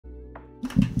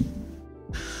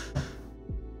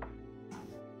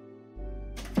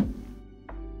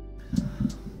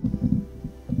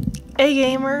Hey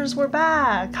gamers, we're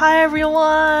back! Hi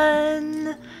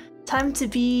everyone! Time to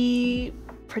be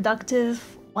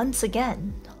productive once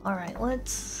again. Alright,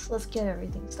 let's get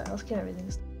everything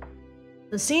started.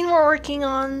 The scene we're working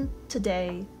on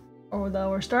today, or that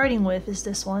we're starting with, is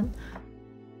this one.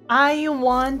 I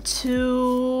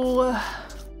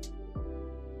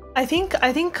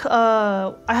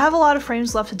have a lot of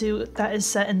frames left to do that is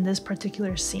set in this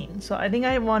particular scene. So I think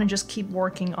I want to just keep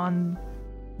working on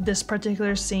this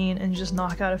particular scene and just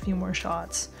knock out a few more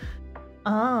shots.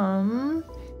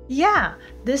 Yeah,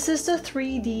 this is the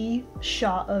 3D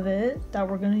shot of it that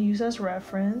we're gonna use as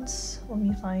reference. Let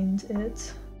me find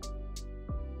it.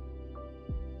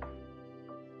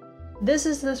 This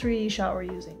is the 3D shot we're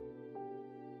using.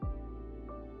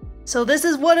 So this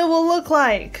is what it will look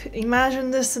like. Imagine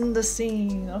this in the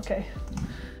scene. Okay.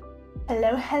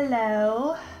 Hello,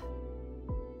 hello.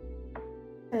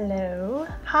 Hello.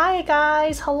 Hi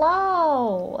guys,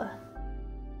 hello!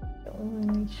 Let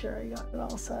me make sure I got it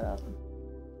all set up.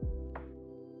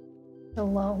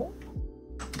 Hello.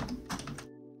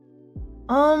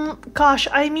 Gosh,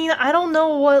 I mean, I don't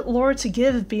know what lore to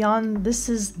give beyond this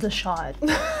is the shot.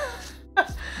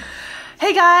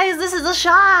 Hey guys, this is the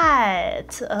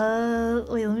shot!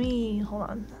 Wait, hold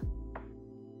on.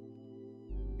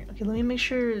 Okay, let me make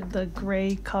sure the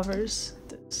gray covers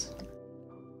this.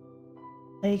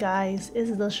 Hey guys,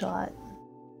 is the shot.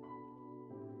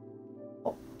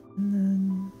 Oh, and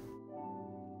then...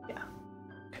 yeah,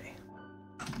 okay.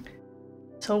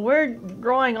 So we're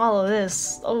drawing all of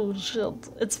this. Oh shit,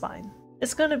 it's fine.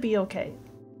 It's gonna be okay.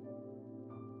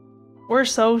 We're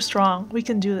so strong. We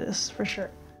can do this, for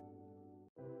sure.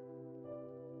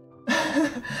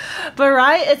 But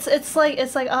right, it's like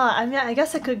I mean, I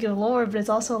guess I could give lore, but it's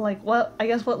also like what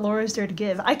lore is there to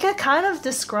give? I could kind of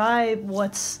describe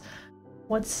what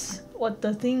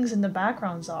the things in the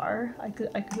backgrounds are. I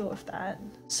could go with that.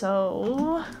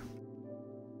 So,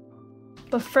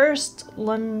 but first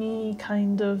let me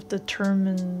kind of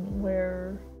determine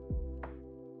where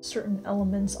certain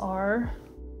elements are.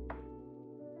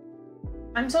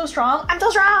 I'm so strong! I'm so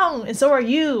strong! And so are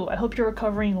you! I hope you're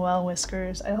recovering well,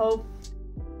 Whiskers. I hope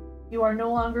you are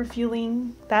no longer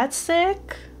feeling that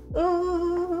sick.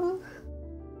 Ooh.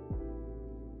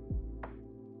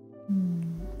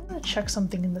 I'm gonna check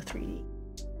something in the 3D.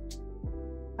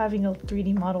 Having a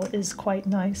 3D model is quite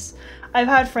nice. I've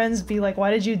had friends be like,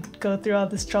 why did you go through all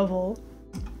this trouble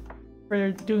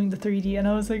for doing the 3D? And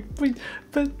I was like, wait,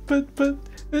 but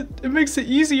it makes it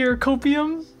easier,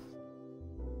 Copium.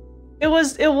 It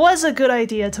was a good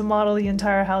idea to model the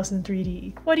entire house in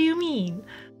 3D. What do you mean?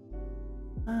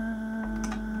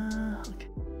 Okay.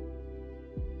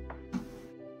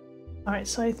 Alright,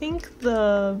 so I think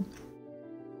the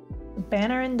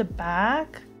banner in the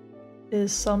back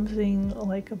is something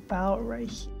like about right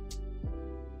here.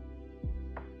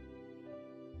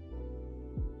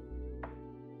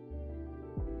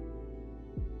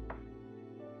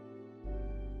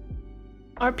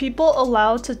 Are people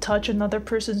allowed to touch another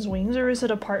person's wings, or is it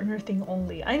a partner thing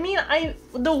only? I mean,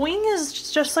 the wing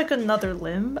is just like another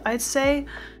limb, I'd say.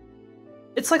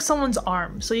 It's like someone's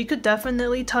arm, so you could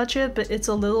definitely touch it, but it's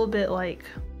a little bit like...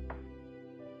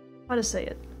 how to say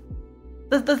it?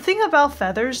 The thing about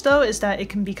feathers, though, is that it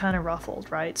can be kind of ruffled,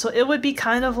 right? So it would be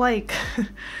kind of like...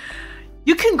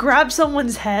 you can grab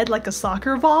someone's head like a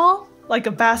soccer ball, like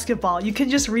a basketball. You can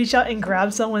just reach out and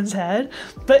grab someone's head,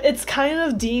 but it's kind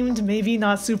of deemed maybe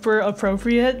not super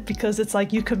appropriate because it's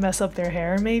like you could mess up their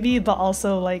hair maybe, but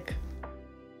also like,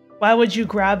 why would you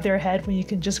grab their head when you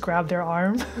can just grab their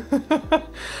arm?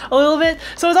 A little bit.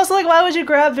 So it's also like, why would you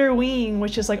grab their wing,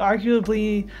 which is like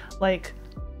arguably like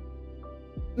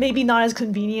maybe not as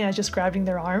convenient as just grabbing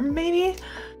their arm, maybe?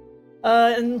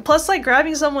 And plus, like,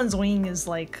 grabbing someone's wing is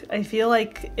like, I feel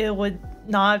like it would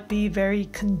not be very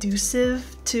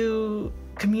conducive to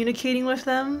communicating with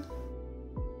them.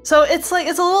 So it's like,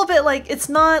 it's a little bit like, it's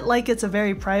not like it's a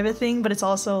very private thing, but it's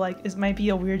also like, it might be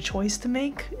a weird choice to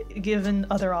make given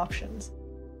other options.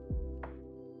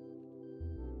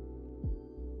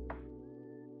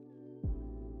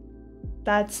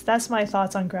 That's my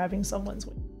thoughts on grabbing someone's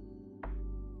wing.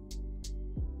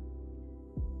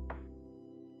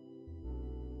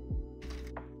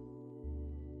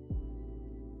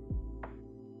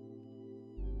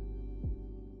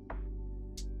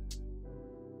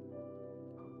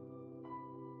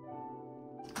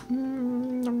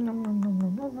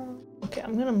 Okay,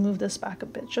 I'm gonna move this back a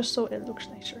bit just so it looks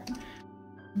nicer.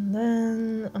 And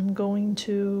then I'm going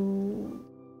to...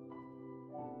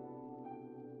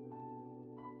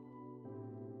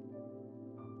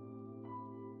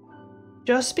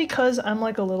 just because I'm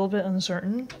like a little bit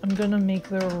uncertain, I'm gonna make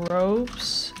the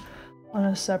ropes on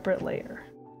a separate layer.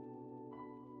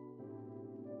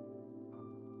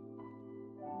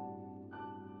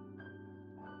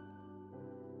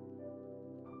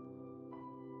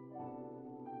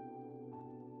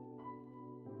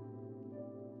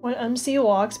 When MC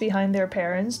walks behind their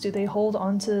parents, do they hold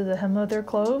onto the hem of their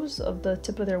clothes of the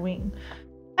tip of their wing?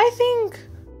 I think,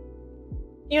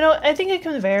 you know, I think it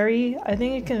can vary. I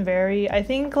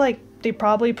think like they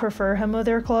probably prefer hem of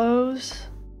their clothes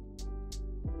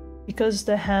because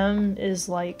the hem is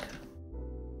like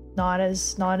not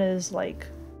as like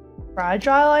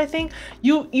fragile. I think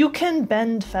you can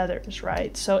bend feathers,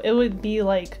 right? So it would be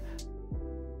like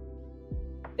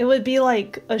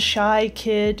a shy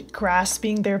kid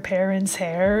grasping their parents'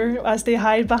 hair as they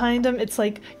hide behind them. It's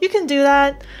like, you can do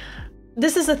that.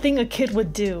 This is a thing a kid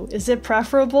would do. Is it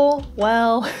preferable?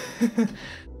 Well...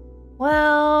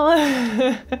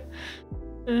 well...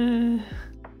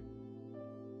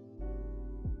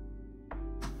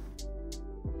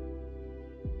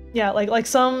 Yeah, like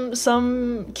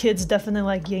some kids definitely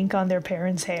like yank on their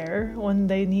parents' hair when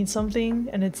they need something,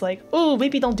 and it's like, oh,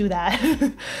 maybe don't do that.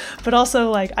 But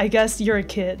also, like, I guess you're a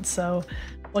kid, so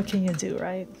what can you do,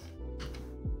 right?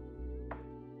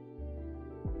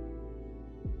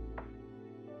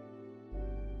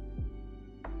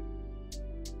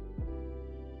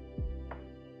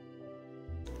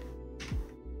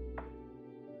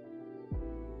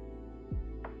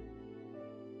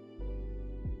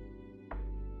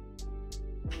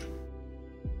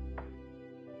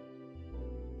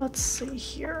 Let's see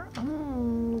here.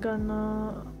 I'm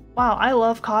gonna... Wow, I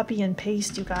love copy and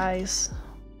paste, you guys.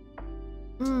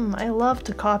 I love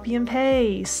to copy and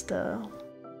paste. A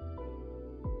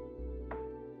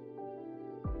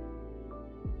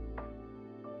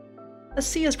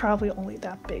C is probably only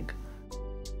that big.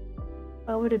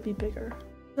 Why would it be bigger?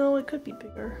 No, it could be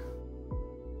bigger.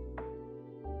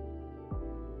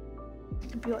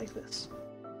 It could be like this.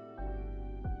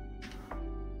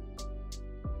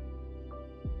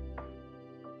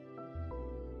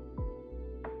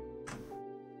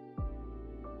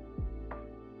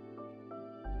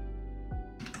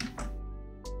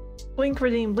 Blink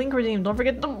redeem, don't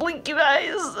forget to blink, you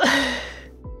guys!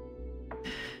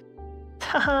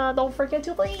 Haha, don't forget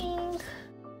to blink!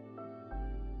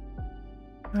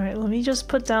 Alright, let me just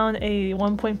put down a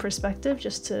 1-point perspective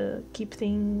just to keep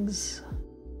things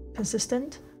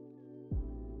consistent.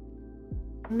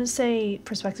 I'm gonna say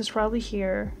perspective's probably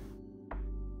here.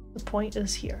 The point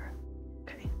is here.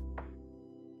 Okay.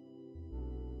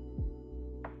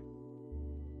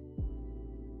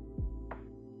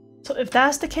 So if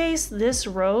that's the case, this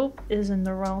rope is in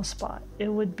the wrong spot. It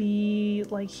would be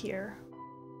like here.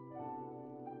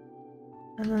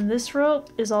 And then this rope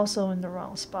is also in the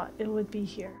wrong spot. It would be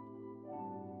here.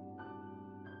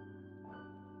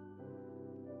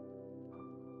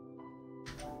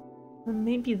 And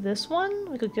maybe this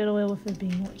one? We could get away with it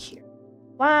being like here.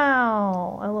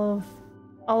 Wow!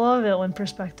 I love it when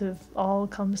perspective all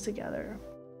comes together.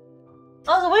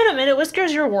 Oh, so wait a minute,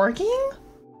 Whiskers, you're working?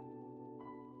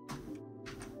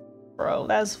 Bro,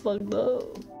 that's fucked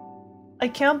up. I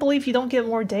can't believe you don't get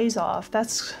more days off.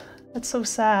 That's so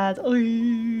sad.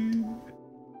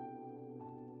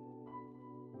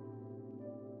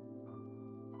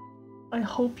 I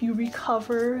hope you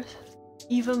recover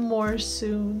even more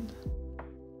soon.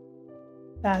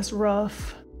 That's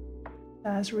rough.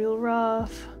 That's real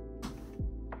rough.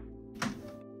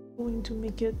 Going to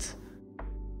make it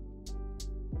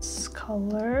this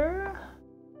color.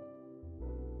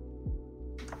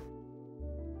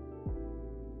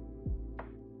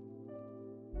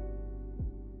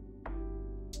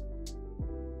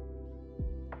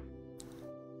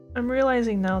 I'm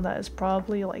realizing now that it's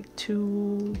probably like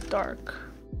too dark.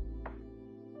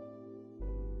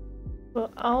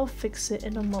 But I'll fix it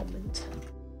in a moment.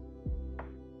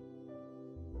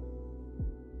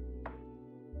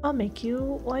 I'll make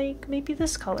you like maybe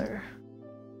this color.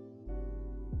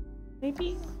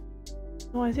 Maybe?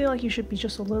 No, I feel like you should be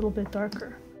just a little bit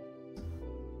darker.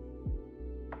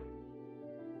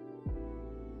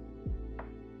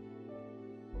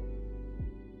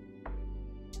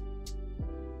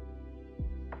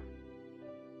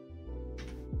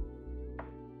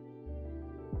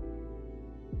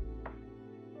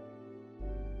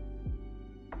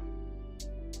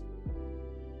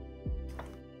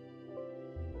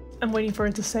 I'm waiting for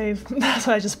it to save. That's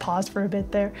why I just paused for a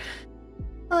bit there.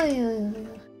 Oh yeah.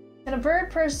 Can a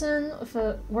bird person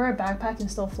wear a backpack and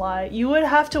still fly? You would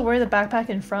have to wear the backpack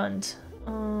in front.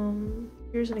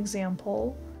 Here's an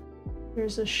example.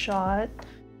 Here's a shot.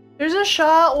 There's a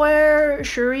shot where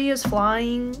Shuri is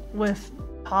flying with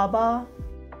Taba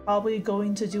probably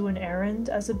going to do an errand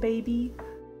as a baby.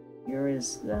 Here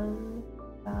is the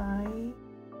guy.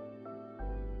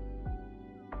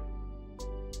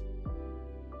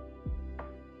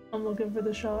 I'm looking for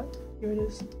the shot. Here it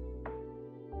is.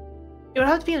 It would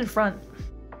have to be in front.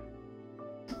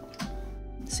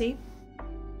 See?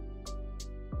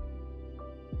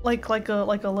 Like a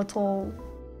little,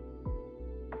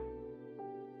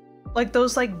 like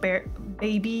those like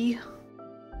baby,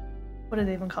 what do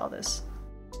they even call this?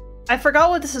 I forgot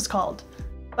what this is called,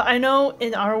 but I know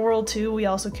in our world too we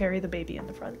also carry the baby in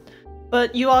the front.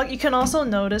 But you can also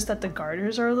notice that the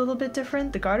garters are a little bit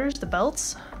different. The garters, the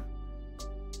belts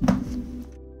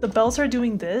are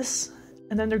doing this,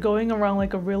 and then they're going around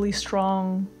like a really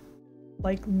strong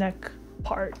like neck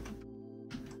part.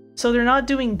 So they're not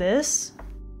doing this,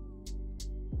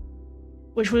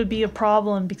 which would be a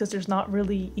problem because there's not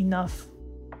really enough.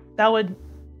 That would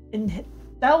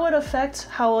affect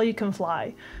how well you can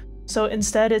fly. So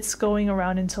instead it's going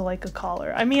around into like a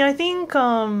collar. I mean, I think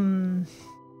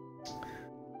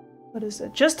what is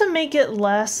it? Just to make it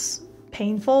less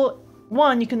painful,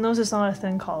 one, you can notice it's not a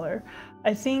thin collar.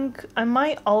 I think I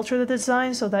might alter the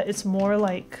design so that it's more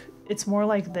like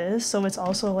this, so it's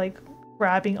also like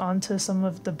grabbing onto some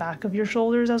of the back of your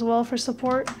shoulders as well for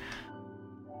support.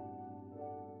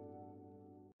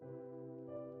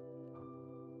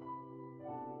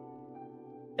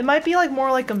 It might be like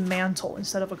more like a mantle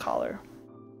instead of a collar.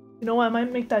 You know what, I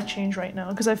might make that change right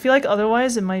now because I feel like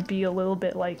otherwise it might be a little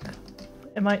bit like,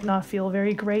 it might not feel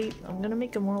very great. I'm gonna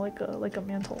make it more like a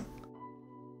mantle.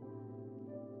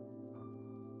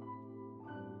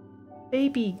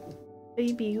 Baby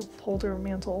holder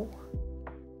mantle.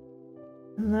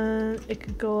 And then it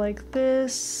could go like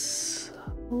this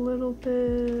a little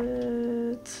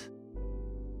bit.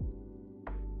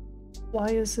 Why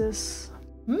is this?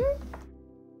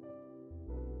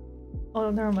 Oh,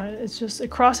 never mind. It's just, it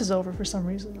crosses over for some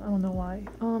reason. I don't know why.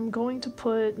 I'm going to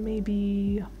put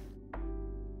maybe...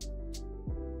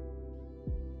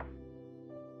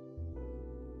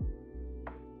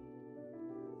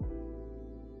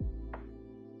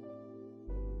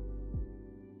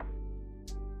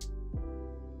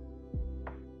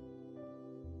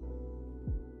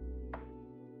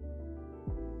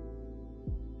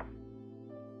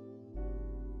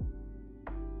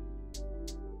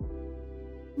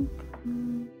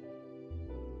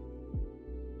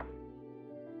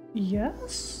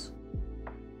 Yes?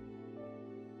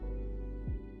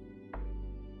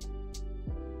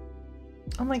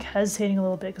 I'm like hesitating a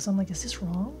little bit because I'm like, is this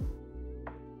wrong?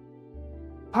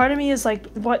 Part of me is like,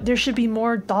 what? There should be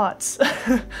more dots.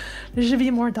 There should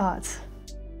be more dots.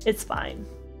 It's fine.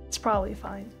 It's probably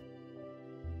fine.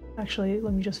 Actually,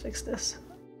 let me just fix this.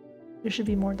 There should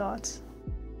be more dots.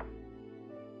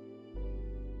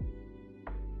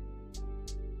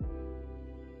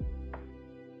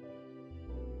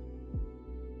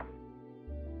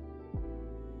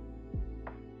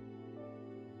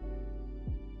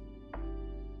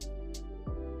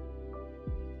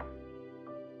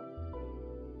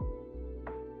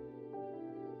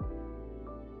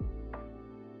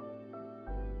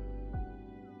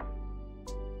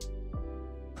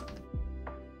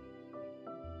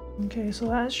 Okay, so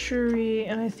that's Shuri,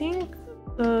 and I think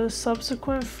the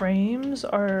subsequent frames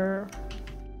are...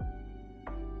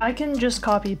 I can just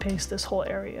copy paste this whole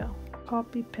area.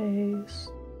 Copy paste.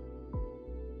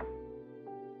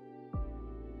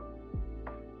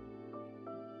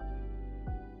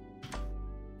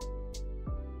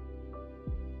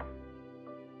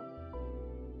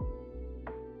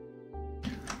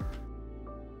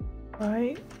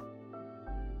 Right.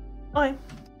 Fine.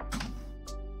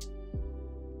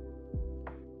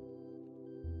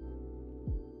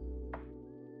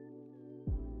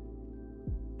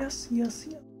 Yes.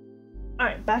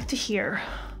 Alright, back to here.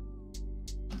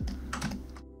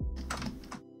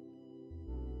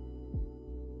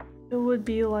 It would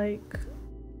be like...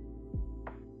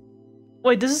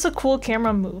 Wait, this is a cool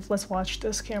camera move. Let's watch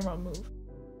this camera move.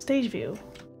 Stage view.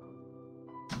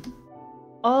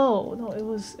 Oh, no,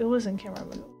 it wasn't camera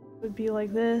move. It would be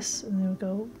like this, and then it would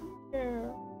go here.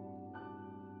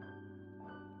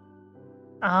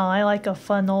 Oh, I like a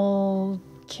fun old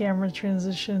camera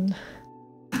transition.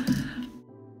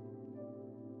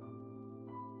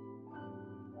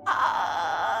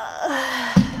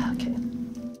 Okay.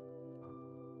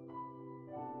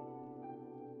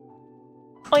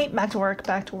 Wait, back to work.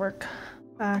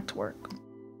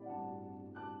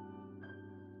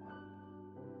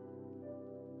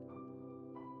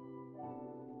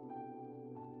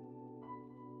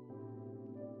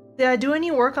 Did I do any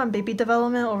work on baby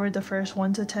development over the first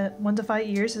 1 to 5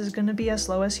 years? Is it gonna be as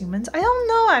slow as humans? I don't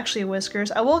know actually,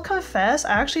 Whiskers. I will confess,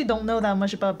 I actually don't know that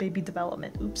much about baby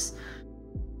development. Oops.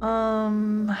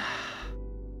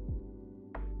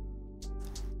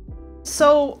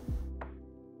 So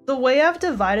the way I've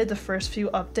divided the first few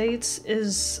updates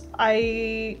is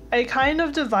I kind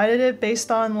of divided it based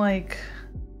on like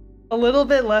a little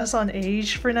bit less on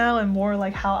age for now and more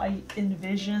like how I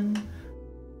envision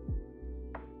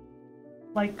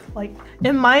like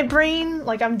in my brain,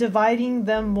 like I'm dividing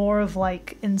them more of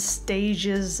like in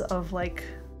stages of like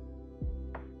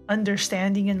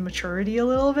understanding and maturity a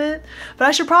little bit, but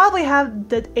I should probably have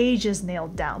the ages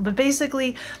nailed down. But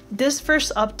basically this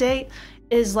first update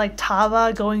is like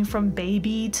Taba going from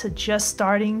baby to just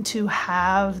starting to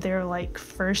have their like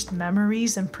first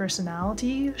memories and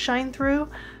personality shine through.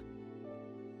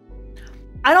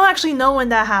 I don't actually know when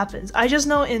that happens. I just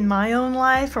know in my own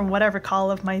life, from what I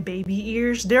recall of my baby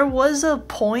years, there was a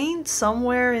point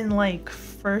somewhere in like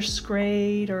 1st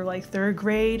grade or like 3rd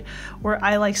grade where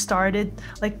I like started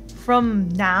like from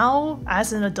now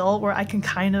as an adult where I can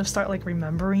kind of start like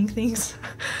remembering things.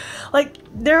 Like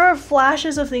there are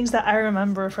flashes of things that I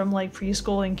remember from like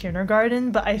preschool and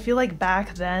kindergarten, but I feel like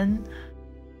back then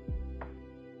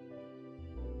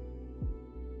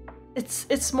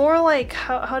it's more like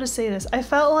how to say this. I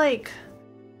felt like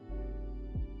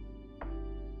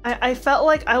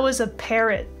I was a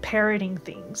parroting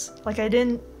things. Like I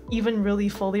didn't even really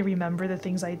fully remember the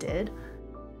things I did.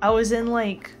 I was in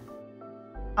like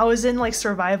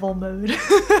survival mode.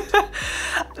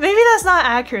 Maybe that's not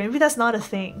accurate, maybe that's not a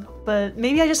thing, but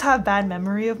maybe I just have bad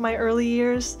memory of my early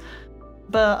years.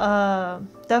 But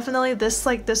definitely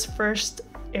this first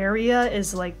area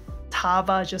is like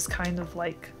Taba just kind of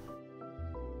like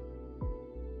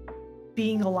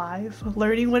being alive,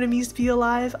 learning what it means to be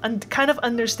alive, and kind of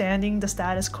understanding the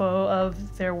status quo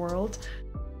of their world.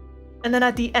 And then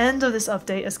at the end of this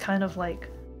update is kind of like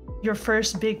your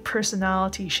first big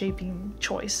personality shaping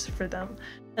choice for them.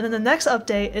 And then the next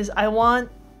update is I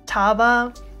want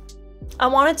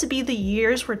it to be the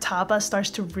years where Taba starts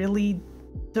to really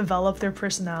develop their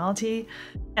personality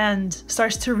and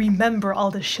starts to remember all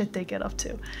the shit they get up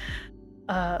to.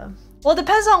 Well, it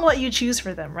depends on what you choose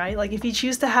for them, right? Like if you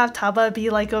choose to have Taba be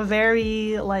like a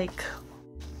very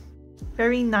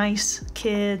nice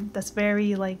kid that's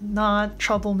very like not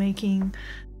troublemaking,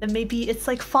 then maybe it's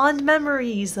like fond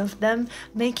memories of them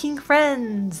making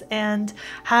friends and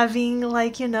having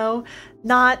like, you know,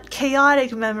 not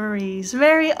chaotic memories,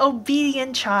 very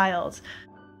obedient child.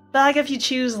 But like if you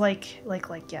choose like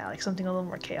something a little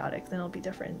more chaotic, then it'll be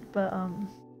different.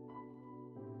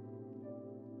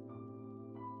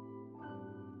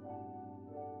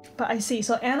 But I see,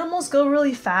 so animals go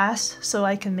really fast, so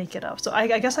I can make it up. So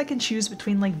I guess I can choose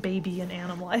between like baby and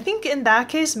animal. I think in that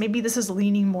case, maybe this is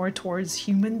leaning more towards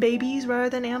human babies rather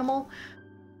than animal.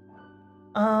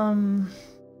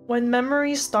 When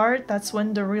memories start, that's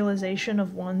when the realization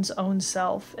of one's own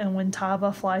self, and when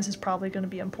Taba flies is probably going to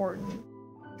be important.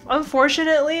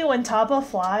 Unfortunately, when Taba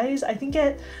flies, I think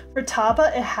for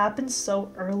Taba, it happens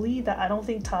so early that I don't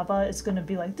think Taba is going to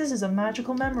be like, this is a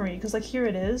magical memory, because like here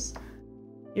it is.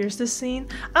 Here's this scene.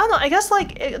 I don't know, I guess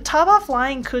like Taba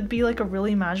flying could be like a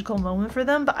really magical moment for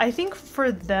them, but I think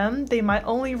for them, they might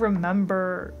only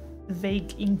remember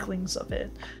vague inklings of it.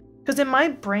 Because in my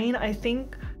brain, I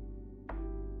think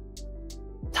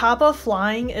Taba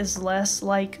flying is less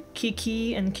like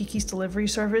Kiki and Kiki's delivery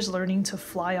service learning to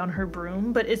fly on her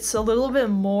broom, but it's a little bit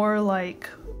more like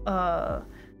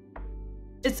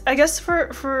it's, I guess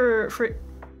for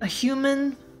a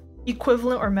human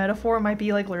equivalent or metaphor might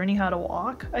be like learning how to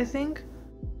walk, I think.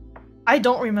 I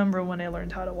don't remember when I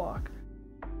learned how to walk.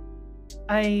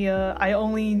 I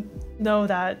only know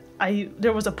that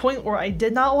there was a point where I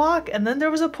did not walk, and then there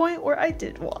was a point where I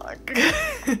did walk.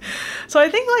 So I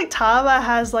think like Taba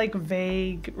has like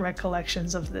vague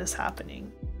recollections of this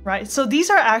happening, right? So these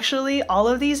are actually, all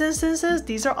of these instances,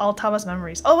 these are all Taba's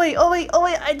memories. Oh wait,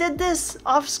 I did this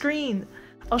off screen.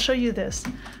 I'll show you this.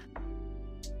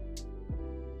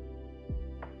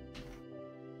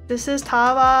 This is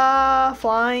Taba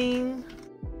flying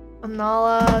on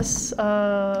Nala's,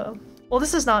 well,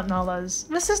 this is not Nala's.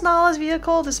 This is Nala's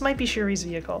vehicle. This might be Shuri's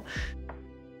vehicle.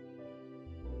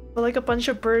 But like a bunch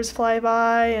of birds fly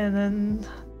by, and then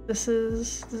this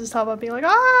is Taba being like,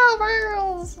 ah,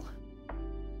 birds!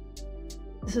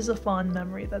 This is a fond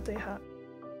memory that they have.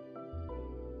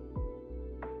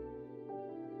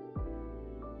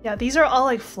 Yeah, these are all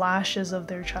like flashes of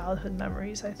their childhood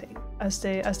memories, I think. As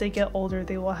they get older,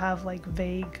 they will have like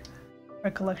vague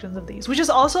recollections of these. Which is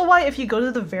also why if you go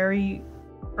to the very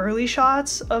early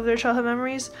shots of their childhood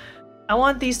memories, I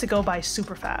want these to go by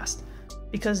super fast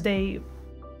because they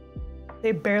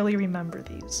barely remember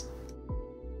these.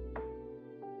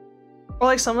 Or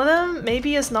like some of them,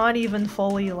 maybe it's not even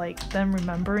fully like them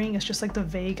remembering, it's just like the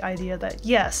vague idea that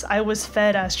yes, I was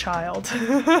fed as child.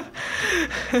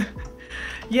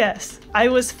 Yes, I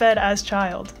was fed as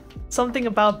child. Something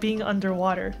about being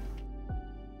underwater.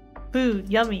 Food,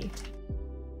 yummy.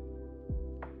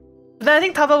 But then I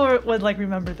think Taba would like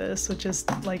remember this, which is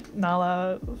like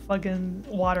Nala fucking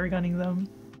water gunning them.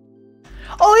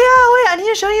 Oh yeah, wait, I need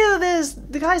to show you this.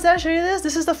 The guys, did I show you this?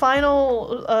 This is the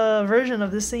final version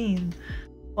of this scene.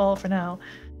 Well, for now.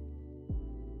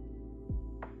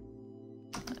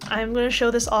 I'm gonna show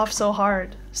this off so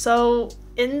hard. So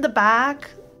in the back,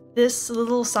 this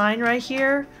little sign right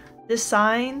here, this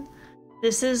sign,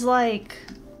 this is like...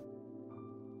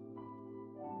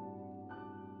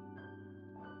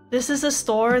 This is a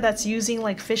store that's using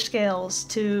like fish scales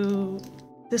to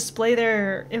display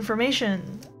their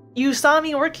information. You saw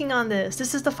me working on this.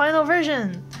 This is the final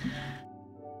version.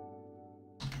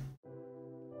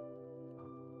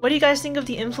 What do you guys think of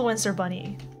the influencer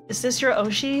bunny? Is this your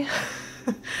Oshi?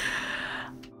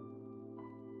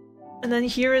 And then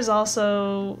here is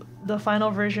also the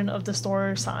final version of the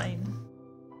store sign.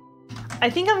 I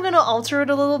think I'm gonna alter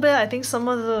it a little bit. I think some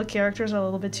of the characters are a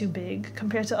little bit too big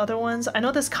compared to other ones. I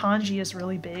know this kanji is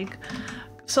really big.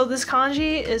 So this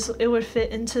kanji it would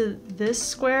fit into this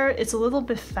square. It's a little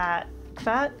bit fat.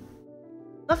 Fat?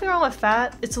 Nothing wrong with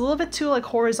fat. It's a little bit too like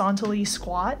horizontally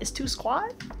squat. It's too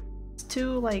squat? It's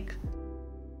too like,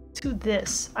 too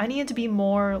this. I need it to be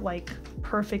more like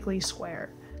perfectly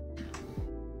square.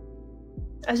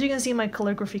 As you can see, my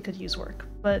calligraphy could use work,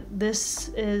 but this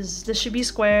should be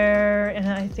square, and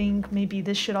I think maybe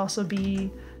this should also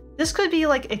be, this could be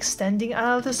like extending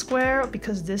out of the square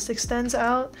because this extends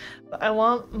out, but I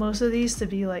want most of these to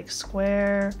be like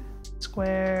square,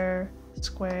 square,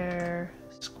 square,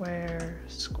 square,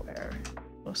 square,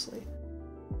 mostly.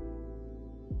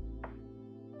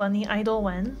 Bunny idol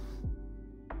when?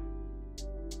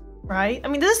 Right? I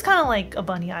mean, this is kind of like a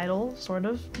bunny idol, sort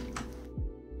of.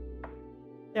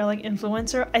 They're like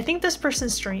influencer. I think this person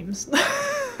streams.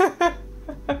 I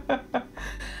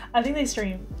think they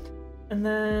stream. And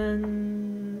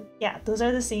then, yeah, those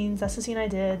are the scenes. That's the scene I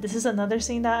did. This is another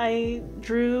scene that I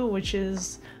drew, which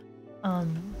is,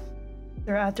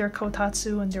 they're at their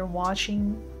kotatsu and they're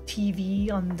watching TV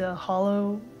on the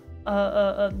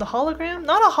the hologram?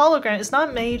 Not a hologram. It's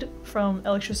not made from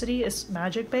electricity. It's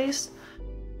magic based.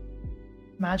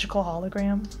 Magical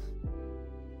hologram.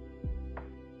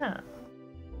 Yeah.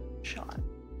 Shot.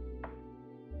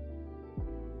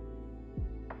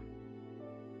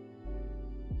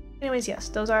 Anyways, yes,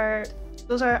 those are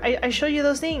I show you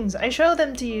those things. I show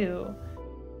them to you.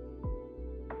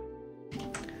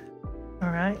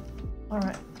 Alright.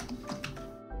 Alright.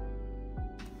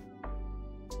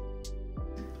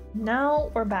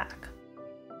 Now we're back.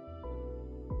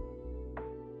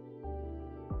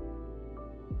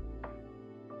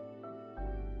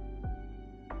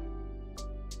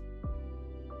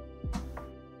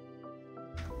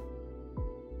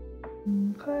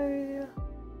 Okay.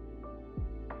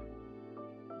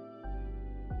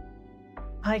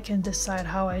 I can decide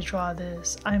how I draw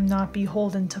this. I'm not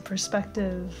beholden to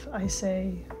perspective, I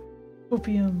say.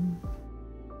 Opium.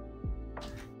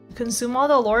 Consume all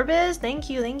the lore biz? Thank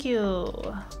you, thank you.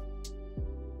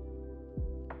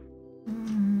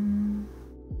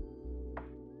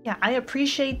 Yeah, I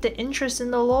appreciate the interest in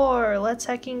the lore. Let's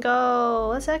heckin' go.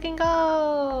 Let's heckin'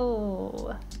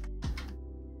 go.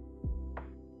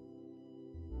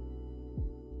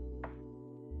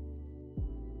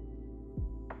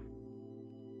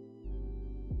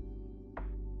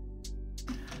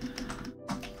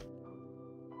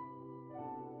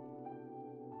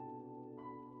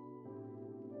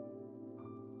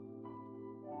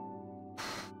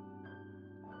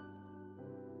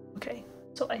 Okay,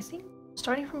 so I think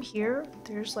starting from here,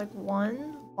 there's like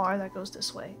one bar that goes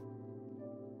this way.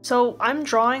 So I'm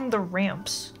drawing the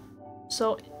ramps.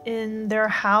 So in their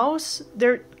house,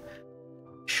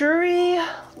 Shuri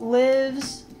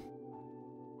lives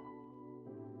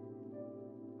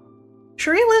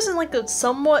in like a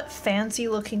somewhat fancy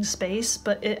looking space,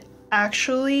 but it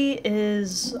actually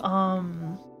is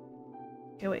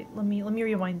okay, wait, let me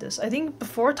rewind this. I think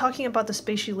before talking about the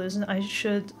space she lives in, I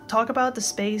should talk about the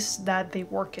space that they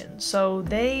work in. So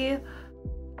they're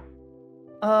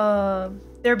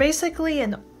basically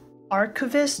an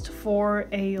archivist for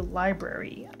a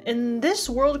library. In this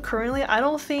world currently, I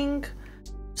don't think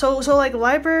so like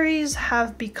libraries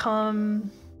have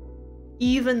become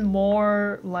even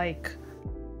more like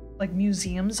like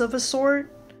museums of a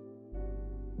sort.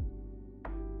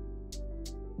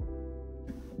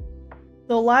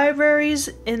 The libraries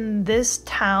in this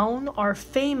town are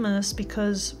famous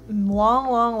because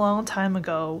long time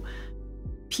ago,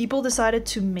 people decided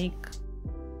to make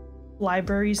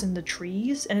libraries in the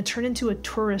trees and it turned into a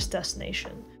tourist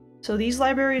destination. So these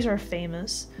libraries are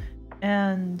famous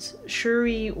and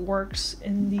Shuri works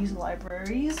in these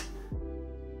libraries.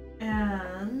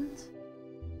 And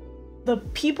the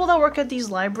people that work at these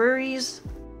libraries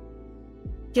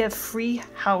get free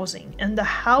housing, and the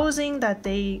housing that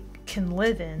they can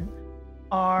live in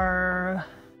are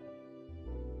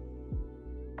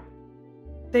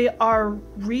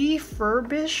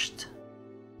refurbished.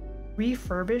 They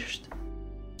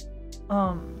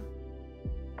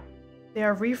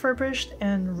are refurbished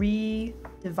and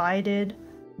re-divided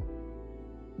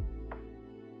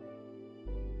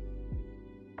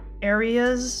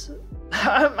areas.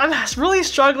 I'm really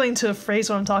struggling to phrase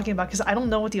what I'm talking about because I don't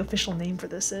know what the official name for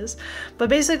this is. But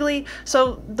basically,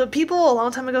 so the people a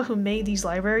long time ago who made these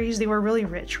libraries, they were really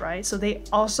rich, right? So they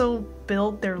also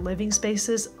built their living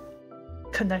spaces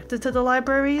connected to the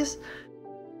libraries.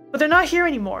 But they're not here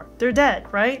anymore. They're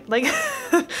dead, right? Like,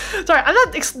 sorry, I'm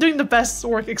not doing the best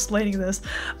work explaining this.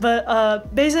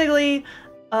 But basically,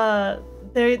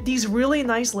 these really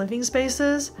nice living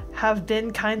spaces have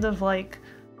been kind of like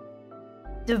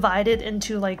divided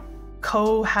into like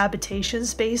cohabitation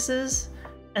spaces,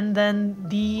 and then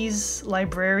these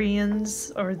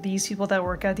librarians or these people that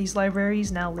work at these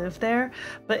libraries now live there,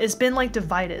 but it's been like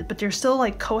divided, but they're still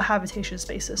like cohabitation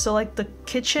spaces. So like the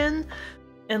kitchen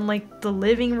and like the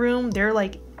living room,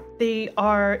 they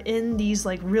are in these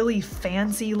like really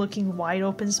fancy looking wide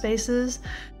open spaces,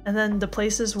 and then the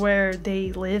places where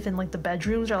they live in like the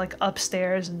bedrooms are like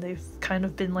upstairs, and they've kind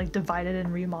of been like divided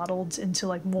and remodeled into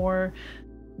like more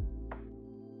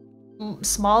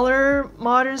smaller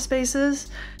modern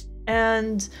spaces.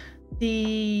 And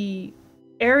the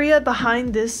area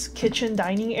behind this kitchen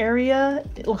dining area,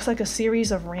 it looks like a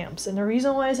series of ramps, and the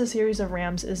reason why it's a series of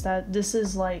ramps is that this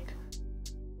is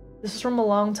from a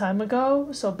long time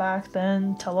ago, so back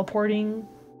then teleporting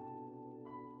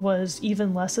was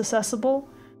even less accessible.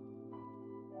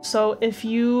 So if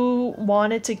you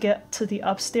wanted to get to the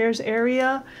upstairs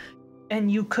area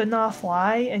and you could not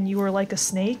fly and you were like a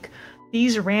snake,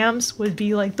 these ramps would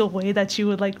be like the way that you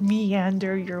would like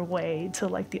meander your way to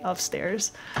like the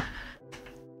upstairs.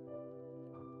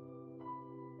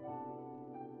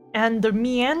 And the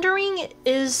meandering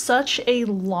is such a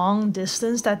long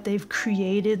distance that they've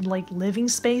created like living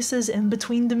spaces in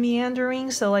between the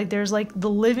meandering. So like there's like the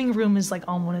living room is like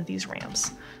on one of these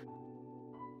ramps.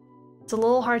 It's a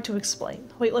little hard to explain.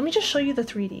 Wait, let me just show you the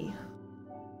 3D.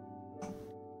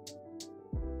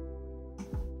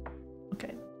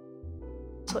 Okay.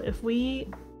 So if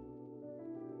we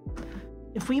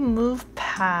move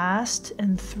past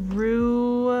and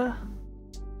through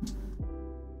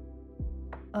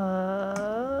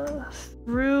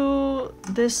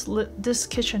this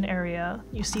kitchen area,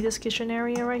 you see this kitchen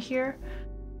area right here?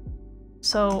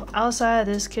 So outside of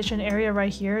this kitchen area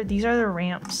right here, these are the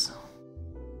ramps.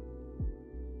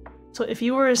 So if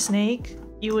you were a snake,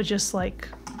 you would just like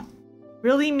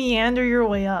really meander your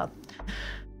way up.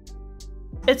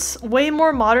 It's way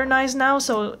more modernized now,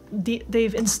 so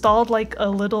they've installed like a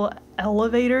little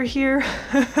elevator here.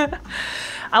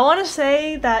 I want to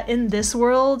say that in this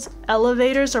world,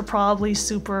 elevators are probably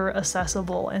super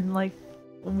accessible and like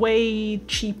way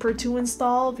cheaper to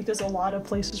install because a lot of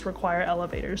places require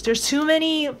elevators. There's too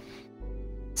many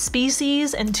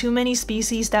species and too many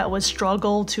species that would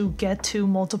struggle to get to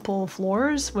multiple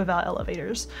floors without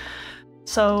elevators.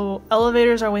 So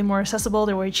elevators are way more accessible,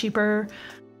 they're way cheaper.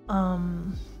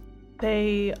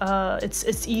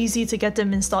 It's easy to get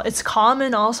them installed. It's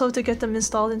common also to get them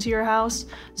installed into your house.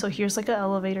 So here's like an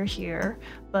elevator here.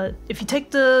 But if you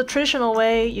take the traditional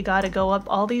way, you gotta go up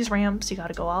all these ramps. You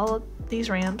gotta go all up these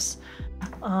ramps.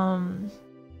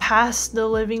 Past the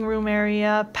living room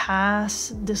area,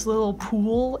 past this little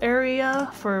pool area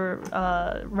for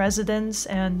residents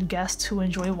and guests who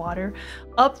enjoy water.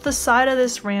 Up the side of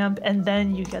this ramp, and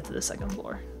then you get to the second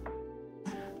floor.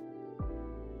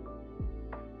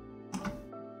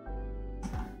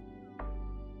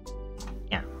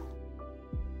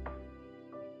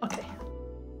 Okay.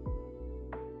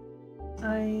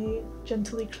 I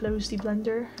gently close the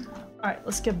blender. Alright,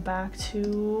 let's get back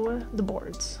to the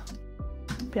boards.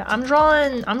 Yeah, I'm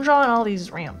drawing all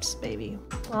these ramps, baby.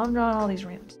 I'm drawing all these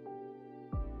ramps.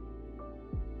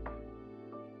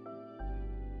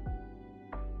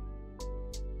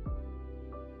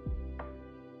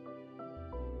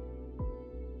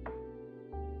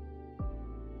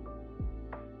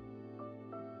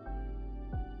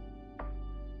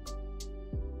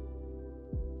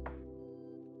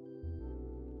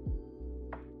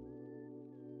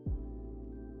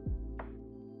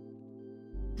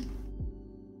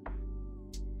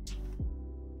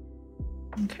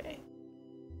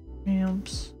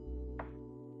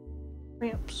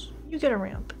 Ramps. You get a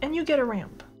ramp, and you get a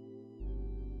ramp.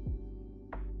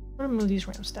 I'm gonna move these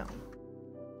ramps down.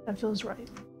 That feels right.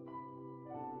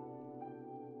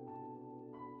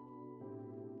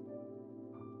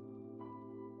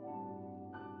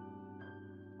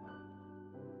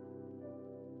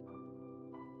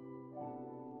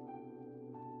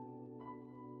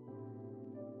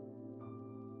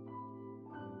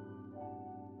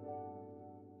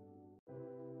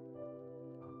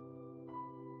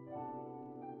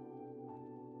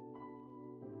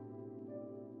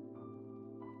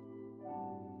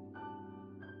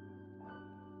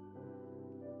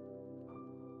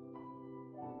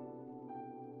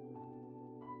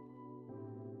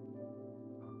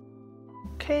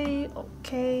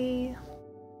 Okay.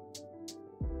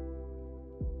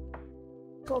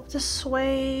 Go up this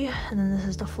way, and then this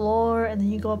is the floor, and then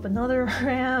you go up another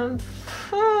ramp.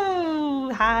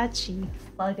 Ooh, Hachi.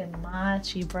 Fucking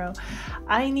Machi, bro.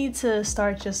 I need to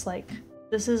start just like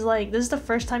this is the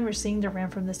first time you're seeing the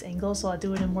ramp from this angle, so I'll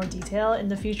do it in more detail. In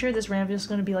the future, this ramp is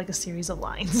gonna be like a series of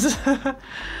lines.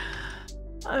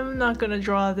 I'm not gonna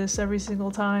draw this every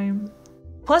single time.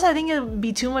 Plus, I think it would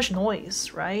be too much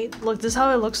noise, right? Look, this is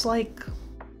how it looks like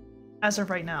as of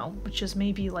right now, which is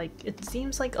maybe like, it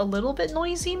seems like a little bit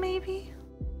noisy, maybe?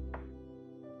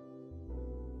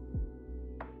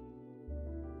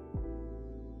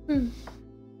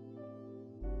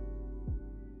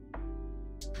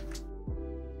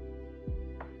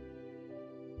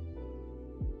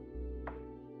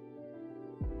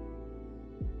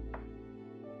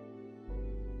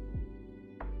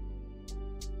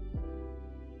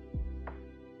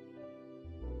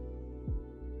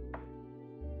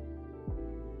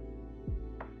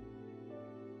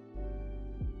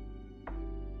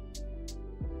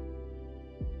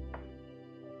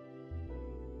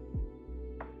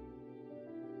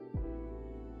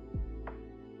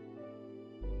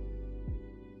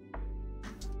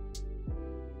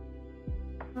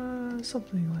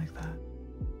 Something like that.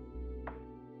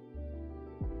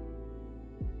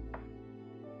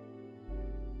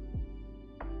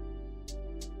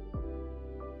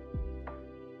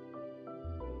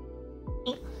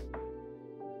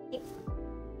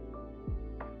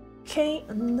 Okay,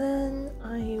 and then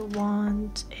I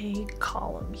want a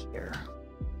column here.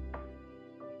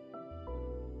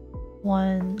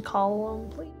 One column,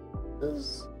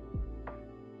 please.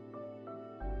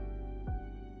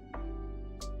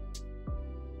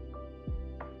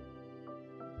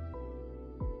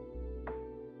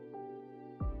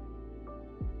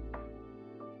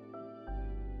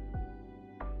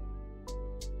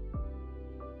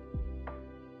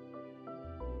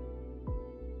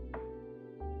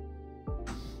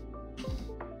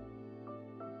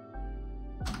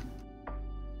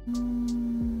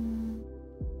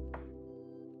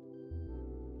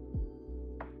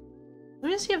 Let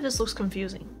me see if this looks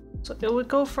confusing. So it would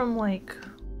go from like...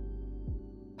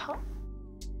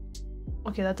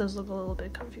 Okay, that does look a little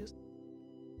bit confusing.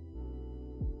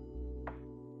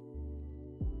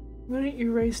 I'm gonna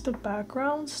erase the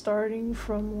background starting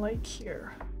from like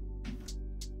here.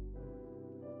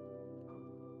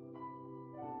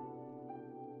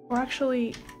 Or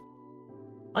actually,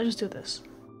 I'll just do this.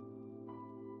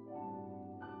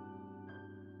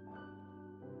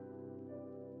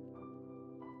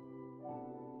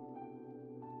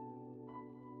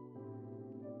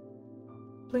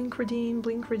 Blink, redeem,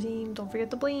 don't forget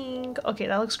to blink. Okay,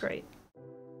 that looks great.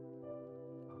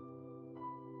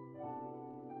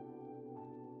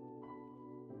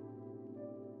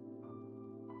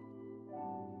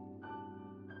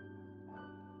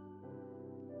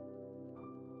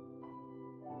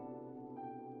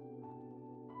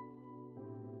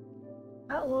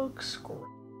 That looks great.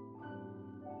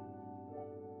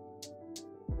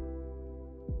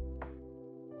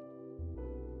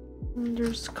 And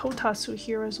there's Kotatsu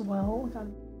here as well.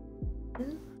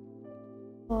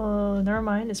 Never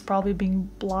mind. It's probably being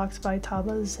blocked by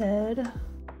Taba's head.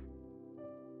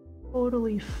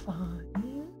 Totally fine.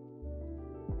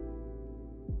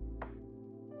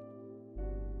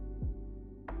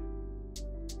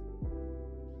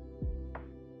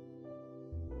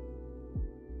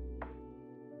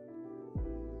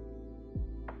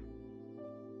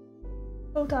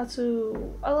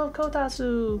 Kotatsu! I love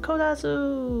Kotatsu!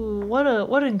 Kotatsu! What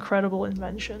an incredible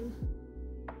invention.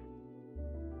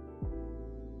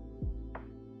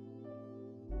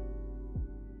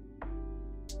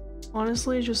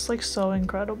 Honestly, just like so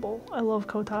incredible. I love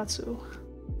Kotatsu.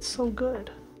 It's so good.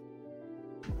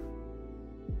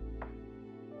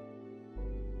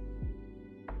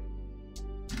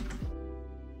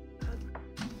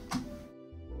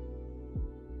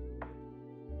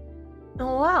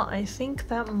 Oh wow, I think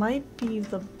that might be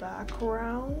the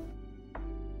background.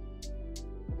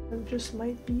 That just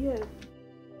might be it.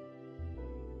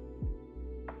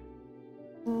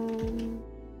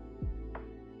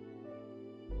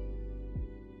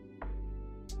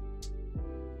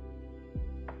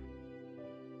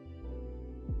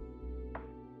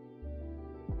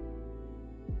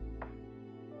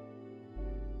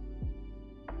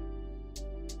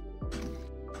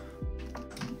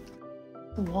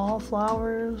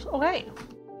 Wallflowers. Okay.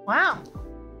 Wow.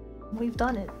 We've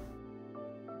done it.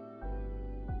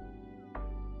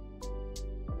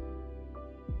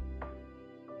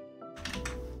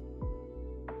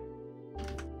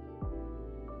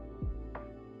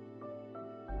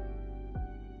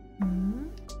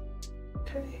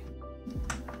 Okay.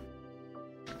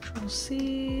 Control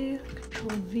C,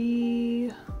 Control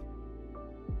V,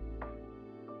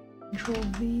 Control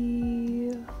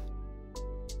V,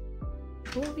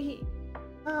 Control V.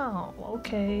 Oh,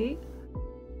 okay.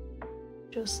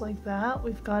 Just like that,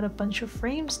 we've got a bunch of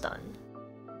frames done.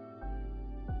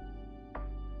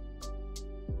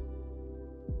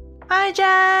 Hi,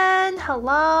 Jen!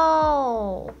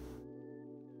 Hello!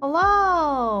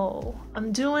 Hello!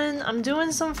 I'm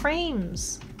doing some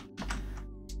frames.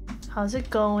 How's it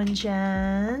going,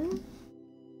 Jen?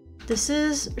 This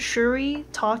is Shuri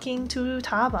talking to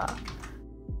Taba.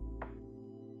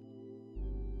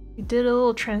 We did a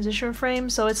little transition frame,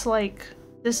 so it's like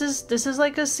this is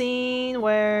like a scene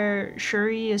where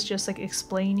Shuri is just like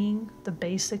explaining the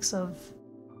basics of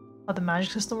how the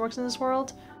magic system works in this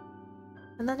world,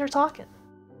 and then they're talking.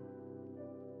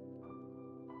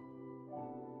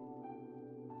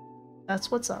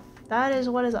 That's what's up. That is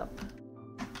what is up.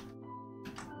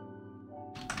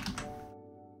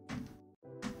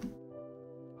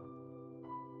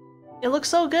 It looks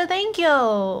so good, thank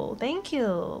you! Thank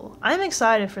you! I'm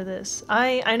excited for this.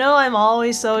 I know I'm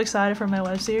always so excited for my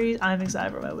web series. I'm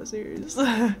excited for my web series.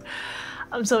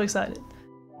 I'm so excited.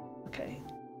 Okay.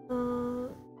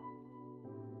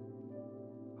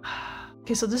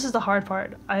 Okay, so this is the hard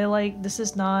part. This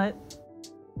is not...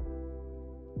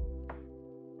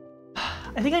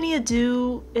 I think I need to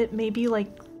do it maybe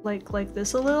like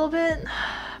this a little bit,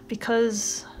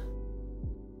 because...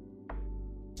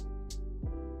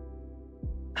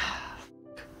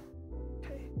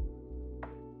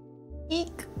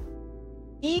 Eek.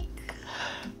 Eek.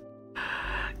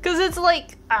 Cause it's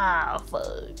like,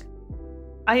 fuck.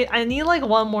 I need like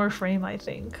one more frame, I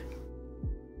think.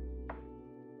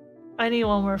 I need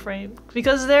one more frame.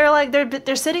 Because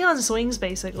they're sitting on swings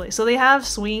basically. So they have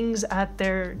swings at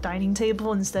their dining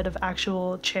table instead of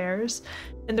actual chairs.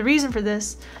 And the reason for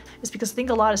this is because I think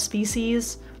a lot of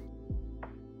species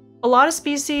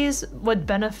would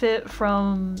benefit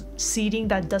from seating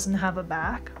that doesn't have a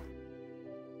back.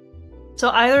 So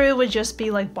either it would just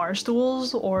be like bar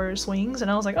stools or swings,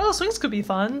 and I was like, oh, swings could be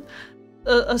fun.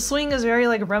 A swing is very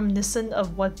like reminiscent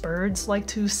of what birds like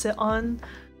to sit on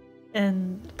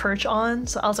and perch on,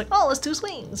 so I was like, oh, let's do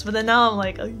swings. But then now I'm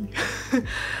like,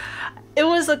 it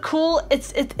was a cool,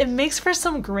 it makes for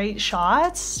some great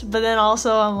shots, but then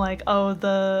also I'm like, oh,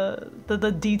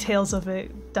 the details of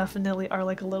it definitely are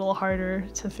like a little harder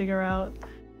to figure out.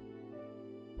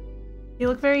 You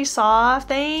look very soft.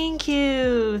 Thank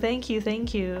you. Thank you.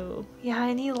 Thank you. Yeah,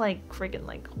 I need like friggin'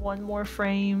 like one more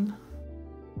frame.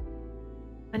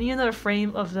 I need another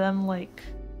frame of them like...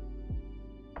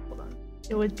 Hold on.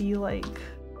 It would be like...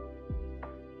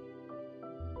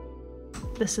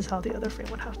 This is how the other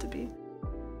frame would have to be.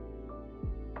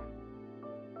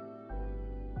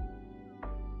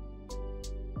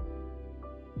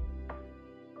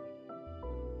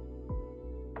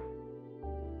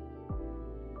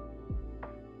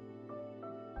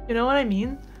 You know what I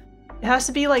mean? It has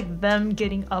to be like them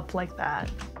getting up like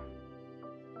that.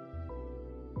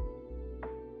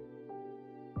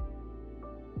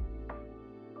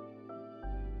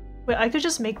 Wait, I could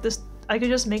just make this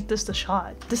the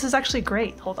shot. This is actually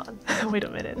great. Hold on. Wait a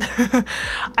minute.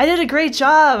 I did a great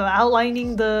job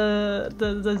outlining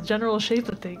the general shape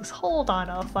of things. Hold on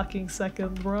a fucking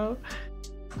second, bro.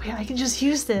 Wait, I can just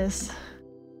use this.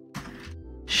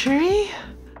 Shuri?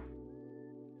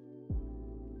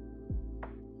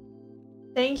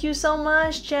 Thank you so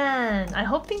much, Jen. I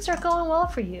hope things are going well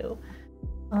for you.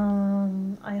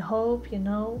 I hope, you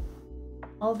know,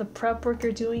 all the prep work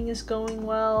you're doing is going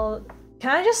well.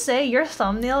 Can I just say, your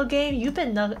thumbnail game, you've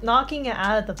been knocking it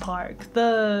out of the park.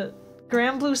 The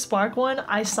Grand Blue Spark one,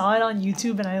 I saw it on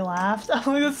YouTube and I laughed. I'm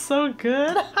like, it's so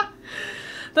good.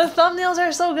 The thumbnails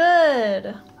are so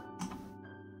good.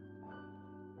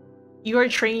 You are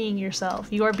training yourself.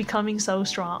 You are becoming so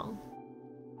strong.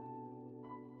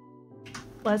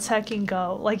 Let's hecking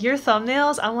go. Like your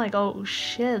thumbnails, I'm like, oh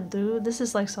shit, dude. This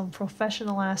is like some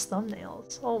professional ass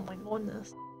thumbnails. Oh my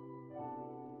goodness.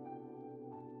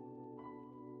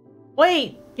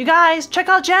 Wait, you guys, check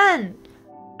out Jen!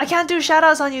 I can't do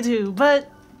shoutouts on YouTube,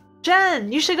 but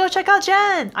Jen, you should go check out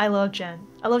Jen! I love Jen.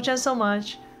 I love Jen so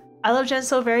much. I love Jen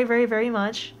so very, very, very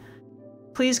much.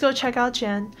 Please go check out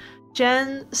Jen.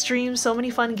 Jen streams so many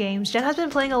fun games. Jen has been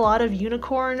playing a lot of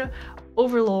Unicorn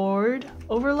Overlord.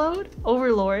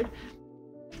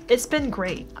 It's been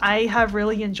great. I have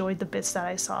really enjoyed the bits that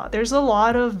I saw. There's a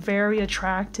lot of very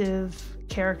attractive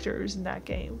characters in that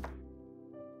game.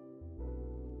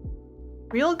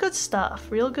 Real good stuff.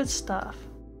 Real good stuff.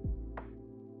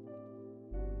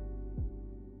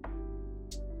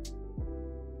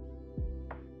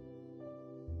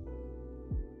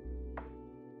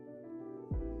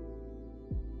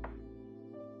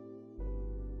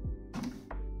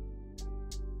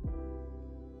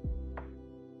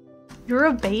 You're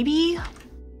a baby?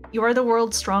 You are the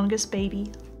world's strongest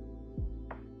baby.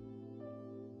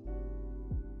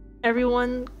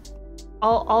 Everyone,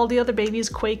 all the other babies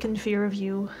quake in fear of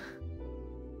you.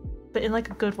 But in like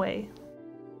a good way.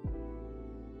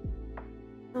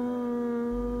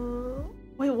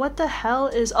 Wait, what the hell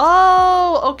is—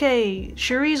 oh, okay.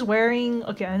 Shuri's wearing—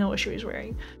 okay, I know what Shuri's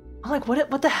wearing. I'm like,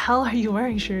 what the hell are you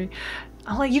wearing, Shuri?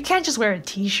 I'm like, you can't just wear a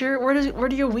t-shirt. Where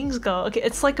do your wings go? Okay,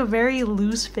 it's like a very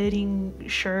loose-fitting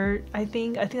shirt, I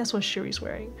think. I think that's what Shuri's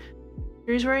wearing.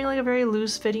 Shuri's wearing like a very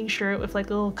loose-fitting shirt with like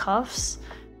little cuffs,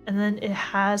 and then it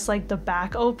has like the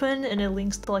back open and it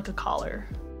links to like a collar.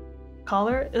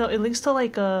 Collar? No, it links to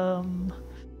like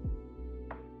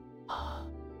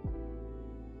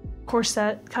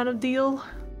corset kind of deal.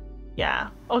 Yeah.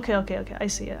 Okay. I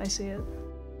see it.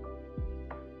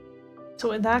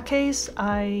 So in that case,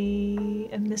 I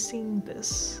am missing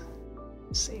this.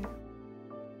 Let's see.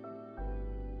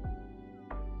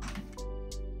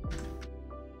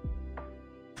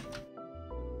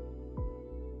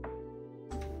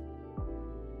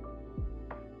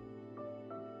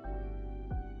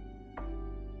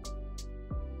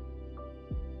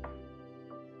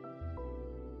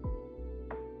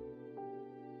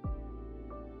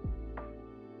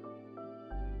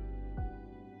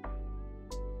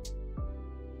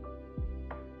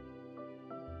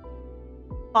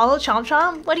 Follow Chomp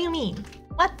Chomp? What do you mean?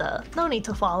 What the? No need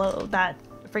to follow that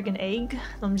friggin' egg.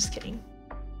 No, I'm just kidding.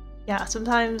 Yeah,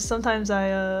 sometimes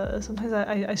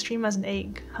I stream as an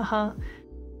egg. Haha.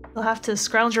 You'll have to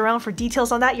scrounge around for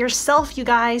details on that yourself, you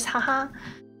guys. Haha.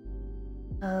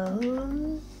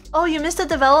 Oh, you missed the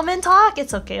development talk?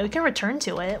 It's okay. We can return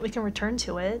to it. Where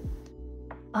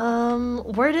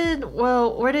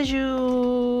did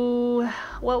you—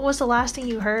 what was the last thing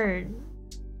you heard?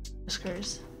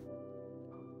 Whiskers.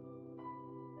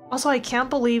 Also, I can't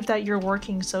believe that you're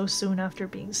working so soon after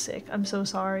being sick. I'm so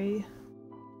sorry.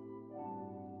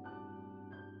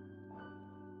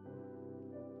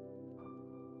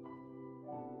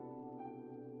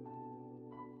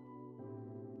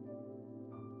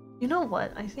 You know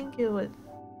what? I think it would—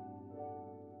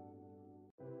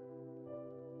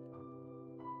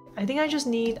 I think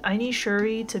I need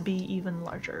Shuri to be even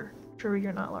larger. Shuri,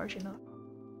 you're not large enough.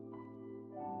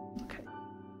 Okay.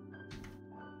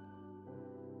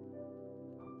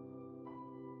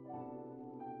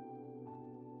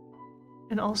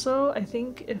 And also, I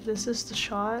think if this is the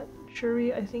shot,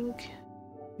 Shuri, I think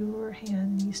your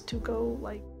hand needs to go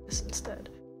like this instead.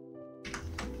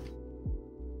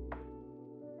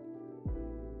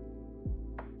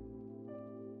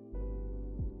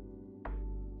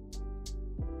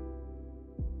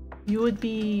 You would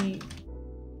be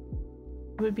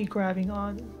grabbing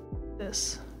on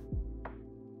this.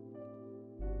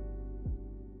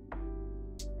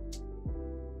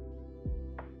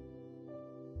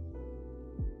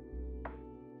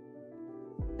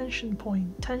 Tension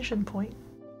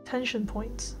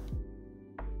points.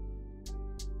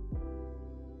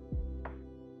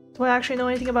 Do I actually know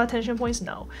anything about tension points?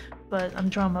 No, but I'm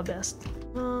trying my best.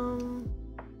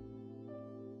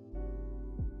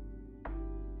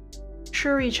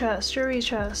 Shuri chest.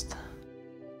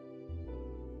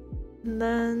 And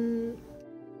then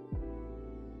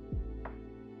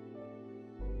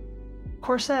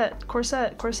corset.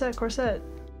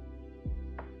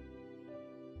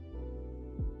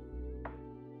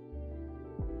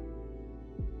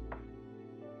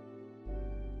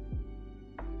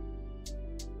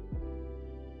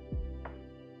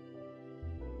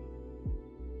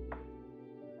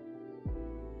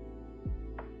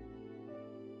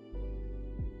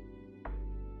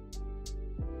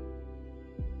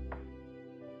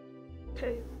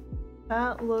 Okay,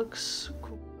 that looks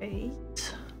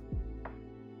great.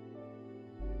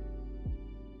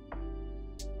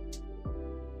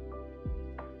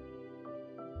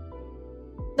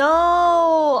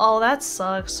 No! Oh, that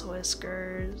sucks,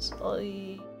 Whiskers. Oh,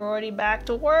 you're already back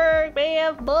to work,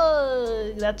 man.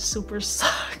 Bug. That super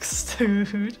sucks,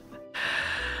 dude.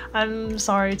 I'm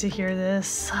sorry to hear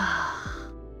this.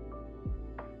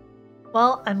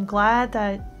 Well, I'm glad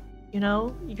that, you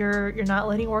know, you're not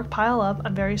letting work pile up.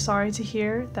 I'm very sorry to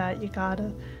hear that you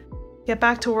gotta get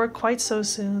back to work quite so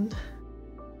soon.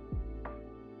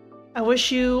 I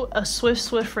wish you a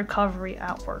swift recovery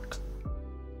at work.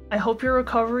 I hope your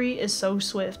recovery is so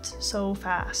swift, so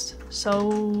fast,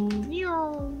 so...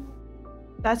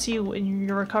 That's you in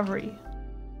your recovery.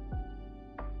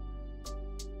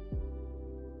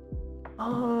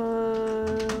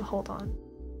 Hold on.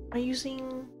 Am I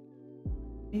using...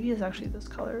 Maybe it's actually this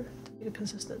color to make it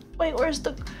consistent. Wait, where's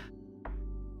the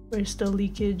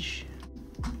leakage?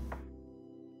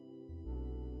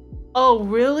 Oh,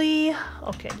 really?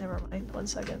 Okay, never mind. 1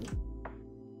 second.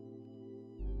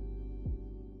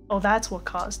 Oh, that's what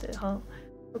caused it, huh?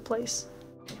 Replace.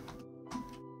 Okay.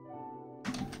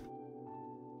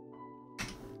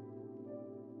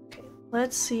 Okay,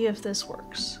 let's see if this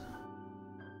works.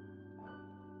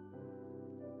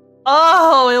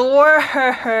 Oh, it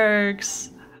works!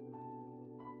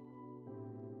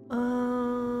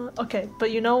 Okay,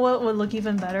 but you know what would look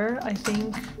even better? I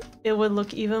think it would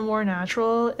look even more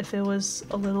natural if it was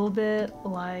a little bit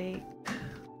like...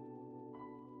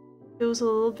 It was a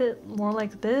little bit more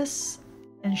like this,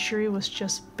 and Shuri was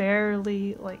just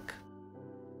barely like...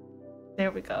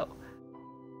 There we go.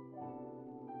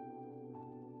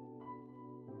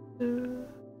 And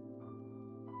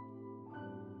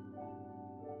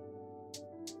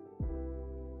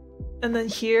then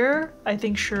here, I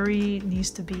think Shuri needs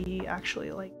to be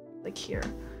actually like here.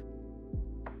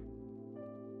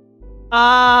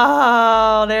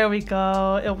 Oh, there we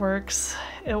go. It works.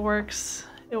 It works.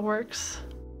 It works.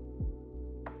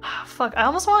 Fuck, I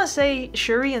almost want to say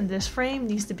Shuri in this frame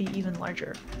needs to be even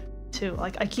larger, too.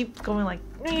 Like, I keep going like,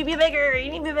 you need to be bigger,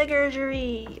 you need to be bigger,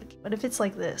 Shuri! But if it's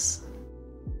like this...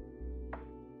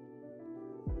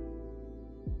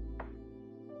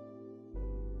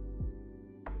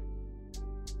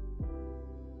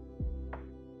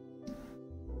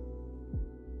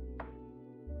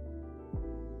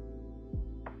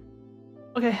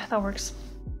 Okay, that works.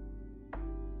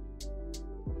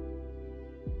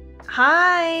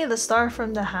 Hi, the star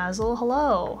from the Hazel.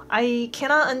 Hello. I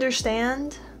cannot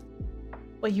understand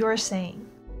what you are saying.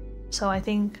 So I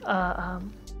think I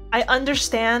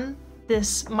understand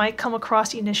this might come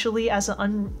across initially as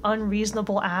an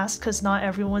unreasonable ask because not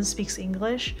everyone speaks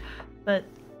English, but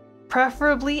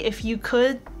preferably if you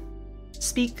could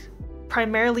speak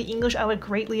primarily English, I would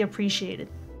greatly appreciate it.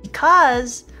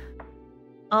 Because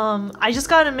I just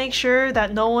gotta make sure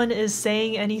that no one is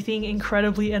saying anything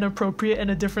incredibly inappropriate in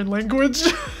a different language.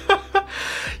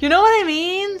 You know what I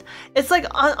mean? It's like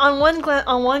on one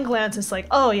glance, it's like,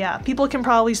 oh yeah, people can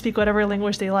probably speak whatever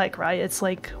language they like, right? It's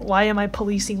like, why am I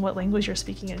policing what language you're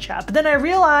speaking in chat? But then I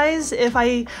realize if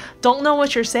I don't know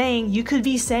what you're saying, you could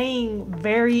be saying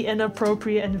very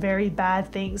inappropriate and very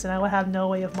bad things, and I would have no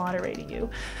way of moderating you.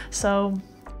 So,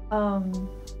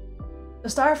 the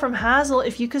star from Hazel,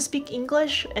 if you could speak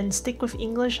English and stick with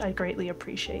English, I'd greatly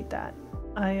appreciate that.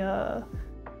 I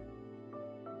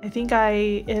think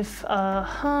yeah,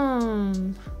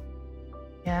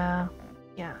 I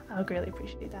would greatly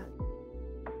appreciate that.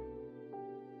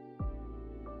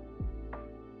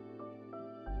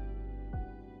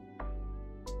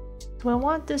 Do I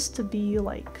want this to be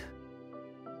like...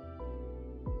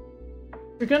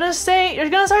 You're gonna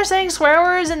start saying swear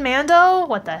words in Mando?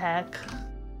 What the heck?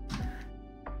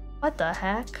 What the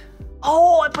heck?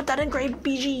 Oh, I put that in gray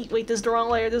BG. Wait, this is the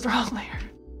wrong layer. This is the wrong layer.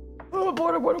 Oh,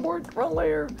 abort. Wrong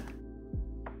layer.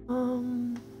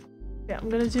 Yeah, I'm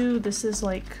gonna do, this is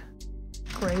like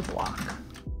gray block.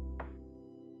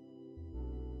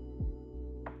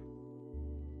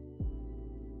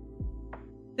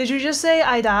 Did you just say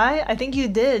I die? I think you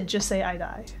did just say I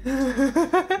die.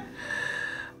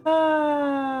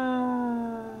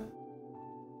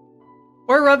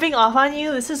 We're rubbing off on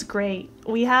you? This is great.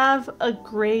 We have a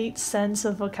great sense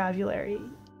of vocabulary.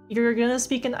 You're gonna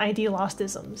speak in ID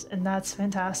Lostisms, and that's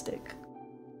fantastic.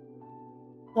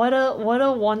 What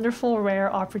a wonderful,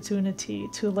 rare opportunity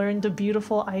to learn the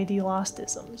beautiful ID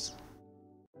Lostisms.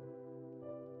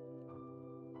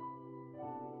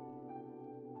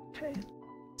 Okay,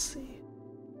 let's see.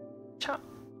 Chop.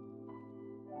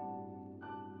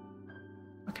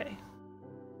 Okay,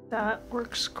 that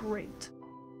works great.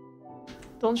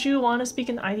 Don't you want to speak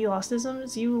in ID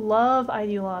Lostisms? You love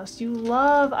ID Lost. You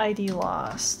love ID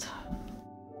Lost.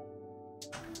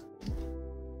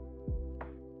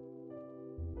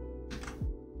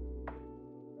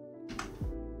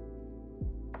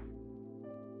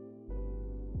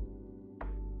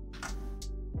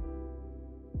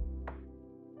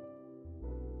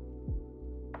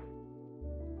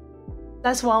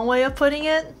 That's one way of putting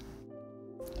it.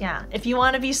 Yeah, if you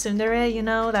want to be tsundere, you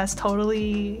know, that's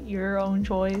totally your own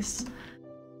choice.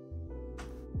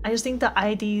 I just think the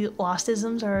ID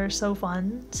lostisms are so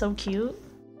fun, so cute.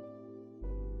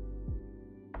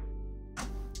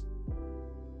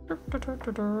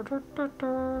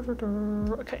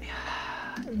 Okay,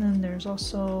 and then there's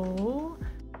also,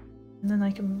 and then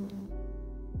I can,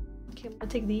 okay, I'm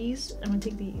gonna take these, I'm gonna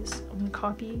take these, I'm gonna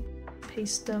copy,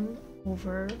 paste them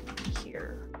over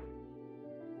here.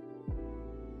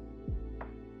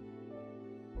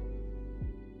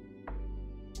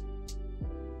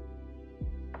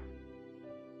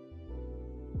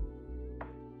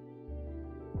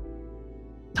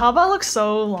 Taba looks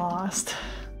so lost.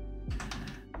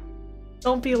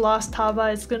 Don't be lost,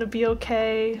 Taba. It's gonna be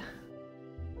okay.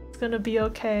 It's gonna be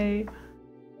okay.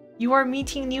 You are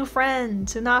meeting new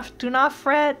friends. Do not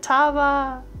fret,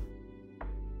 Taba.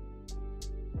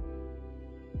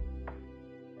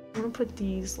 I'm gonna put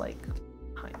these like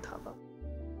behind Taba.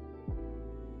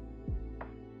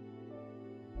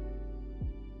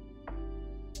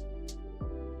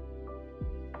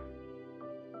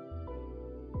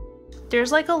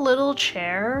 There's like a little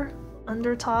chair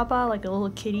under Taba, like a little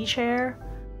kitty chair.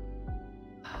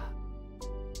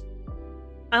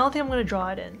 I don't think I'm gonna draw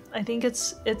it in. I think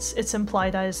it's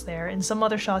implied that it's there. In some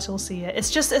other shots you'll see it. It's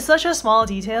such a small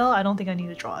detail, I don't think I need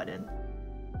to draw it in.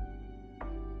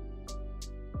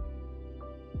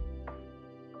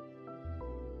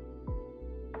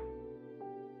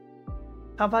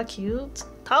 Taba cute?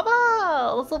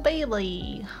 Taba! Little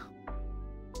baby!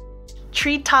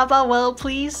 Treat Taba well,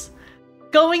 please.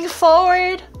 Going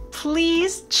forward,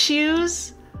 please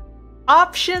choose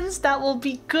options that will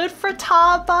be good for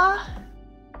Taba.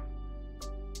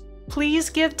 Please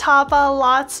give Taba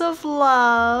lots of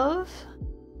love.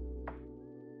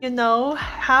 You know,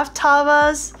 have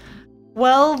Taba's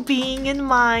well-being in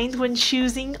mind when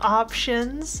choosing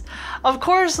options. Of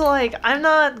course, like, I'm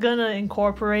not gonna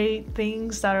incorporate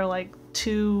things that are like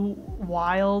too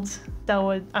wild that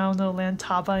would, I don't know, land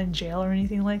Taba in jail or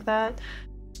anything like that.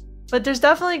 But there's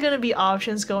definitely gonna be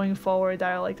options going forward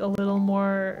that are like a little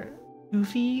more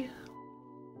goofy.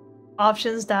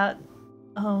 Options that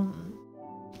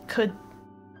could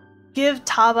give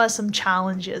Taba some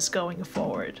challenges going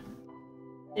forward.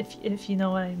 If you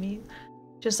know what I mean.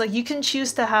 Just like you can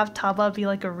choose to have Taba be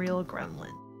like a real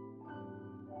gremlin.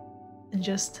 And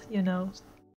just, you know.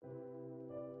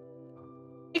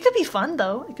 It could be fun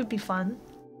though. It could be fun.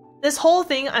 This whole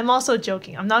thing, I'm also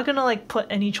joking. I'm not gonna like put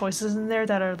any choices in there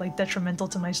that are like detrimental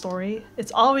to my story.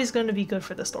 It's always gonna be good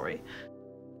for the story.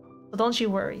 So don't you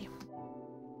worry.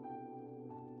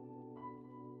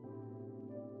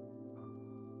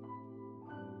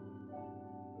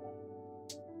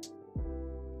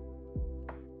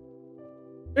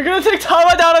 You're gonna take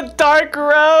Tama down a dark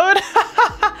road?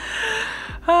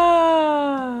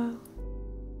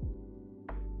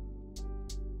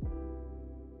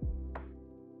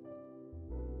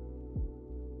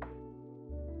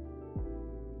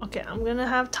 Okay, I'm gonna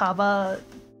have Taba's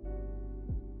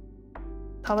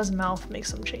mouth make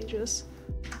some changes.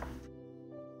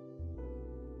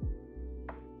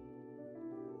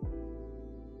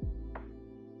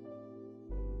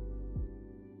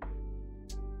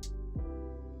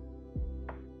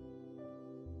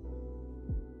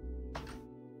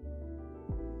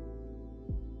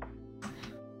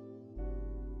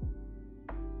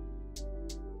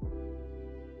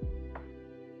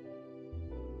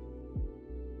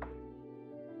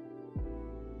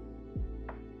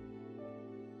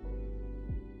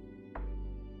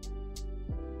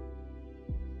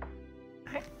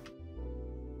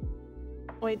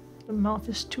 Wait, the mouth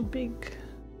is too big.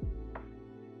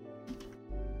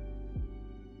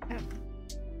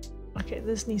 Okay,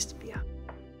 this needs to be out.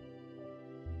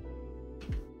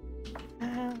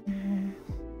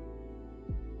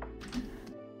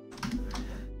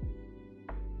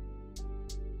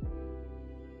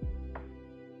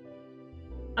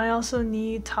 I also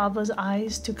need Taba's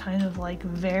eyes to kind of like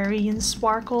vary in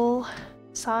sparkle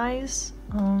size.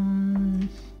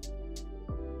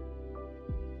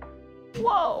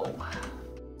 Whoa!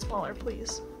 Smaller,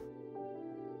 please.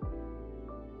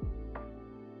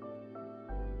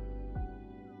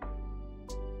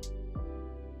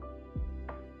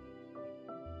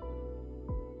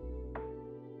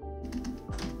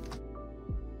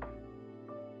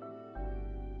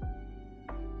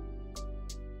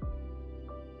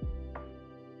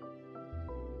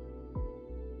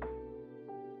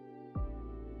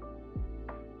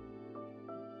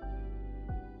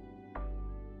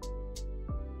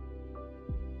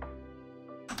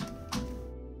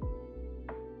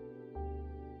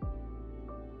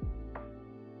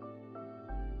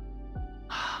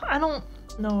 I don't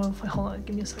know if, hold on,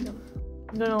 give me a second.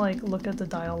 I'm gonna like look at the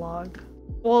dialogue.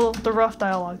 Well, the rough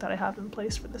dialogue that I have in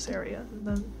place for this area, and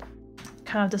then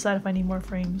kind of decide if I need more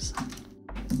frames.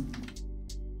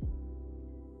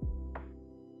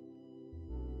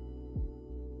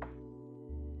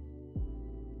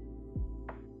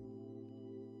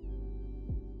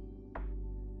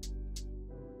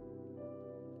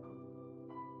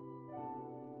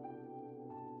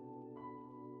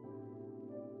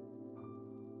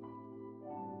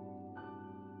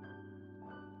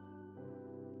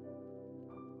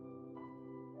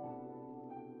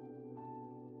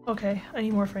 Okay, I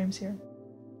need more frames here.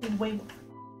 I need way more.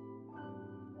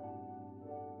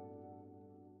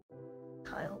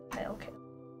 Okay.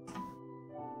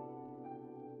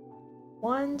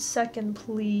 1 second,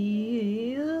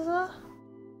 please.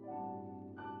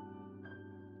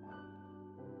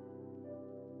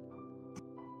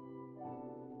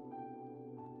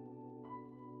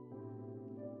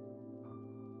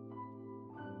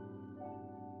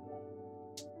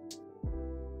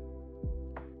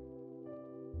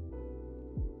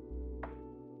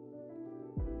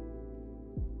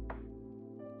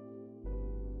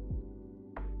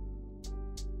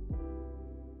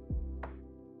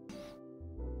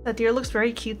 The deer looks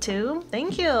very cute too.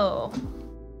 Thank you.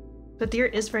 The deer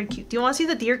is very cute. Do you want to see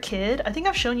the deer kid? I think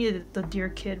I've shown you the deer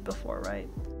kid before, right?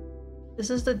 This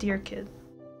is the deer kid.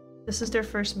 This is their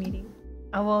first meeting.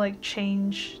 I will like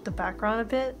change the background a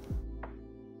bit.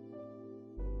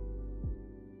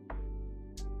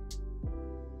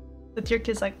 The deer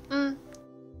kid's like,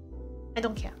 I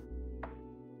don't care.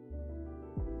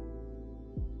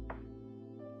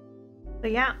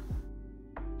 But yeah,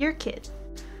 deer kid.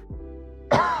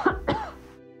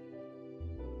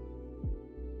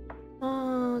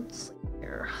 Let's see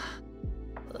here.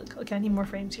 Look, okay, I need more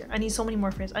frames here. I need so many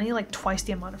more frames. I need like twice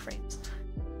the amount of frames.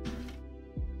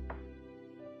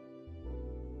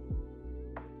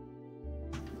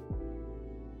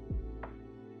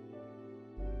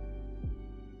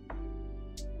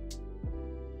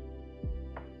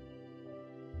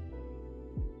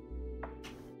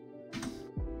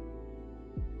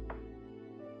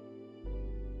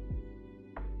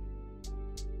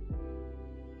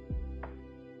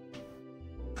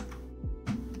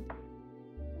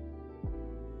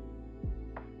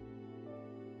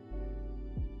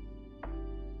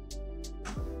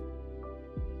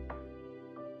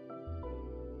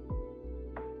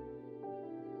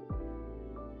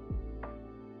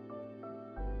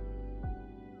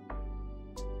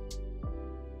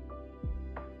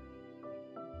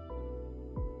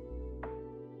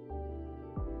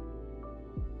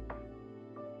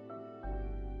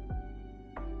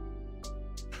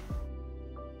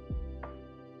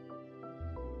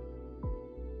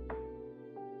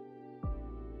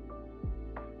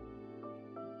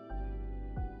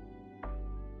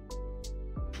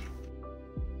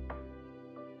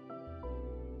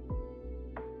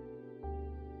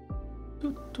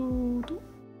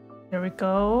 There we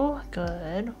go.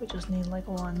 Good. We just need like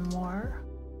one more.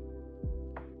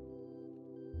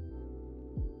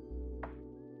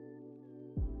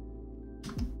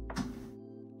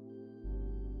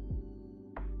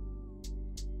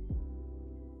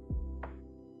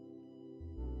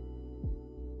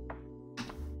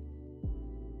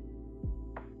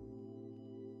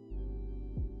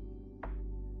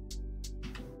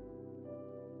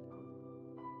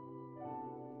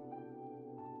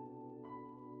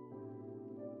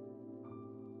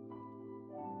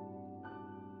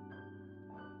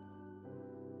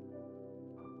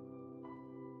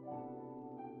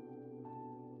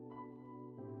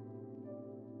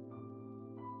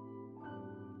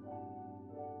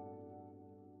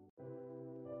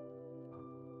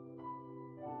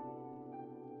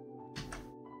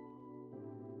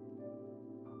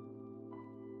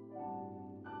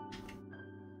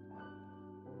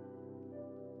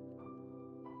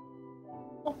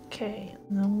 Okay,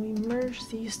 and then we merge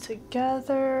these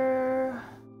together.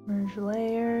 Merge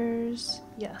layers.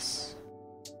 Yes.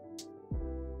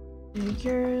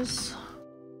 Figures.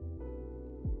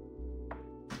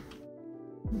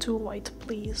 Into white,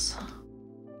 please.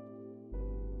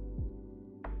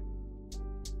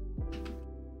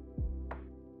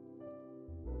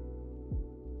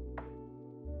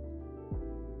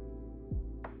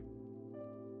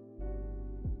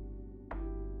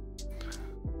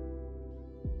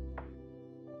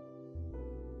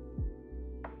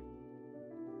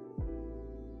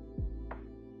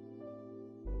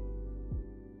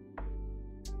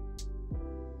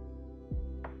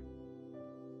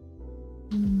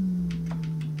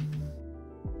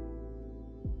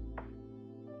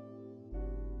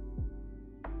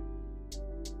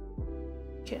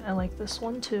 Okay, I like this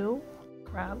one too.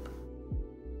 Grab.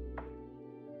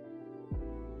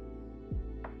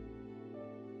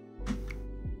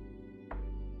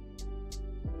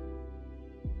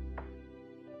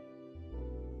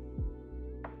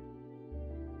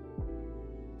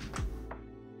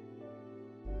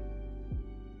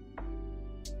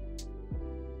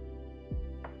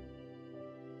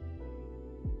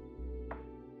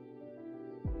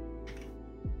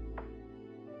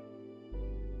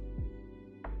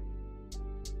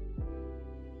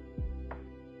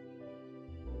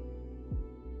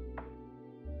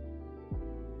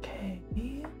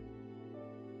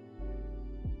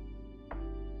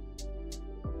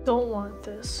 Don't want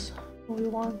this. We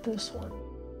want this one.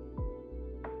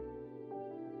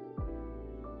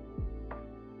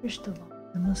 Wish the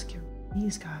I must get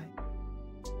these guys.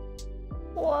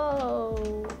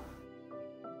 Whoa.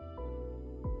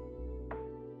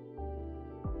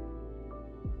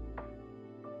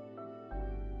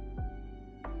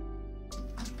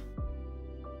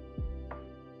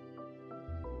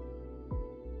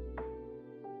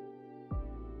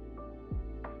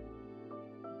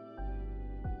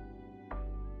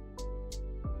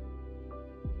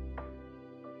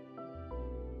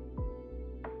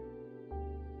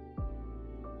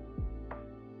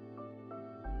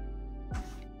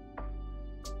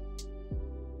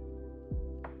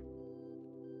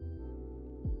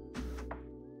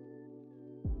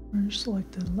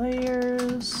 Selected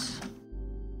layers.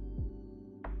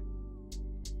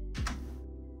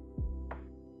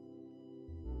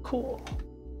 Cool.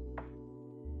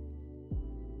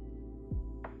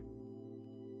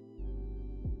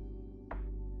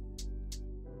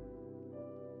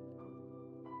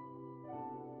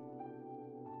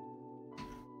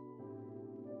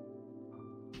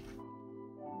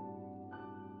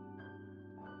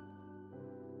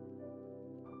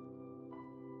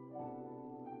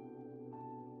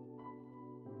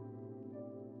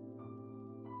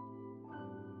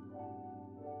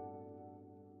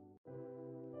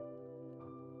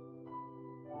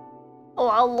 Oh,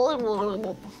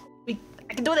 I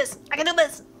can do this! I can do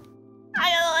this! I can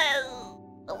do this!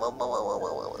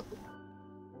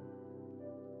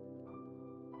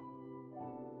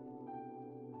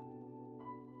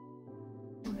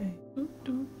 Okay.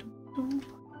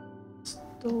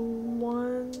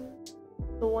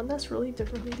 The one that's really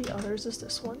different from the others is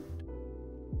this one.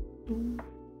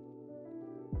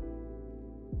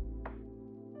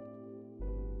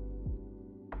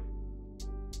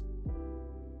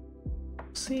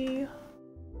 C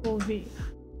or V.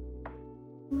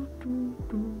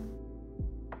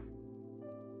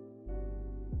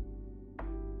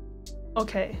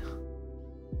 Okay.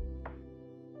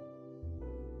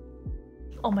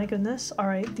 Oh my goodness. All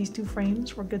right, these 2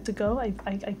 frames, we're good to go. I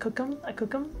cook them. I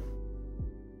cook them.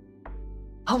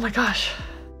 Oh my gosh.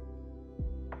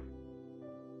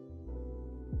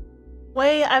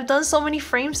 Wait, I've done so many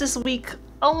frames this week.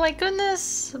 Oh my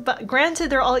goodness. But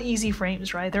granted, they're all easy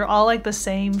frames, right? They're all like the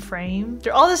same frame.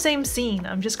 They're all the same scene.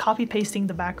 I'm just copy pasting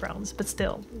the backgrounds, but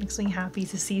still, it makes me happy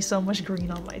to see so much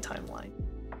green on my timeline.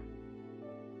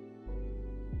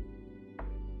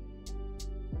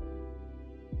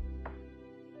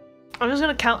 I'm just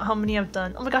gonna count how many I've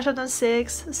done. Oh my gosh, I've done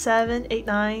 6, 7, 8,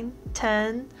 9,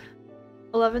 10,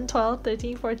 11, 12,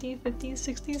 13, 14, 15,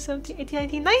 16, 17,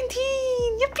 18, 19,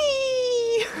 19!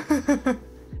 Yippee!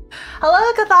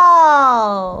 Hello,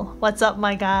 Cathal! What's up,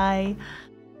 my guy?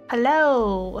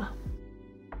 Hello.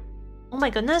 Oh my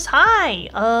goodness, hi!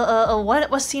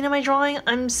 What scene am I drawing?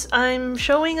 I'm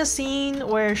showing a scene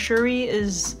where Shuri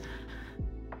is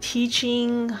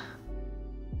teaching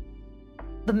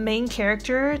the main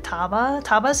character, Taba.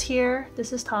 Taba's here.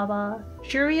 This is Taba.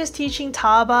 Shuri is teaching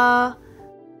Taba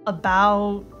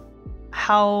about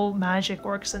how magic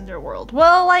works in their world.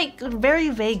 Well, like, very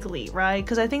vaguely, right?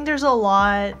 Because I think there's a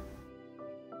lot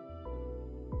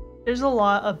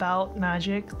about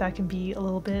magic that can be a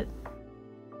little bit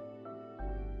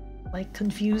like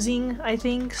confusing, I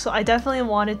think. So I definitely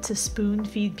wanted to spoon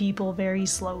feed people very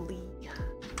slowly.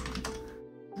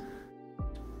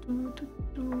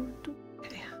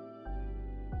 Okay.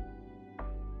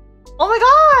 Oh my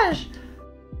gosh!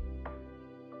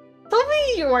 Tell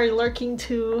me you are lurking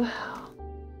too.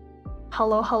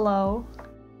 Hello, hello.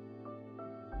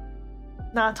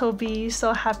 Natobi,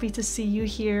 so happy to see you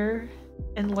here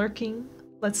and lurking.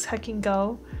 Let's heckin'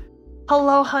 go.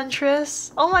 Hello,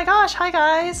 Huntress. Oh my gosh, hi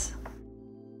guys.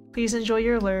 Please enjoy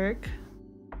your lurk.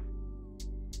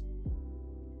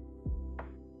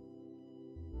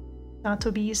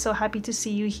 Natobi, so happy to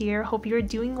see you here. Hope you're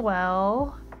doing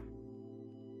well.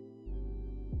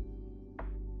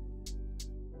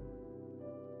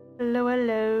 Hello,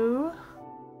 hello.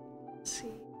 Let's see.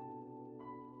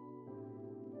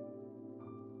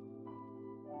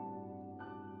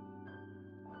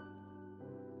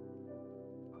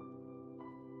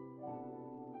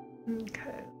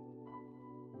 Okay.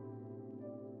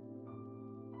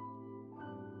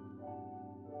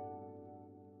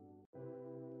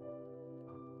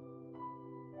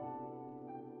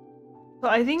 So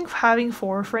I think having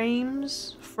 4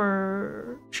 frames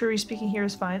for Shuri speaking here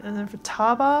is fine, and then for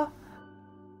Taba,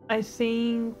 I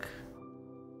think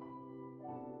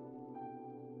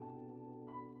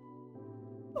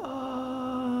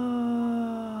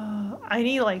I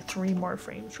need like 3 more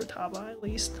frames for Taba at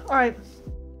least. All right,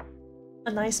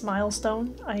 a nice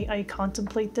milestone. I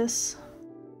contemplate this.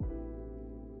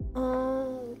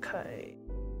 Okay.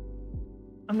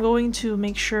 I'm going to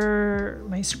make sure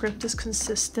my script is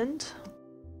consistent.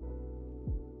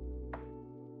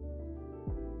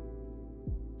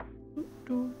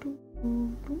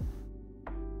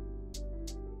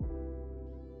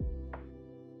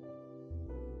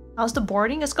 How's the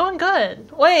boarding? It's going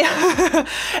good. Wait,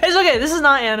 it's okay. This is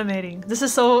not animating. This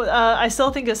is so. I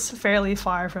still think it's fairly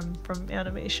far from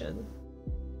animation.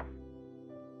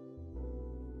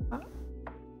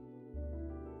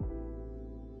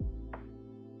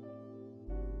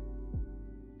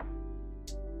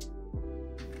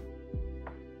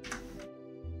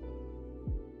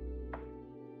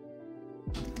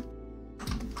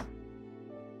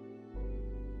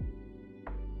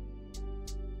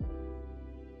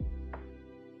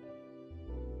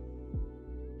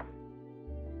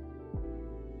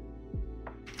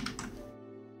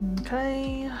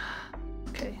 Okay.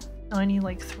 Okay. Now I need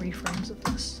like 3 frames of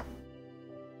this.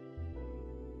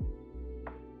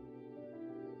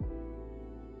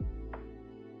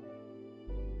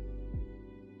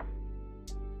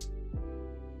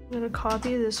 I'm gonna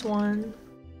copy this one.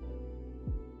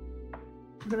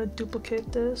 I'm gonna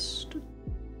duplicate this.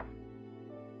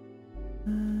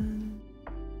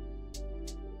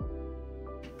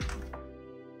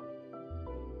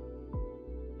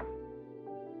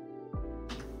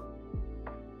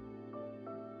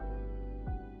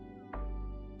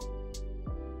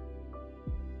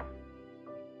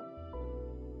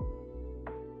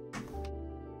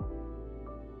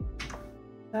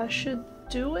 That should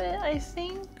do it, I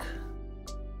think.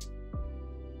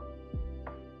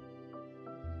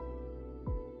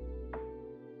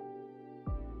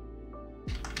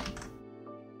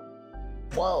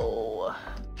 Whoa.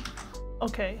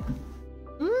 Okay.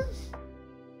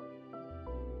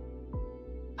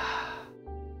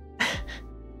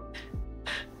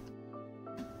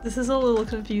 This is a little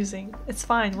confusing. It's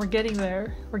fine, we're getting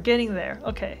there. We're getting there.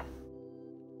 Okay.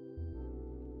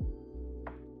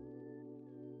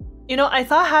 You know, I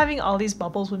thought having all these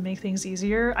bubbles would make things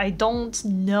easier. I don't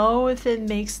know if it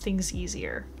makes things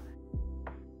easier.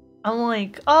 I'm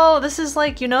like, oh, this is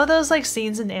like, you know those like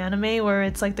scenes in anime where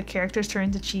it's like the characters turn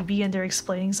into chibi and they're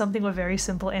explaining something with very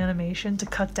simple animation to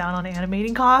cut down on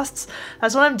animating costs?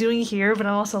 That's what I'm doing here, but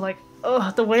I'm also like,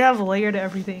 oh, the way I've layered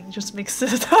everything just makes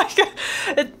it like,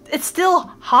 it's still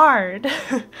hard.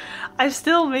 I've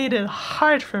still made it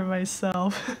hard for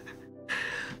myself.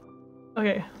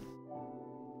 Okay.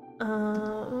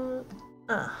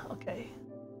 Okay.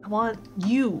 I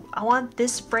want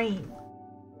this frame.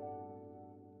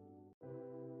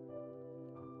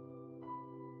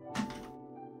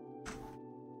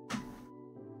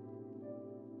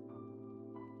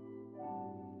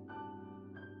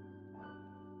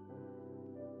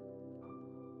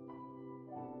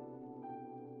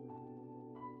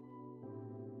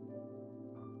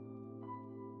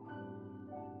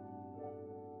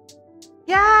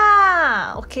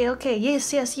 Yeah! Okay, okay.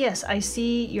 Yes, yes, yes. I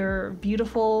see your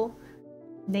beautiful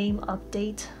name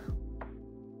update.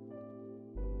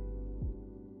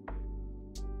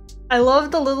 I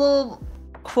love the little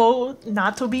quote,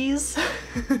 Natobis.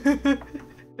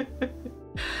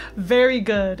 Very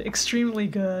good. Extremely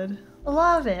good. I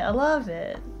love it. I love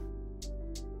it.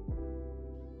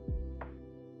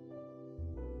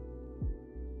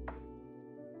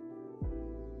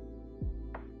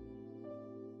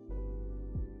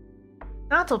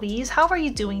 Natobis, how are you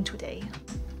doing today?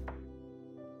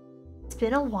 It's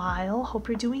been a while. Hope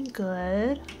you're doing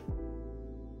good.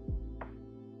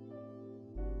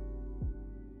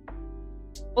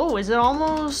 Oh, is it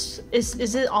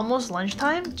almost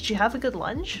lunchtime? Did you have a good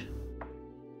lunch?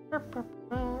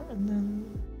 And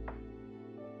then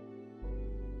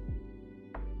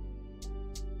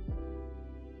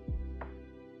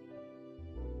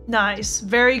nice.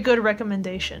 Very good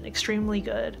recommendation. Extremely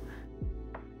good.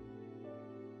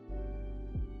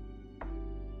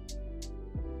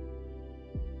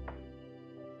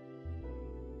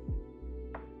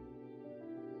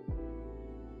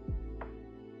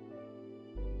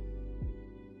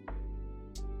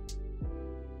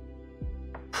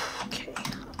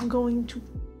 I'm going to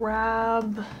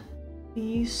grab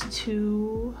these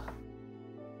two.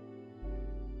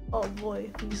 Oh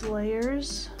boy, these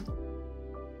layers.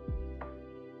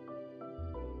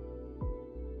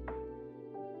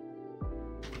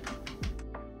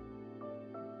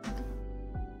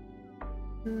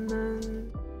 And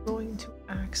then I'm going to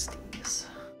axe these.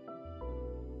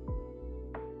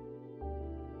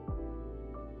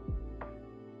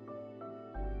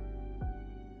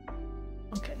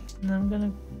 Okay, and then I'm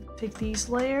gonna take these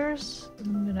layers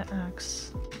and I'm gonna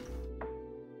axe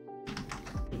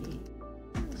these.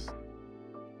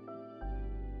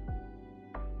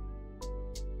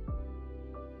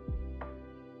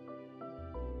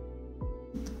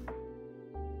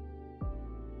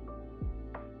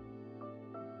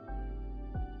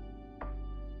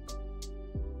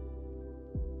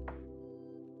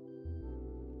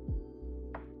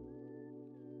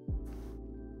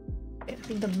 I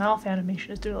think the mouth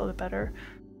animation is doing a little bit better.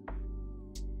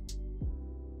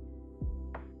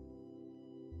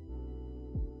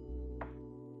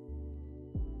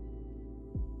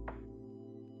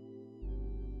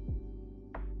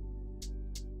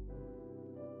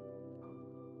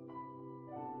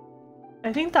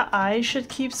 I think the eyes should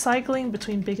keep cycling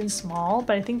between big and small,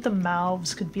 but I think the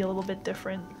mouths could be a little bit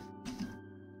different.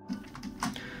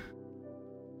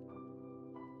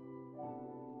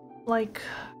 Like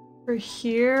for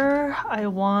here, I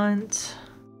want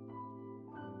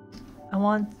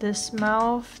this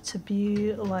mouth to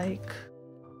be like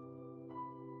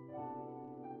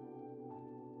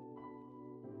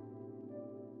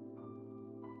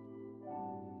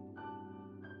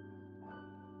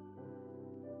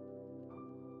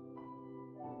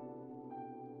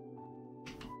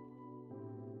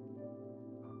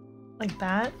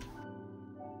that.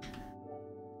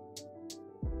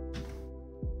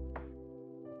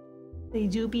 They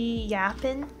do be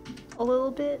yapping a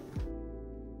little bit.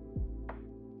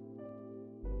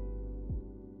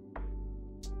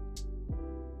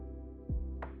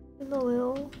 And a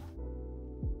little.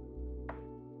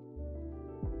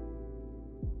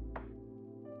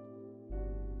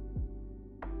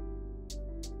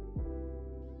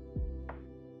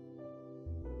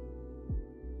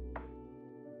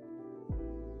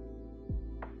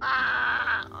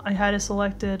 I had it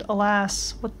selected.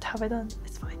 Alas, what have I done?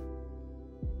 It's fine.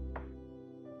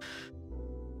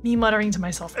 Me muttering to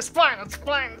myself, it's fine, it's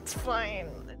fine, it's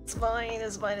fine. It's fine,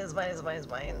 it's fine, it's fine, it's fine, it's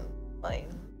fine.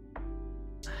 Fine.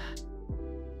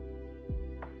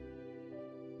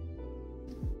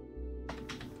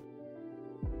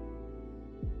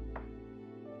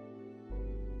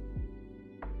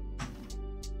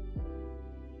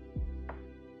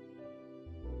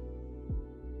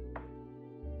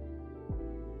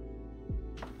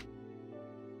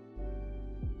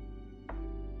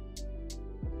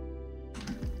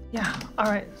 Yeah,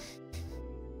 alright.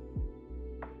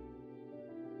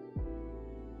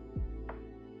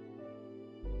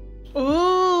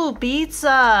 Ooh,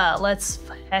 pizza! Let's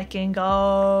heckin'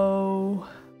 go.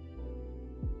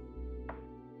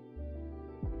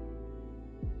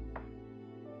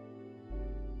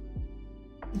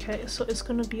 Okay, so it's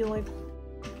gonna be like,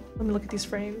 let me look at these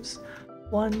frames.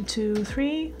 1, 2,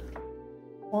 3.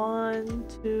 1,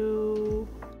 2.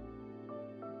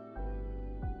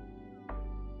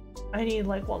 I need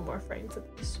like one more frame for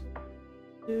this.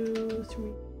 2, 3.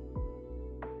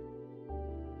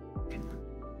 Okay.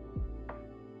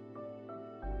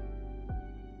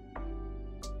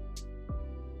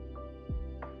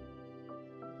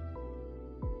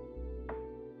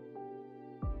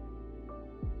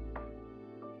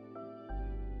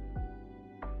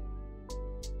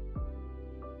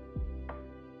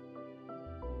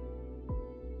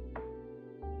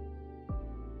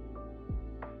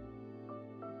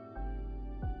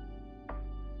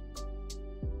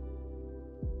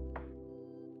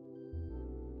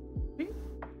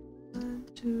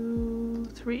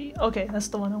 Okay, that's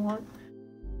the one I want.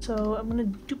 So I'm gonna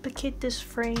duplicate this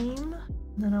frame,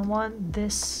 and then I want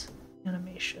this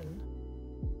animation.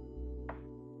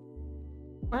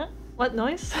 What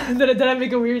noise? did I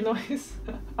make a weird noise?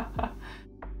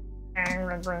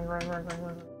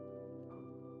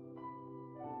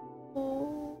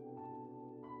 Oh.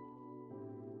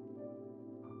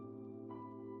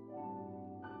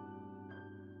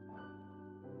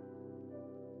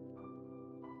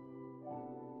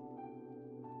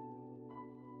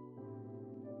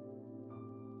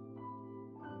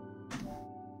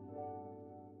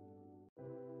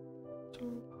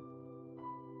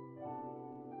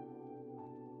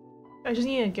 I just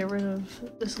need to get rid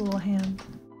of this little hand.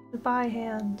 Goodbye,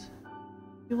 hand.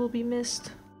 You will be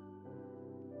missed.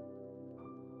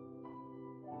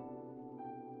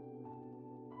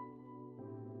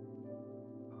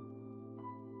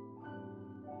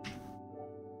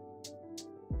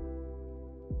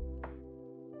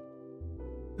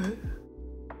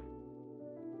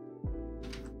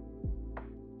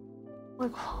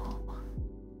 Like,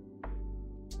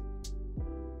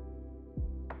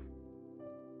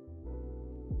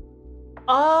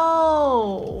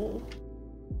 oh,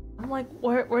 I'm like,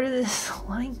 where did this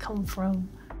line come from?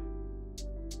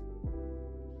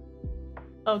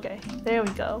 Okay, there we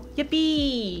go.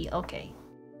 Yippee! Okay.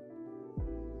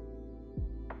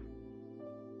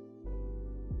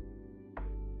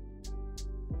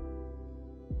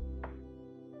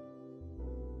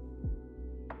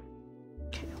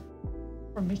 Okay.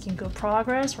 We're making good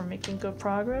progress. We're making good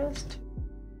progress.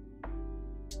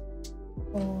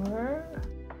 4.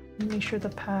 Make sure the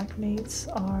pack mates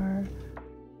are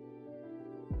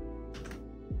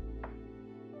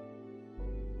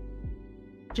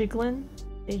jiggling.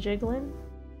 They jiggling.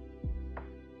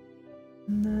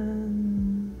 And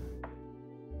then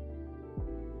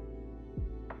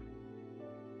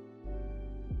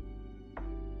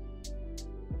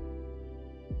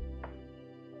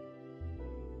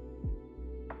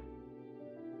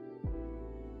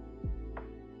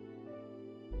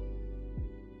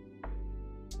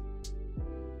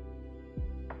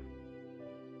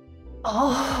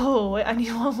oh, wait, I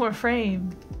need one more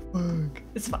frame. Fuck.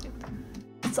 It's fine.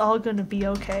 It's all gonna be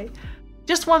okay.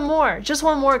 Just one more. Just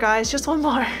one more, guys. Just one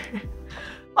more.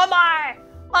 One more!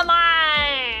 One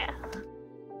more!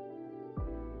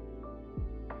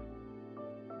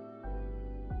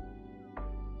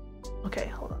 Okay,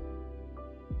 hold on.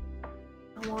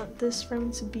 I want this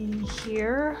frame to be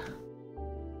here.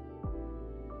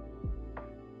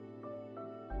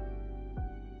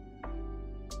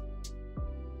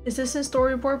 Is this in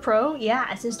Storyboard Pro?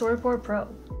 Yeah, it's in Storyboard Pro.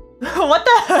 What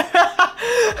the?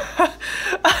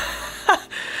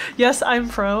 Yes, I'm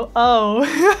pro. Oh,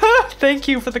 thank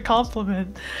you for the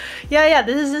compliment. Yeah,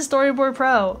 this is in Storyboard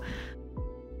Pro.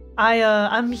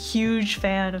 I'm a huge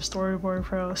fan of Storyboard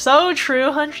Pro. So true,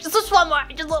 100. Just one more.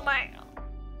 Just one more.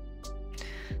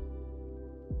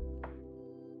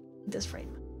 This frame.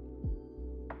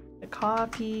 A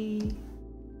copy.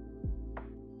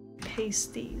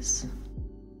 Paste these.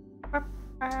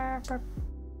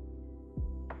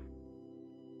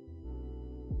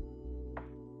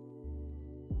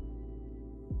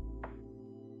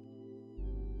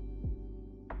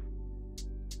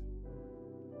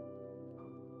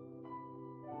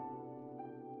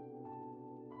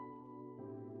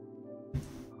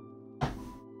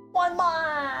 One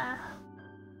more!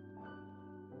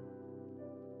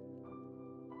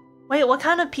 Wait, what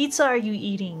kind of pizza are you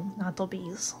eating,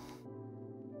 Natobis?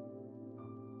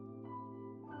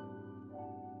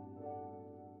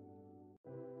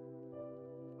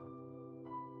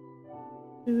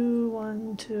 Two,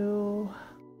 1, 2.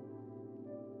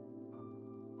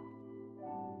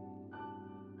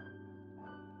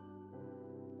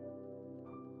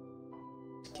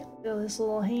 Feel this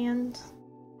little hand.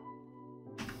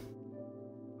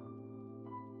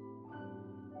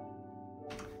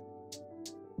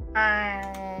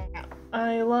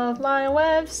 I love my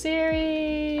web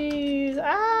series.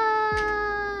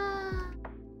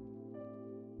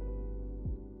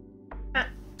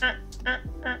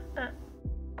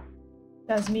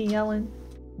 That's me yelling.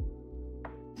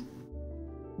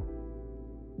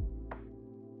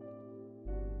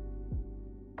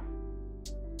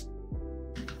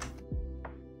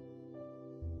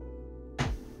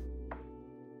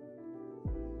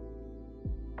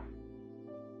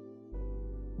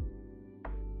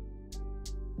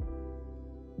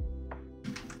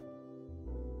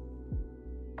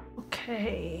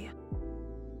 Okay.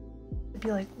 It'd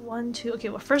be like 1, 2. Okay,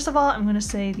 well, first of all, I'm gonna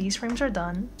say these frames are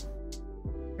done.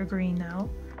 They're green now.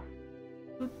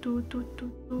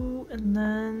 And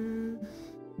then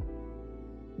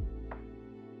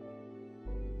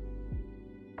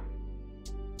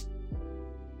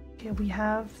okay, we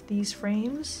have these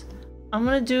frames. I'm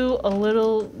gonna do a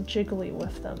little jiggly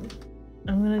with them.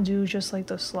 I'm gonna do just like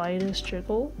the slightest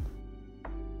jiggle.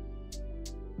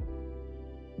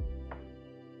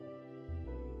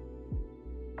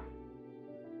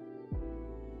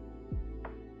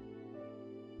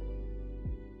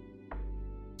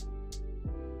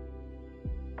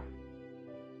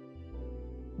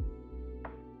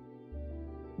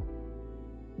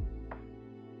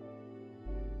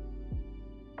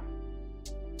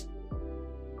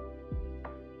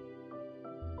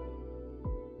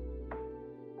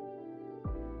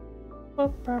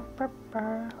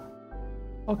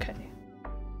 Okay,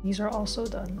 these are also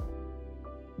done.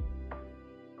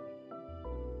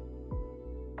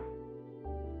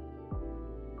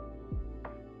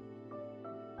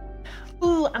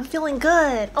 Ooh, I'm feeling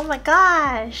good. Oh my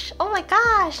gosh. Oh my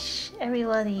gosh.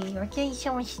 Everybody, we're getting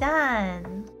so much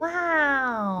done.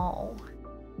 Wow.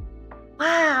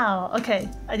 Wow. Okay,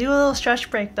 I do a little stretch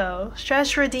break though.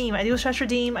 Stretch redeem. I do a stretch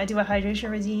redeem. I do a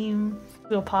hydration redeem.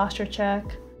 Do a posture check.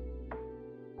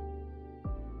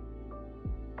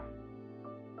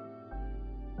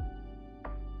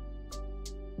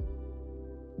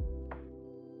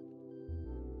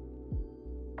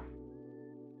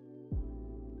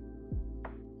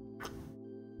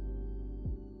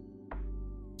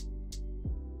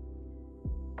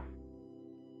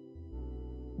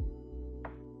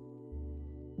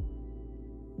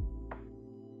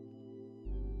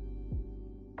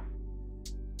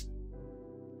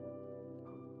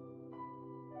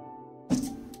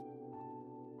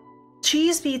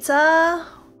 Cheese pizza,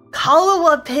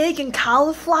 Kahlua pig and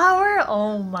cauliflower.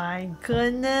 Oh my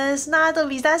goodness,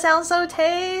 Natalie, that sounds so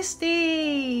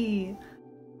tasty.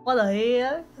 What the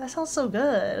heck? That sounds so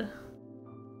good.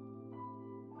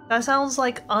 That sounds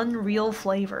like unreal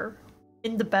flavor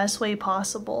in the best way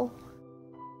possible.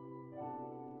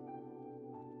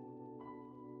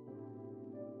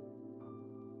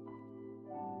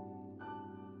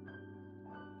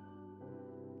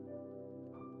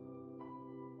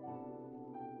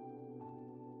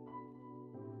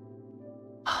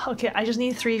 Okay, I just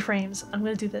need 3 frames. I'm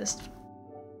gonna do this.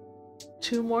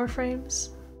 2 more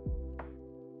frames.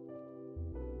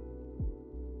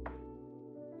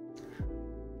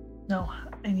 No,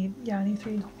 I need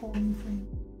 3 whole new frames.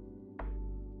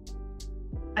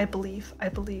 I believe.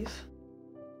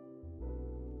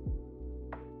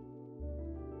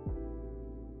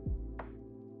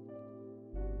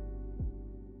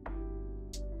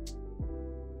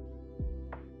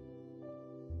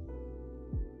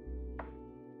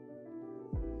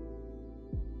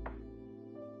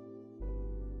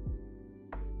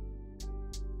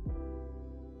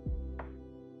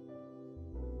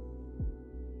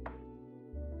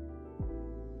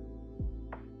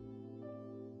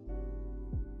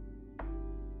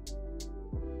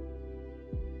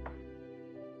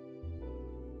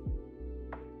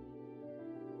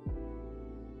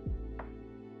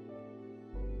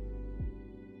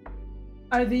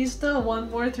 Are these the 1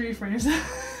 more 3 frames?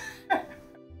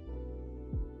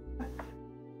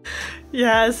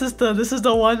 Yeah, this is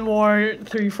the 1 more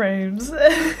 3 frames.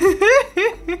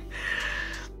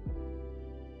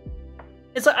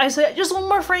 It's like I say just 1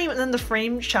 more frame and then the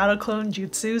frame shadow clone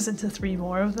jutsus into 3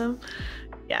 more of them.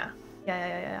 Yeah.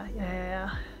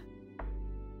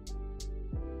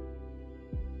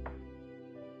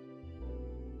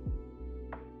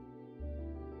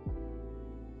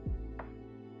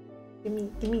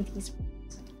 Give me these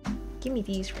frames. Give me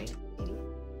these frames.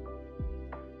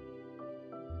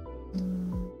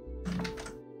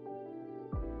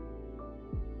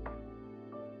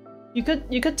 You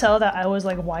could tell that I was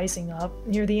like wising up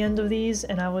near the end of these,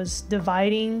 and I was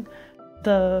dividing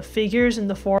the figures in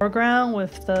the foreground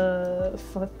with the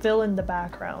fill in the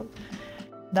background.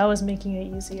 That was making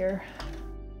it easier.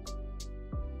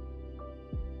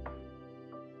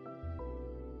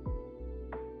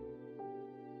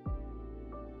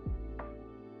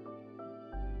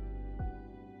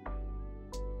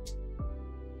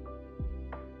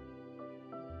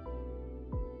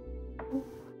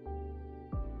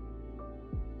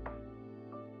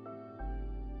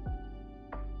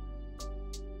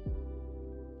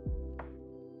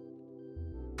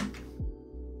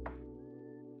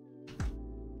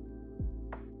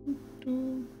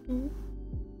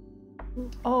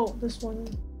 Oh, this one's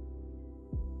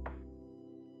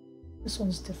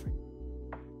different.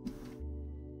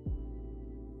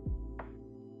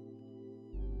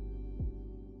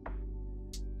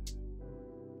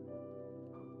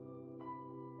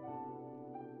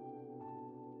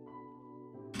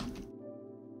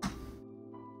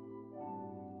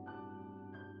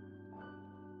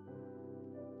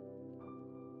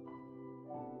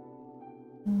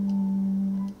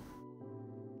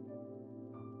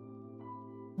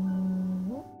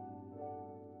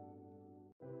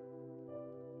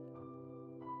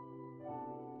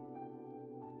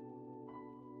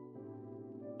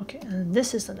 Okay, and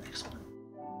this is the next one.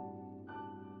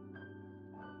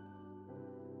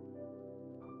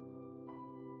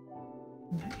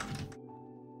 Okay.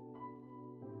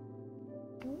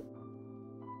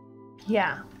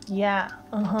 Yeah.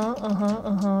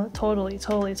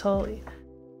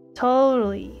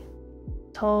 Totally.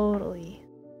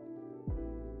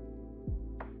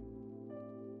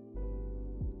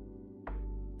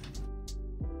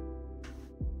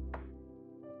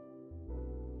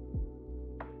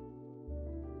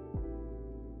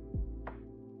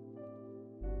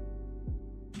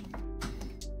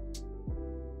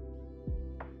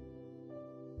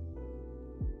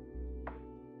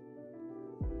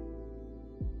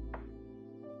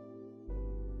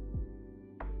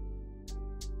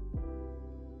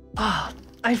 Ah,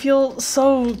 I feel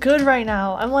so good right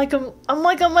now. I'm like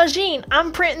a machine.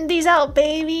 I'm printing these out,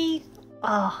 baby.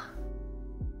 Ah.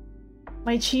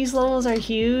 My cheese levels are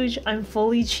huge. I'm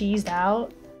fully cheesed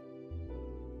out.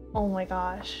 Oh my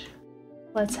gosh.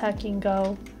 Let's hecking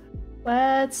go.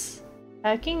 Let's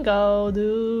hecking go,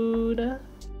 dude.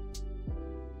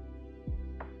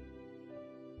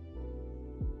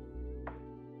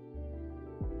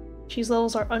 Cheese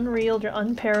levels are unreal, they're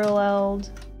unparalleled.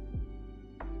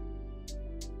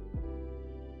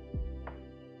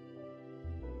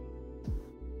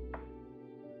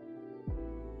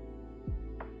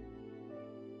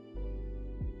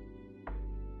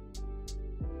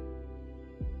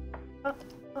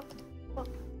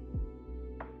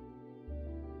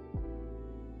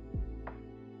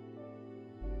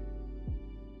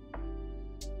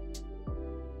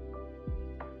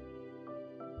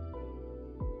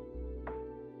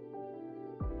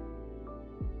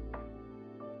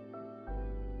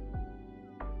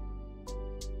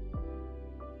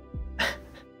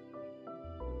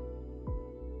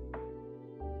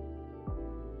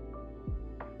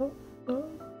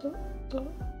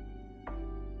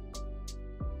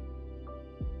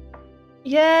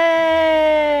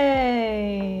 Yay!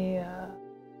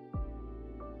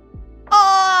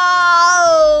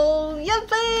 Oh,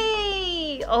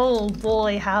 yippee! Oh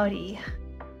boy, howdy.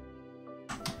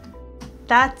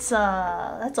 That's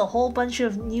a whole bunch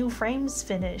of new frames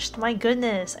finished. My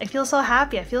goodness, I feel so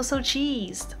happy. I feel so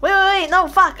cheesed. Wait, no,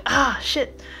 fuck! Ah,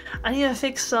 shit. I need to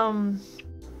fix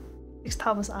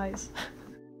Tava's eyes.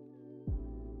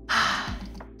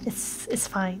 It's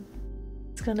fine.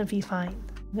 It's gonna be fine.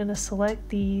 I'm gonna select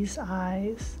these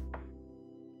eyes.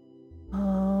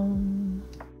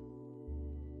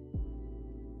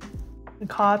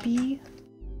 Copy.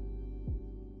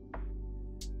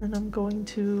 And I'm going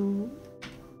to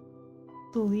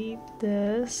delete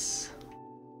this.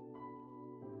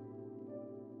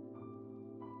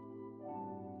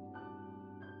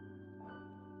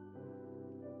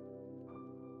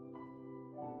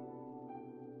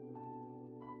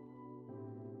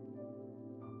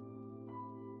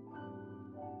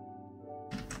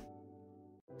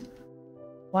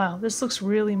 Wow, this looks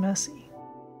really messy.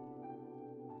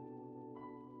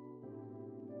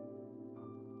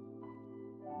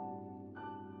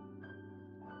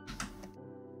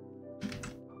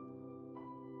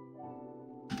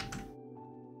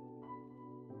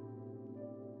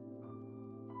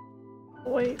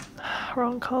 Wait,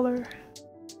 wrong color.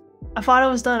 I thought it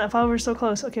was done. I thought we were so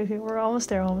close. Okay, we're almost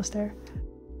there, almost there.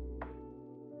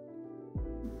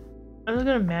 I'm just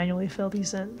gonna manually fill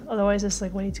these in, otherwise it's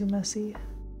like way too messy.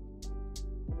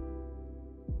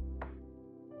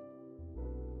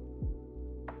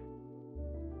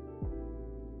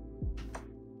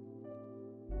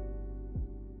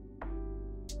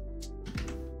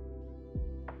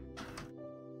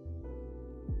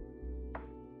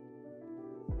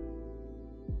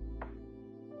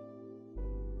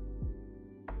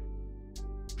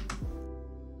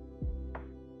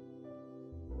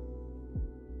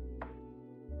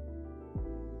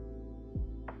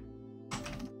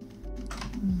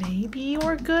 Maybe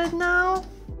we're good now?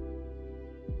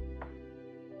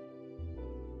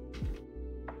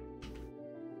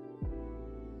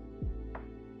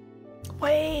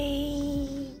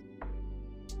 Wait.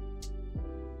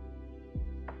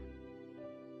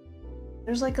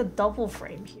 There's like a double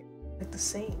frame here, like the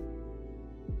same.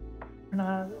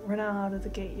 We're not out of the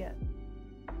gate yet.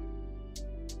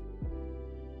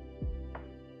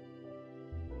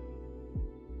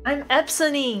 I'm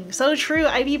Epsoning! So true,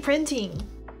 I be printing.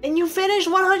 And you finished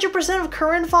 100% of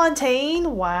current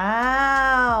Fontaine?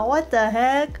 Wow, what the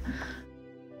heck?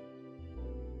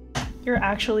 You're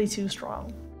actually too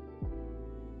strong.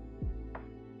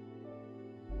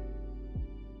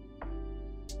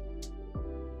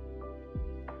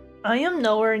 I am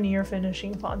nowhere near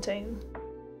finishing Fontaine.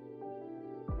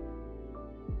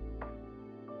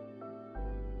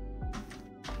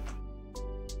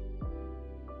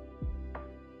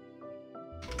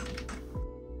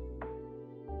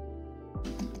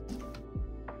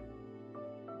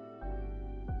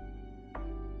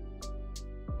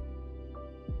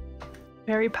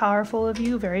 Very powerful of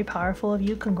you, very powerful of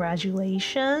you.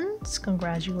 Congratulations,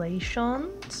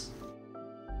 congratulations.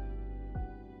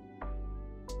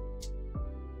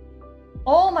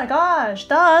 Oh my gosh,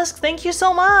 Dusk, thank you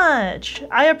so much.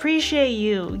 I appreciate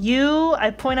you.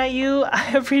 I point at you,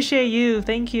 I appreciate you.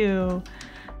 Thank you.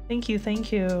 Thank you,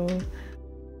 thank you.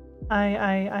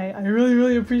 I really,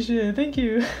 really appreciate it. Thank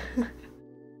you.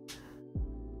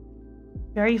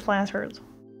 Very flattered.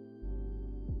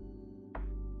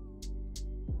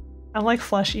 I'm like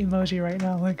flesh emoji right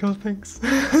now, like, oh thanks.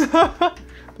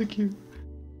 Thank you.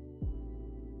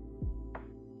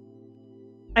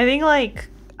 I think like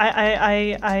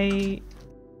I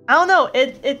don't know,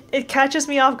 it catches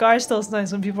me off guard still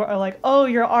sometimes when people are like, oh,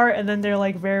 your art, and then they're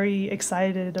like very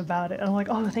excited about it. And I'm like,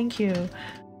 oh, thank you.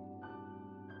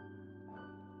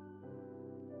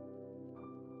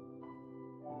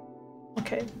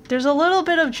 Okay, there's a little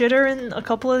bit of jitter in a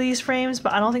couple of these frames,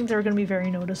 but I don't think they're going to be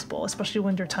very noticeable, especially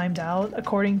when they're timed out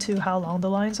according to how long the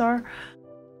lines are.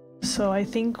 So I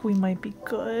think we might be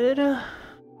good.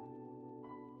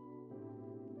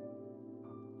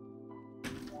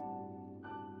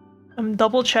 I'm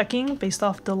double checking based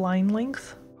off the line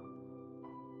length.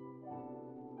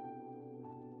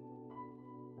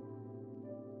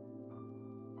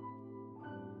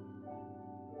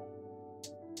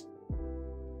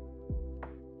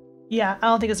 Yeah, I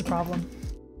don't think it's a problem.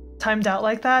 Timed out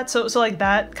like that, so like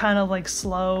that kind of like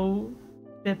slow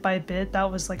bit by bit,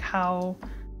 that was like how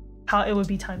it would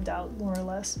be timed out, more or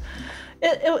less.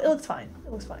 It looks fine.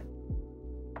 It looks fine.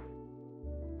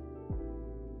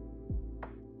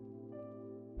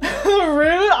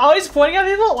 Rude! Always pointing at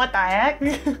people? What the heck?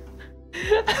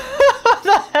 What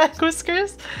the heck,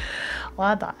 Whiskers?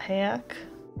 What the heck?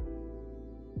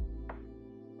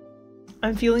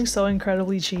 I'm feeling so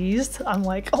incredibly cheesed. I'm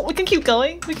like, oh, we can keep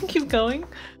going. We can keep going.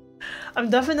 I'm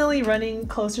definitely running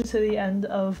closer to the end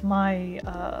of my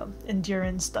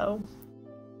endurance though.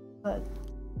 But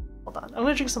hold on, I'm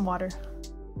gonna drink some water.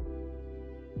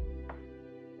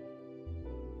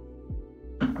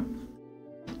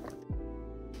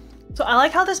 So I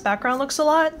like how this background looks a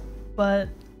lot, but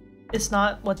it's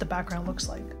not what the background looks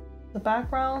like. The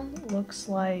background looks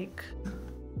like...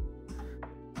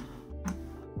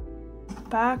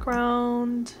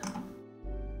 Background...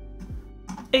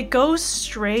 It goes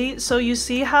straight, so you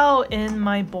see how in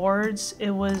my boards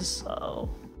it was... Oh.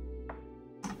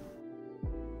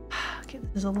 Okay,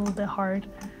 this is a little bit hard.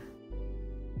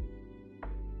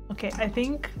 Okay, I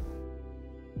think...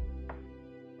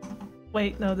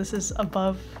 Wait, no, this is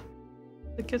above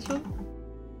the kitchen?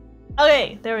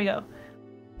 Okay, there we go.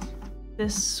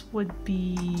 This would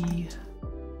be...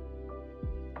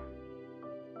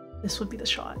 This would be the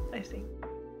shot, I think.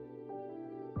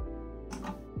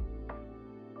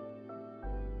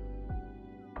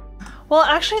 Well,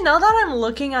 actually, now that I'm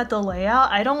looking at the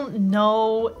layout, I don't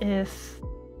know if...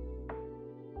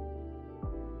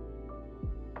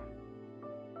 I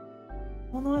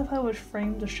don't know if I would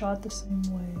frame the shot the same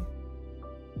way.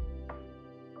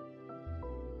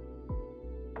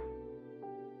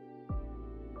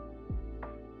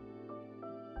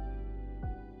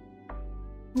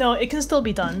 No, it can still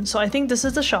be done. So I think this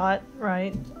is the shot,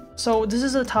 right? So this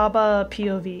is a Taba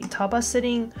POV. Taba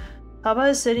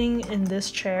is sitting in this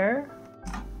chair.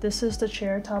 This is the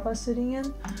chair Taba is sitting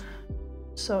in.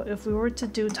 So if we were to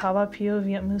do Taba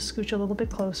POV, I'm gonna scooch a little bit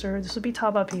closer. This would be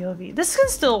Taba POV. This can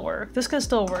still work. This can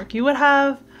still work. You would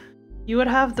have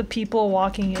the people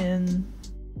walking in.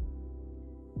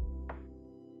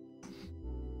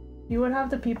 You would have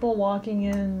the people walking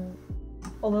in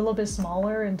a little bit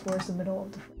smaller and towards the middle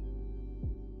of the frame.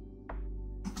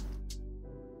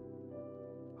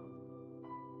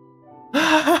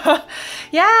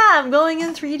 Yeah, I'm going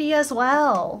in 3D as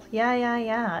well. Yeah.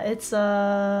 It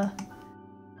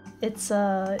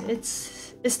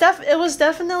was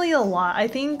definitely a lot. I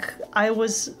think I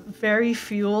was very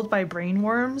fueled by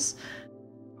brainworms.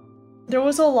 There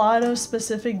was a lot of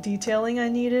specific detailing I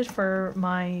needed for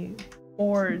my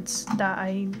boards that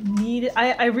I needed.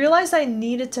 I realized I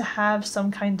needed to have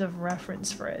some kind of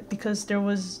reference for it because there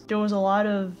was a lot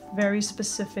of very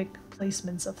specific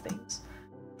placements of things.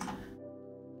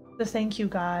 So thank you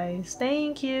guys.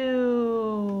 Thank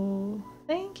you.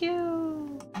 Thank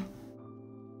you.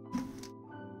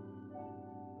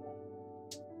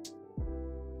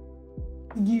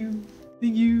 Thank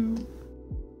you.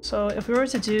 So if we were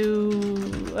to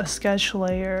do a sketch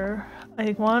layer,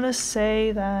 I want to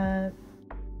say that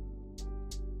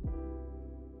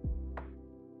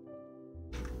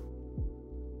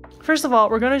first of all,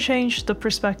 we're going to change the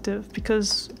perspective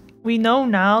because we know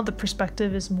now the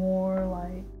perspective is more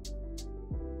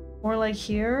like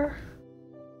here.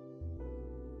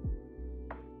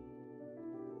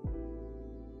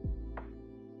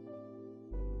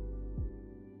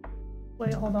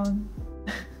 Wait, hold on.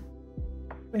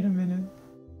 Wait a minute.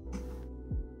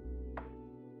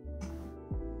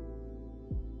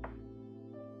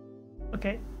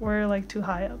 Okay, we're like too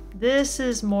high up. This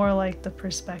is more like the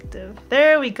perspective.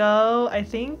 There we go, I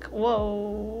think.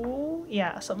 Whoa.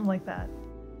 Yeah, something like that.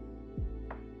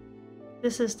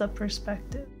 This is the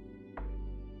perspective.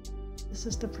 This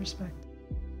is the perspective.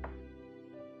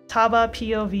 Taba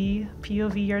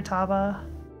POV or Taba.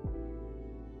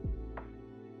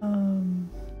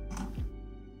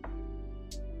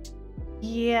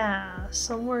 Yeah,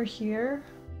 somewhere here.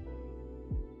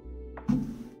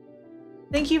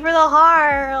 Thank you for the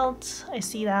heart! I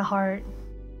see that heart.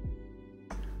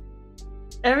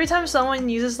 Every time someone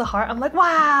uses the heart, I'm like,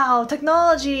 wow,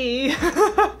 technology!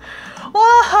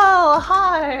 Wow, a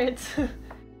heart!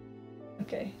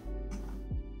 Okay.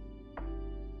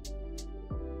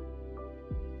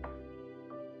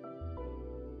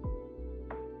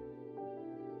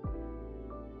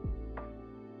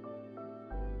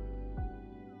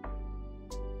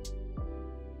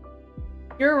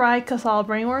 You're right, Cathal.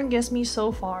 Brainworm gets me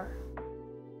so far.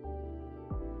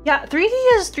 Yeah, 3D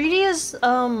is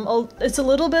it's a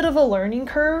little bit of a learning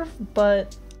curve,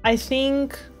 but I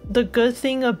think the good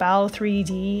thing about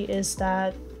 3D is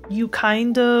that you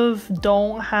kind of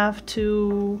don't have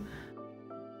to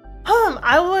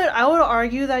I would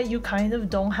argue that you kind of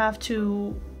don't have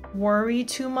to worry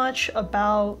too much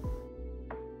about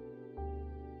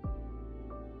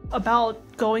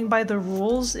going by the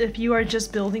rules if you are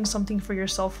just building something for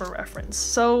yourself for reference.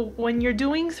 So when you're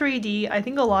doing 3D, I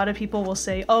think a lot of people will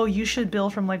say, oh, you should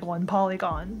build from like 1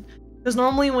 polygon. Because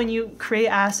normally when you create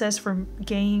assets for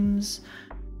games,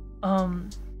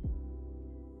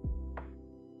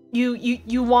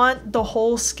 you want the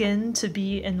whole skin to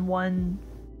be in 1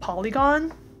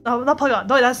 polygon. Oh, not polygon.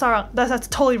 No, that's not wrong. That's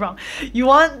totally wrong. You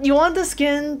want the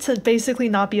skin to basically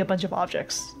not be a bunch of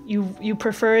objects. You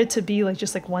prefer it to be like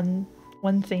just like one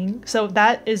thing. So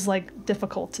that is like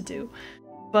difficult to do.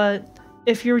 But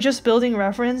if you're just building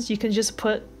reference, you can just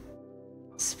put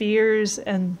spheres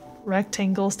and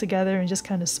rectangles together and just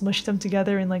kind of smush them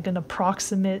together in like an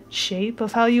approximate shape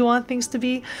of how you want things to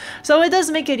be. So it does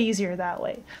make it easier that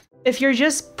way. If you're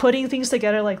just putting things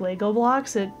together like Lego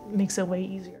blocks, it makes it way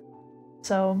easier.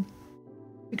 So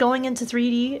going into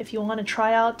 3D, if you want to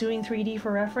try out doing 3D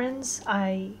for reference,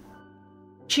 I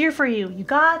cheer for you. You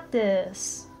got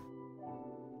this.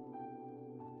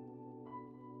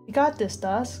 You got this,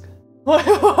 Dusk.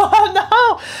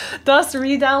 No! Dusk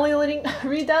re-downloading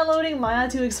Maya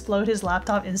to explode his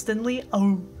laptop instantly.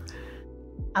 Oh.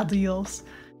 Adios.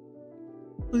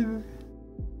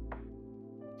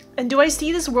 And do I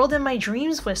see this world in my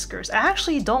dreams, Whiskers? I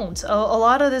actually don't. A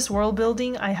lot of this world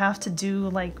building I have to do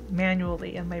like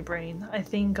manually in my brain. I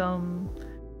think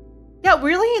yeah,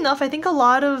 weirdly enough, I think a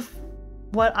lot of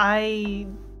what I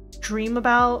dream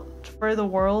about for the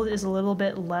world is a little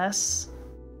bit less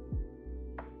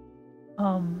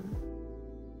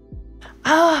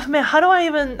man, how do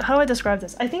I describe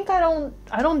this? I think I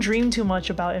don't dream too much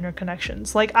about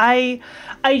interconnections. Like I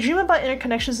dream about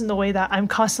interconnections in the way that I'm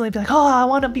constantly be like, oh, I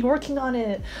want to be working on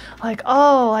it. Like,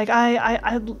 oh, like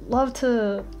I'd love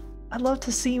to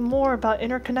see more about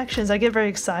interconnections. I get very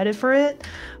excited for it.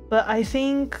 But I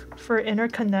think for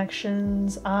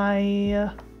interconnections,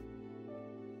 I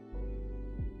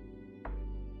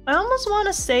almost want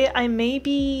to say I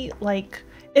maybe like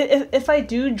if I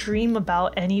do dream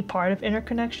about any part of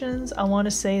interconnections, I want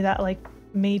to say that like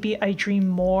maybe I dream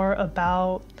more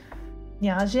about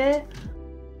Nyaje,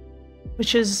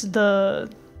 which is the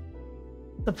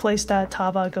place that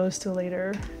Taba goes to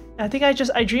later. I think I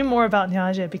dream more about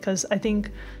Nyaje because I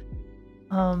think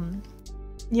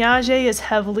Nyaje is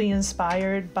heavily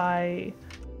inspired by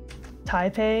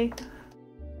Taipei.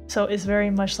 So it's very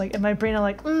much like in my brain I'm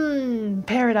like,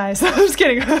 paradise. I'm just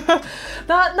kidding.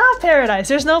 not paradise.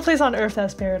 There's no place on earth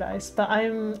that's paradise, but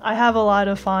I have a lot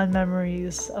of fond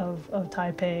memories of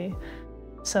Taipei.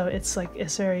 So it's like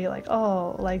it's very like,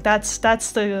 oh, like that's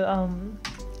the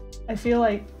I feel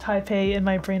like Taipei in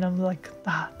my brain I'm like,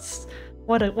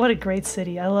 what a great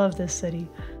city. I love this city.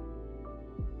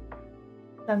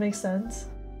 That makes sense.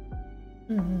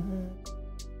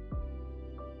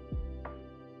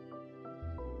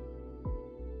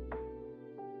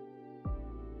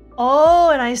 Oh,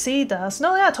 and I see dust.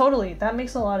 No, yeah, totally. That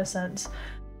makes a lot of sense.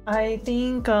 I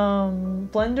think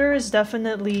Blender is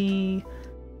definitely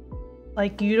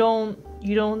like you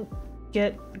don't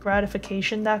get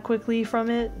gratification that quickly from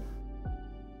it.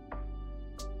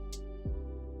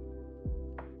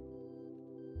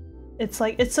 It's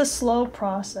like it's a slow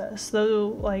process,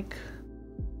 though. Like,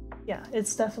 yeah,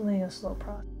 it's definitely a slow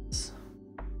process.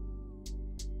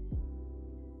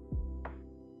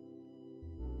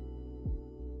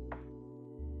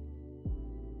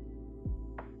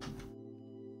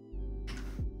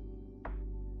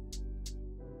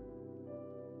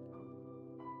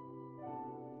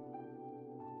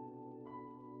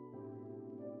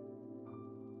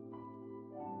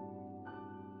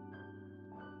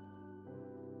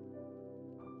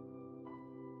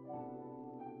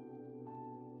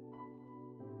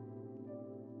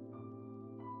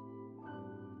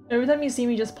 Every time you see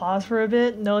me just pause for a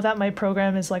bit, know that my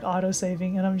program is like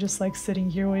auto-saving and I'm just like sitting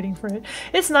here waiting for it.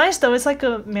 It's nice though, it's like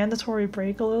a mandatory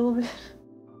break a little bit.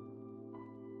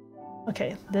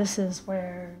 Okay, this is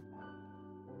where...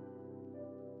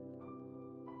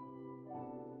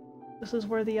 This is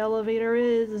where the elevator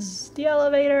is. The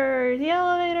elevator! The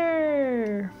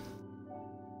elevator!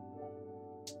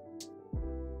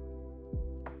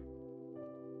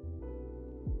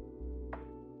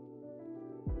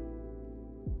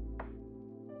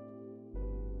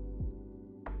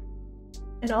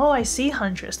 And oh, I see,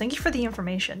 Huntress. Thank you for the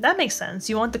information. That makes sense.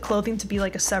 You want the clothing to be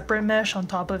like a separate mesh on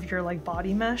top of your like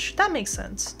body mesh? That makes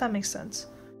sense. That makes sense.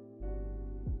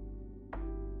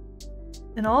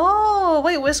 And oh,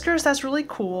 wait, Whiskers, that's really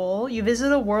cool. You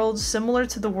visit a world similar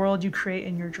to the world you create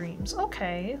in your dreams.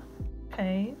 Okay.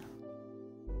 Okay.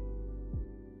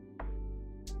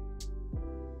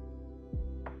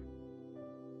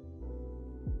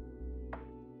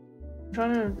 I'm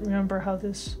trying to remember how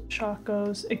this shot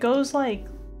goes. It goes like,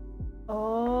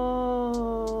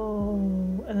 oh,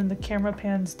 and then the camera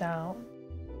pans down.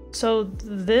 So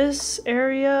this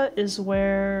area is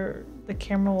where the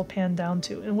camera will pan down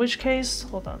to. In which case,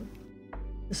 hold on.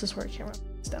 This is where the camera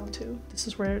pans down to. This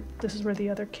is where the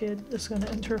other kid is going to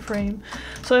enter frame.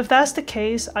 So if that's the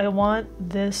case, I want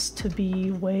this to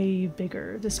be way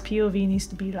bigger. This POV needs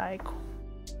to be like,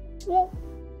 whoa,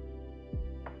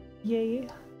 yay.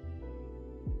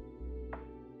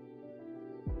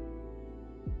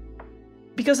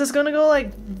 Because it's gonna go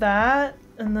like that,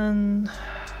 and then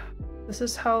this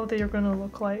is how they are gonna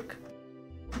look like.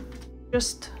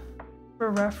 Just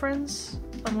for reference,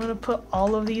 I'm gonna put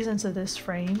all of these into this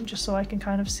frame just so I can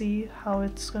kind of see how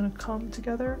it's gonna come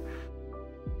together.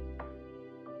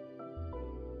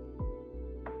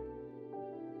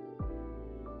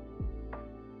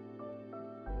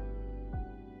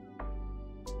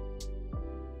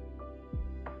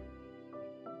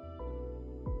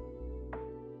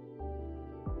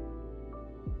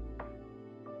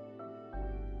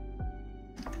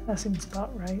 That seems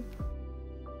about right.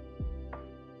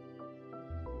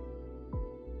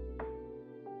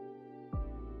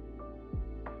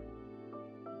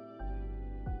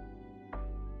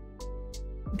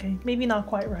 Okay, maybe not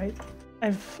quite right.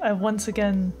 I've once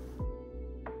again,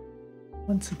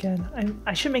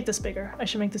 I should make this bigger. I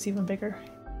should make this even bigger.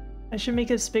 I should make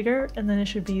this bigger, and then it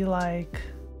should be like,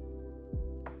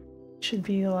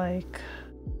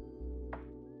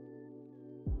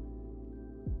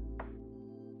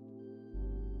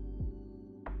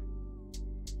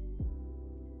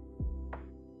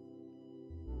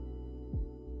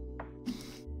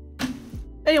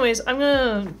 anyways, I'm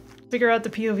gonna figure out the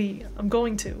POV. I'm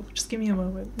going to. Just give me a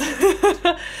moment.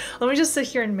 Let me just sit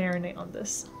here and marinate on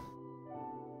this.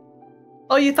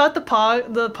 Oh, you thought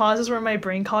the pauses were my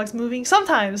brain cogs moving?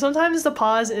 Sometimes the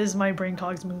pause is my brain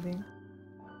cogs moving.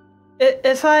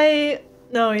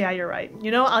 No, yeah, you're right.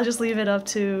 You know, I'll just leave it up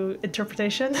to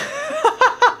interpretation.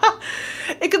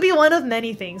 It could be one of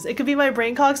many things. It could be my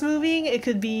brain cogs moving. It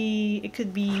could be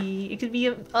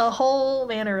a whole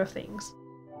manner of things.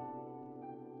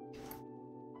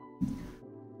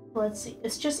 Let's see.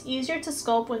 It's just easier to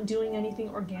sculpt when doing anything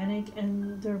organic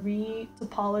and to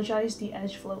re-topologize the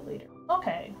edge float later.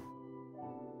 Okay.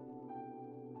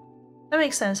 That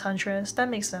makes sense, Huntress. That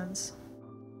makes sense.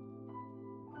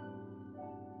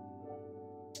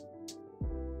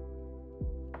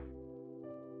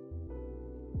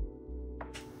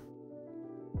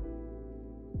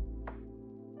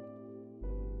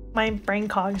 My brain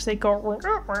cogs, they go...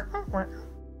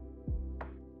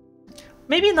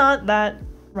 Maybe not that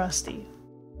rusty.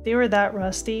 If they were that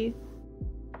rusty,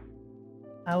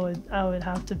 I would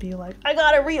have to be like, I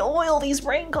gotta re-oil these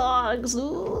brain cogs.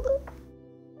 Ooh.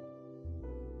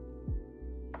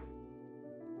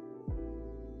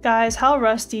 Guys, how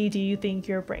rusty do you think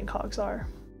your brain cogs are?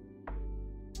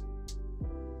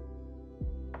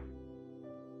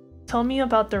 Tell me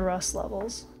about the rust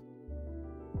levels.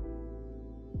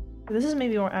 This is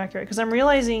maybe more accurate because I'm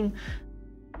realizing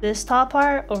this top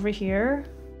part over here,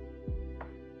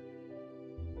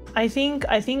 I think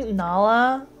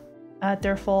Nala at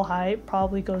their full height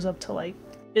probably goes up to like,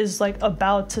 is like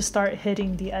about to start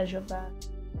hitting the edge of that.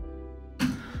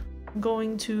 I'm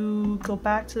going to go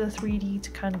back to the 3D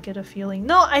to kind of get a feeling.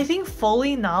 No, I think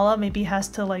fully Nala maybe has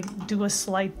to like do a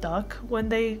slight duck when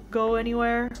they go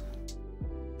anywhere.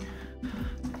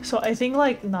 So I think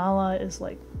like Nala is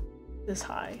like this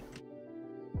high.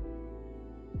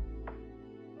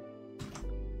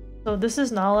 So this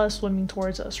is Nala swimming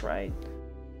towards us, right?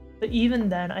 But even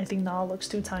then, I think Nala looks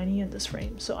too tiny in this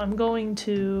frame. So I'm going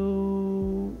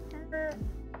to... a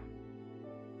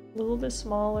little bit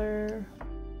smaller.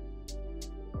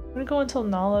 I'm gonna go until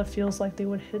Nala feels like they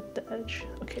would hit the edge.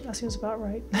 Okay, that seems about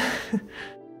right.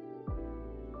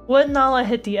 Would Nala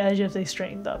hit the edge if they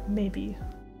straightened up? Maybe.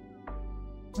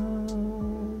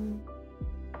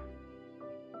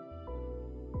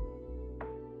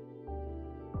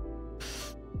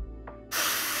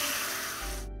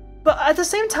 But at the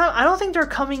same time, I don't think they're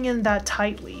coming in that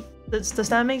tightly. Does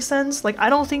that make sense? Like, I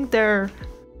don't think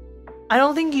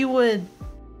you would...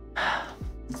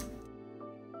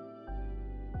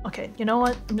 Okay, you know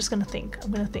what? I'm just gonna think.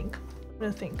 I'm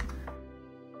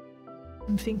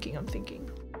thinking.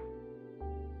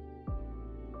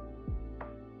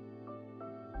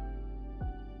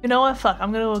 You know what? Fuck,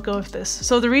 I'm gonna go with this.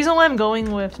 So the reason why I'm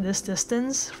going with this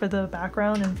distance for the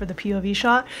background and for the POV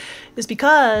shot is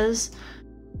because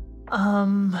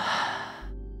the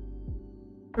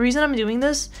reason I'm doing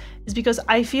this is because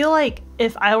I feel like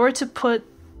if I were to put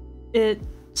it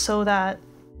so that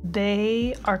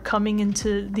these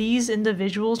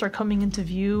individuals are coming into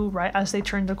view right as they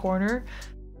turn the corner,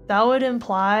 that would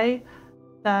imply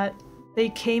that they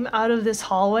came out of this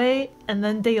hallway and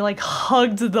then they like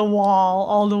hugged the wall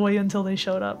all the way until they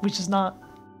showed up, which is not,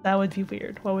 that would be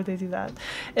weird. Why would they do that?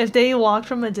 If they walked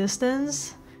from a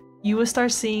distance, you would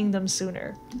start seeing them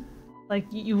sooner. Like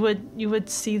you would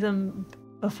see them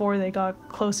before they got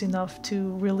close enough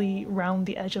to really round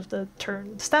the edge of the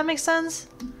turn. Does that make sense?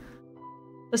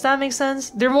 Does that make sense?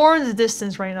 They're more in the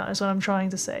distance right now, is what I'm trying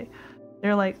to say.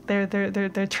 They're like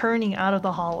they're turning out of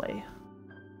the hallway.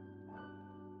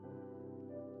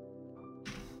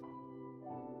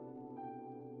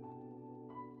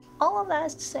 All of that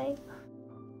is to say.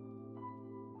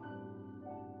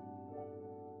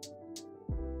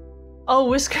 Oh,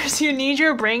 Whiskers, you need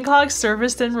your brain cog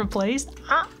serviced and replaced?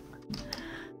 Yeah.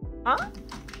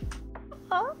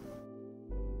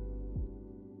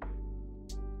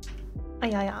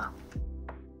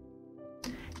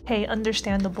 Hey,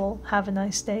 understandable. Have a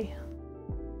nice day.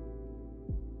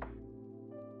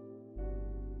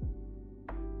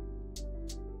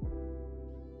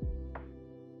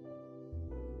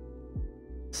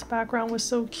 This background was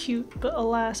so cute, but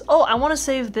alas. Oh, I want to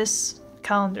save this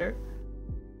calendar.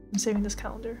 I'm saving this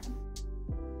calendar.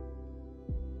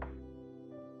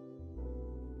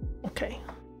 Okay.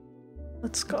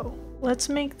 Let's go. Let's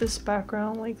make this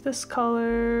background like this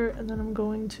color, and then I'm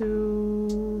going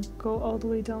to go all the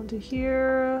way down to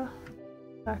here,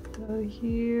 back to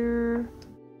here.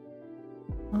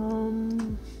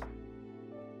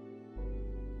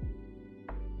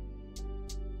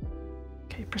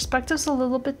 Okay, perspective's a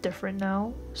little bit different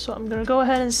now, so I'm gonna go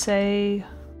ahead and say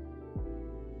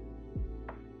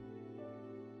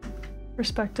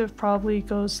perspective probably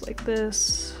goes like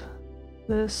this,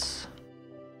 this.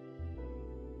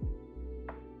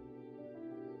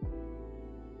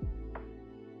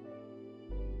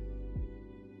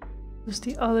 There's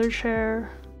the other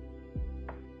chair.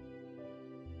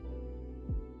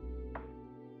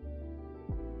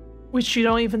 Which you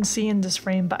don't even see in this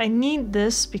frame, but I need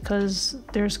this because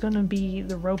there's gonna be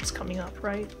the ropes coming up,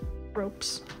 right?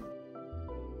 Ropes.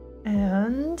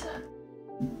 And...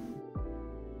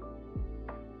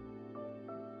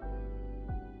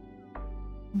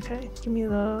 okay, give me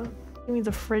the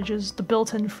fridges, the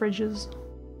built-in fridges.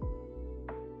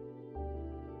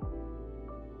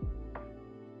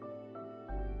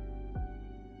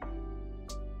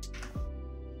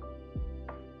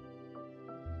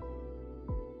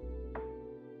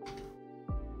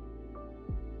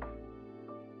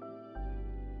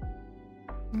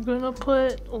 I'm gonna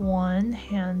put one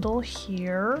handle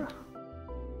here.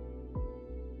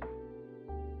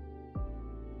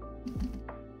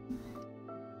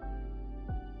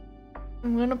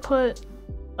 I'm gonna put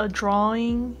a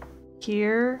drawing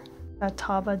here that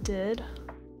Taba did.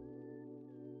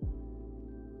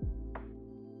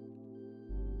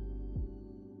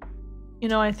 You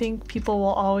know, I think people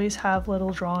will always have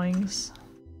little drawings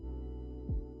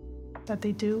that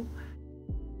they do.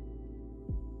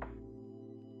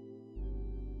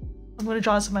 I'm gonna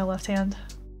draw this with my left hand.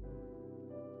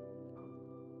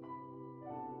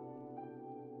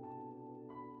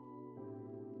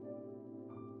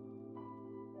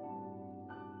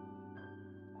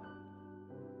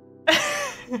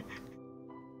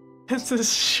 This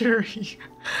is Shuri.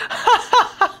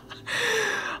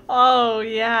 Oh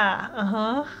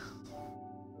yeah,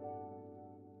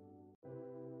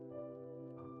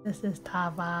 This is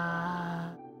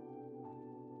Taba.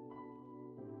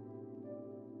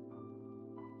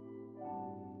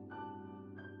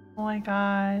 Oh my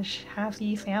gosh,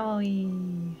 happy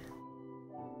family.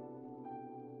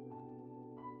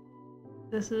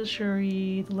 This is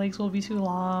Shuri. The legs will be too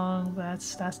long, but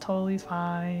that's totally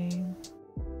fine.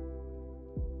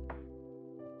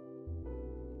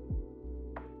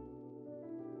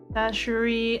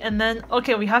 Ashuri, and then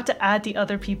okay, we have to add the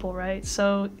other people, right?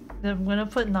 So I'm gonna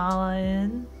put Nala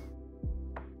in.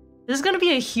 This is gonna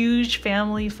be a huge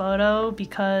family photo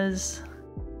because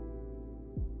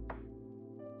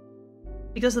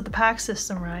of the pack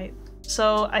system, right?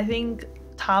 So I think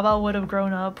Taba would have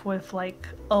grown up with like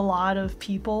a lot of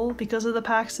people because of the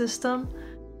pack system.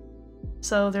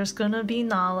 So there's gonna be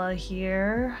Nala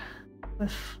here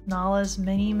with Nala's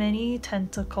many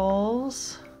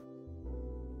tentacles.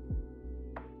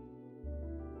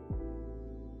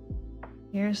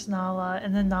 Here's Nala,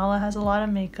 and then Nala has a lot of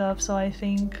makeup, so I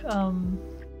think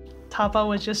Tapa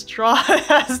would just draw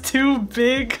it as 2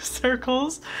 big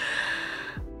circles.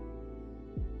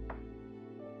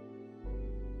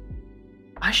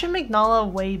 I should make Nala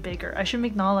way bigger. I should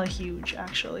make Nala huge,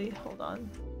 actually. Hold on.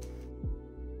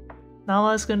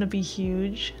 Nala is gonna be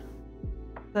huge.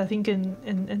 I think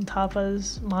in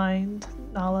Tapa's mind,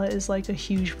 Nala is like a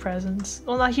huge presence.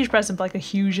 Well, not a huge presence, but like a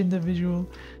huge individual.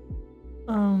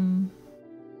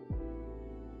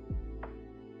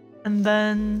 And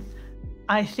then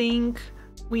I think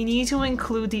we need to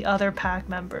include the other pack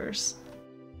members.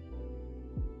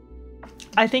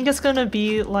 I think it's gonna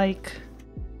be like...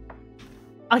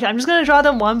 Okay, I'm just gonna draw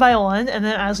them one by one, and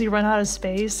then as we run out of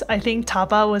space, I think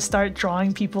Tapa would start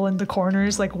drawing people in the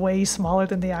corners like way smaller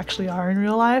than they actually are in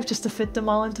real life, just to fit them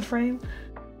all into frame.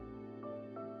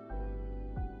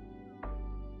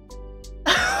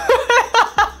 What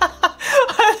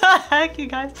the heck, you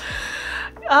guys?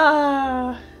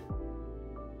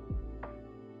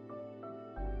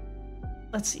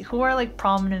 Let's see, who are like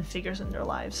prominent figures in their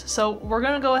lives? So we're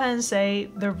gonna go ahead and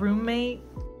say the roommate.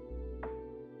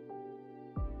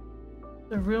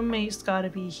 The roommate's gotta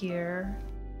be here.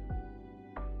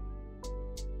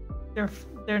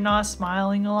 They're not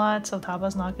smiling a lot, so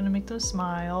Taba's not gonna make them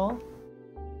smile.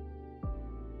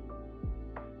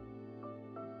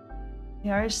 They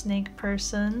are a snake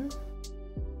person.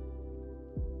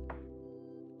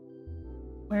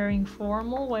 Wearing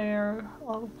formal wear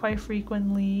quite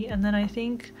frequently, and then I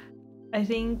think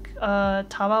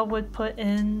Taba would put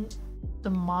in the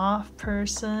moth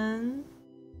person.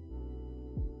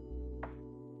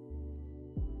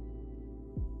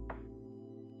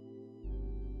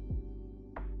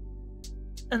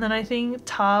 And then I think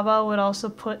Taba would also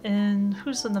put in...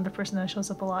 Who's another person that shows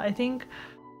up a lot? I think...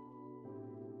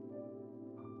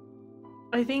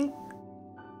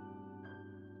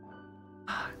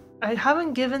 I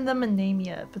haven't given them a name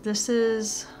yet, but this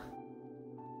is...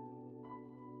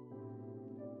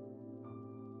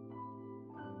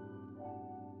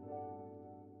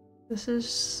 This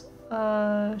is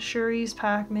Shuri's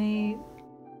packmate.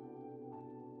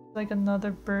 Like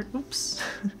another bird. Oops.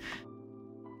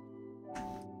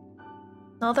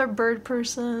 Another bird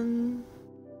person.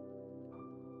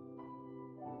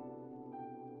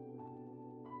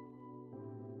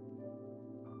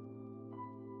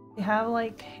 They have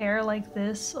like hair like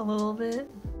this a little bit.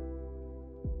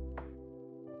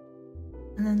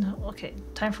 And then okay,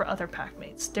 time for other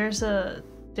packmates. There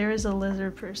is a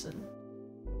lizard person.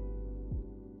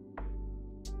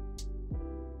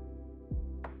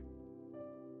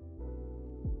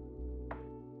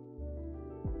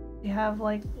 They have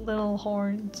like little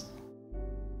horns.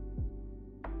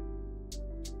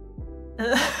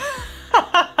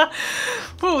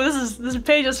 Ooh, this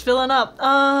page is filling up.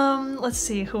 Let's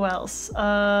see who else.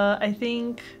 I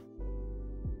think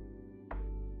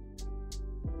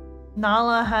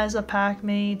Nala has a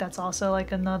packmate that's also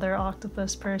like another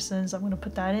octopus person, so I'm gonna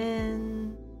put that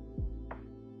in.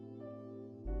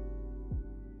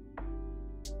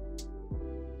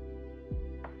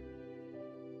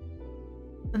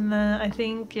 And then I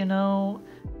think, you know,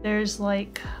 there's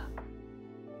like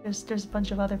there's a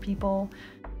bunch of other people.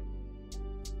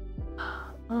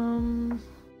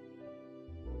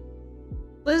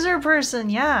 Lizard person,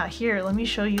 yeah, here, let me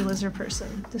show you lizard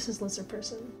person. This is lizard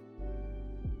person.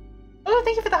 Oh,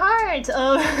 thank you for the heart!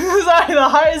 Oh, sorry, the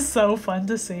heart is so fun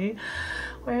to see.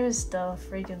 Where's the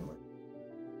freaking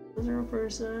lizard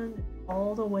person?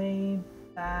 All the way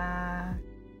back.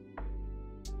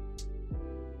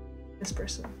 This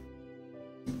person.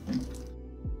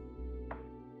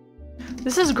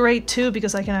 This is great too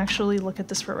because I can actually look at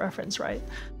this for reference, right?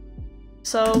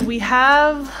 So we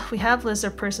have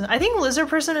lizard person. I think lizard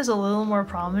person is a little more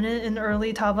prominent in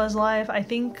early Taba's life. I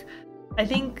think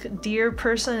deer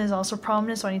person is also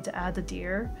prominent, so I need to add the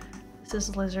deer. This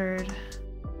is lizard,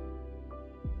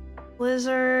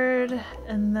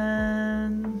 and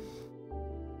then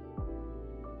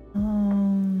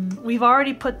we've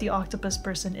already put the octopus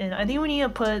person in. I think we need to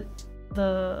put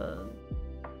the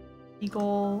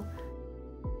eagle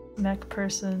mech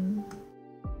person.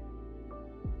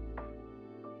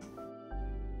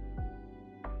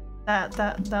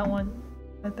 That one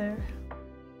right there.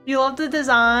 You love the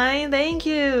design? Thank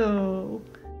you!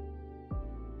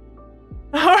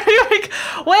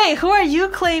 Wait, who are you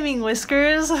claiming,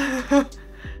 Whiskers? I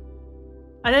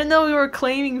didn't know we were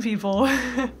claiming people.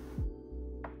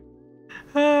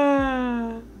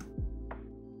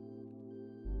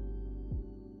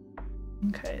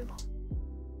 Okay.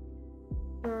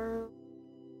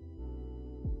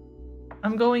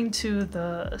 I'm going to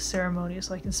the ceremony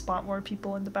so I can spot more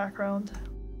people in the background.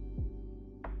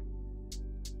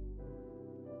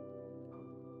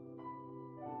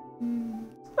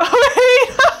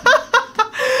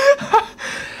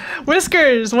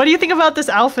 Whiskers, what do you think about this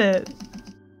outfit?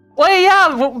 Wait,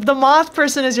 yeah, the moth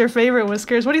person is your favorite,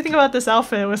 Whiskers. What do you think about this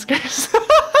outfit, Whiskers?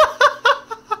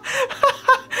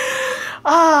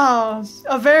 Ah,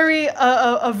 a very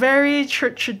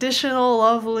traditional,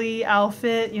 lovely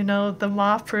outfit. You know, the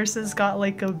moth person's got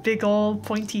like a big old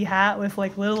pointy hat with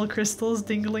like little crystals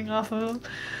dingling off of him.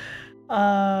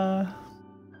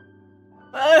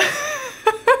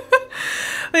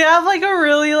 They have like a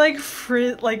really like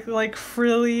frilly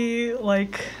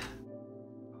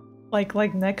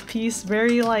like neck piece,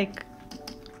 very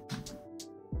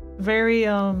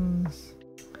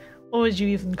what would you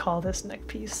even call this neck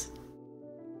piece?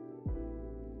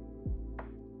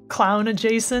 Clown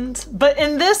adjacent, but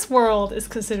in this world it's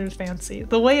considered fancy.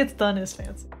 The way it's done is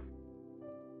fancy.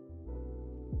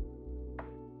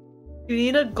 You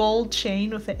need a gold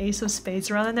chain with the ace of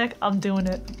spades around the neck? I'm doing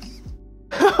it.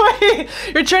 Wait,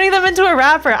 you're turning them into a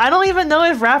rapper. I don't even know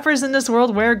if rappers in this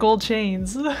world wear gold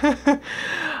chains.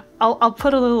 I'll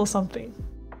put a little something.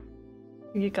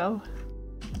 Here you go.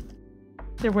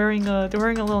 They're wearing a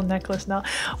little necklace now.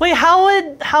 Wait, how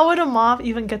would a moth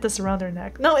even get this around their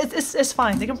neck? No, it's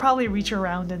fine. They can probably reach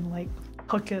around and like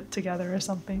hook it together or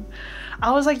something.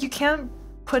 I was like, you can't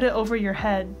put it over your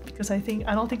head because I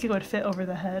don't think it would fit over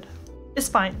the head. It's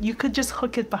fine. You could just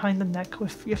hook it behind the neck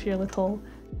with your little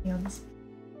hands.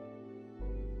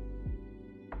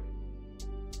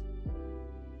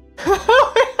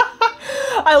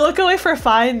 I look away for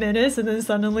 5 minutes and then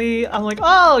suddenly I'm like,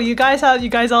 oh, you guys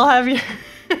all have your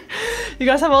you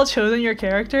guys have all chosen your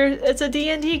character. It's a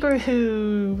D&D group.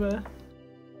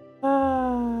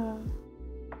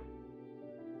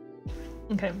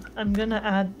 Okay, I'm gonna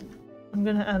add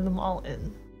them all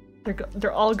in.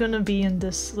 They're all gonna be in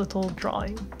this little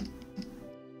drawing.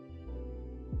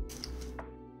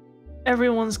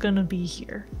 Everyone's gonna be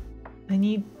here. I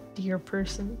need dear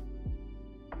person.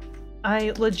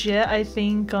 I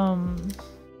think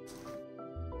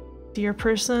dear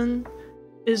person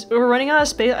is we're running out of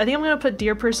space. I think I'm gonna put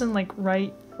dear person like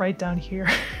right down here.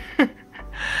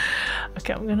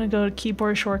 Okay, I'm gonna go to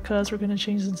keyboard shortcuts. We're gonna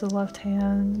change it to left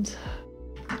hand.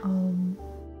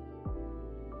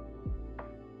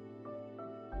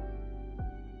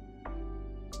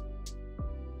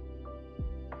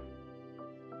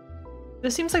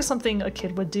 This seems like something a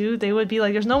kid would do. They would be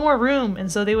like, there's no more room,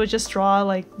 and so they would just draw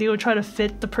like, they would try to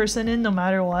fit the person in no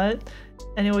matter what,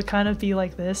 and it would kind of be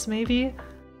like this maybe.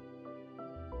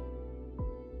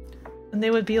 And they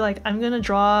would be like, I'm gonna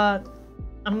draw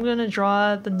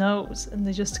the nose, and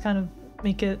they just kind of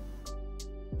make it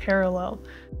parallel.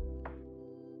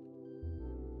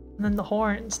 And then the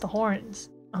horns.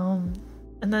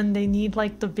 And then they need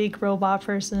like the big robot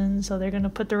person, so they're gonna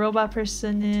put the robot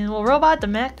person in. Well, robot, the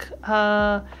mech.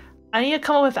 I need to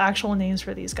come up with actual names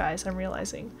for these guys, I'm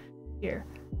realizing. Here.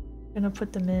 I'm gonna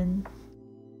put them in.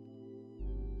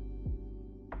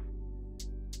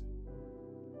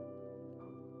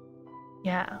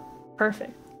 Yeah,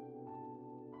 perfect.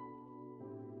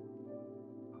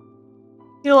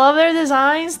 You love their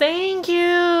designs? Thank you,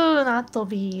 Natto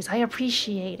Bees. I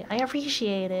appreciate it. I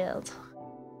appreciate it.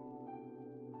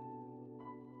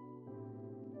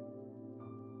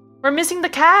 We're missing the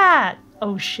cat!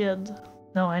 Oh shit.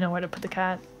 No, I know where to put the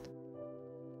cat.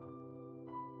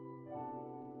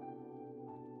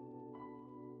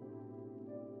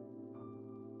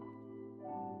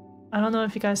 I don't know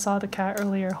if you guys saw the cat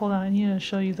earlier. Hold on, I need to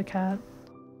show you the cat.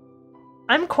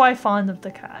 I'm quite fond of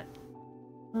the cat.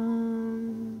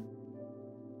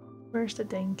 Where's the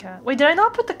dang cat? Wait, did I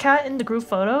not put the cat in the group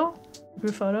photo?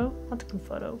 Group photo? Not the group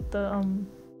photo.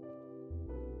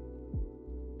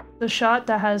 The shot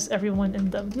that has everyone in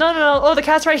them. No, no, no. Oh, the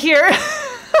cat's right here.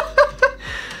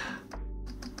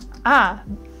 Ah,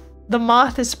 the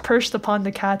moth is perched upon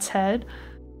the cat's head.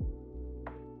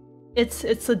 It's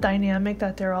a dynamic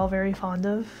that they're all very fond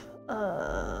of.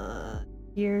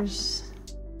 Ears.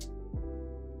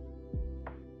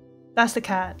 That's the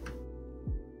cat.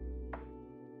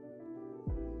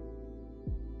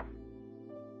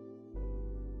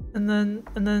 And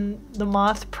then the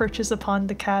moth perches upon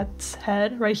the cat's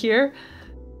head right here.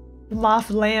 The moth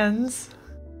lands.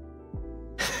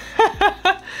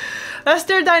 That's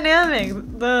their dynamic.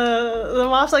 The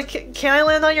moth's like, can I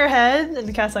land on your head? And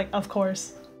the cat's like, of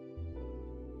course.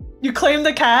 You claim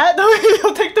the cat?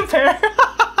 You'll take the pear.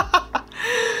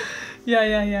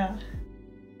 Yeah.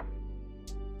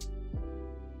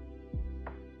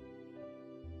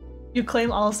 You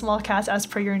claim all small cats as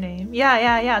per your name.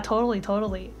 Yeah, totally.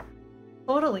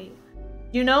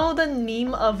 You know the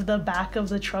meme of the back of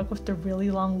the truck with the really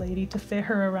long lady to fit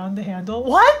her around the handle?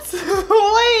 What?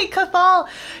 Wait, Cathal!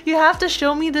 You have to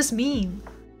show me this meme.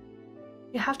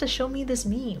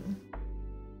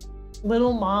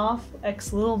 Little Moth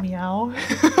x Little Meow.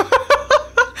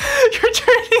 You're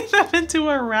turning them into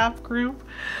a rap group.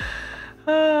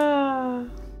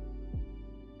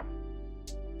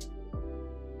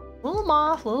 Little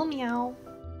Moth, Little Meow.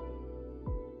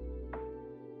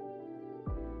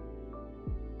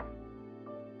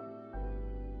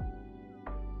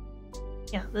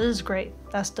 Yeah, this is great.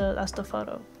 That's the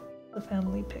photo, the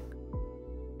family pic.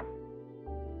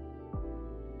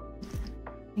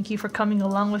 Thank you for coming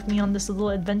along with me on this little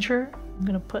adventure. I'm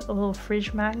gonna put a little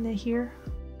fridge magnet here.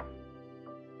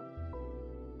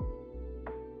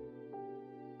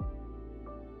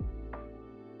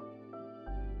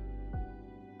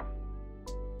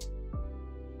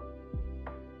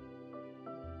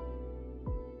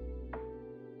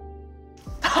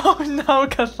 Oh no,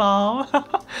 Cathal!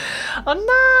 Oh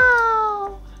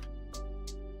no!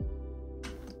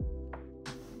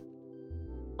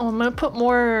 Oh, I'm gonna put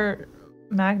more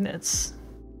magnets.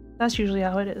 That's usually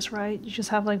how it is, right? You just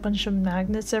have like a bunch of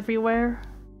magnets everywhere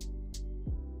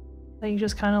that you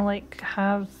just kind of like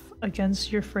have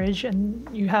against your fridge and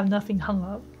you have nothing hung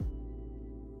up.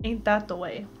 Ain't that the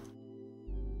way?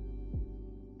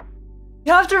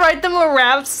 You have to write them a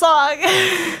rap song!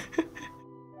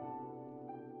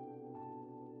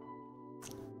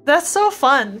 That's so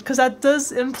fun, because that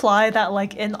does imply that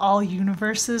like in all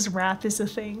universes rap is a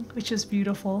thing, which is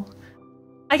beautiful.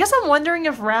 I guess I'm wondering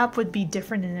if rap would be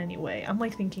different in any way. I'm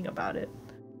like thinking about it.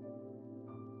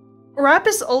 Rap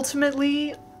is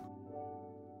ultimately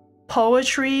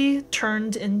poetry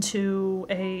turned into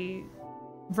a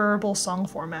verbal song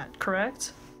format,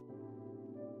 correct?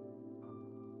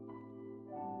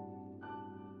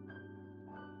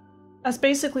 That's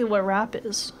basically what rap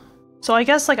is. So I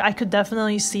guess like I could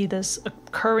definitely see this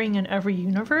occurring in every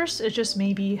universe. It just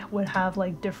maybe would have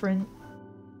like different...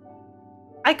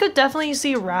 I could definitely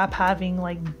see rap having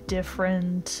like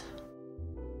different...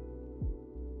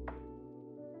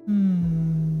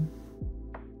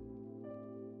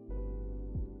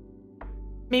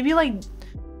 Maybe like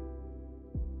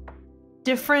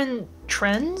different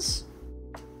trends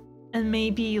and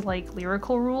maybe like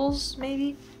lyrical rules,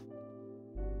 maybe?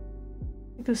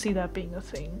 I could see that being a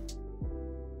thing.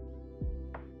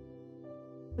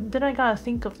 But then I gotta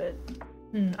think of it.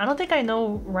 I don't think I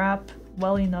know rap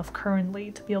well enough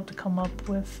currently to be able to come up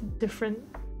with different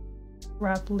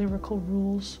rap lyrical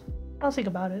rules. I'll think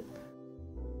about it.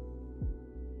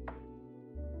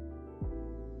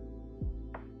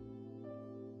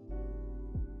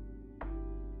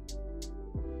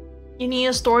 You need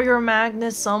to store your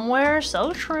magnets somewhere?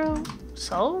 So true.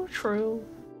 So true.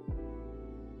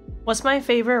 What's my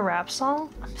favorite rap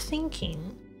song? I'm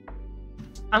thinking.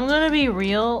 I'm gonna be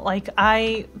real, like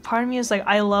part of me is like,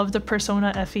 I love the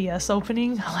Persona FES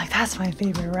opening. I'm like, that's my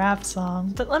favorite rap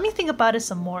song. But let me think about it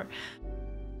some more.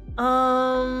 I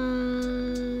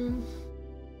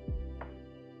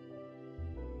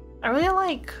really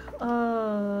like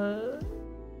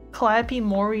Calliope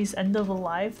Mori's End of a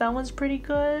Life. That one's pretty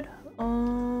good.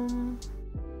 I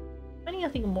need to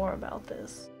think more about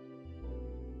this.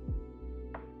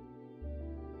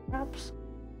 Raps.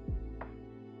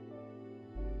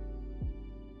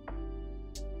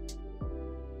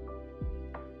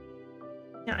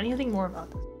 Yeah, I need to think more about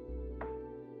this.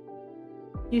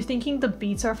 You thinking the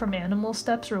beats are from Animal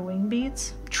Steps or Wing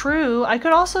Beats? True. I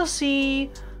could also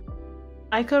see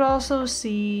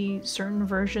certain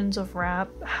versions of rap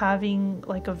having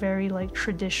like a very like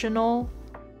traditional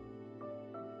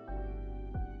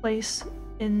place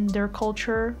in their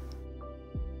culture.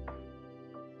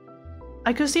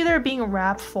 I could see there being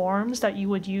rap forms that you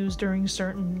would use during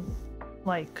certain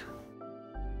like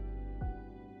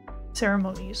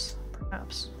ceremonies,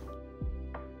 perhaps.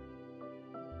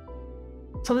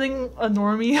 Something a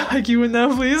normie like you would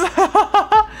know, please.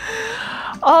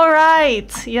 All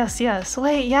right. Yes.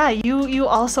 Wait, yeah, you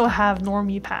also have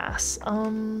normie pass.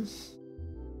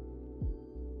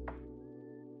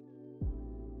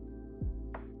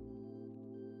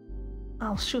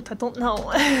 Oh shoot, I don't know.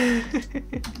 I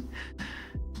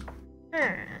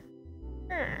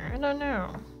don't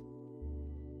know.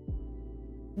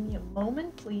 Give me a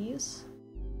moment, please.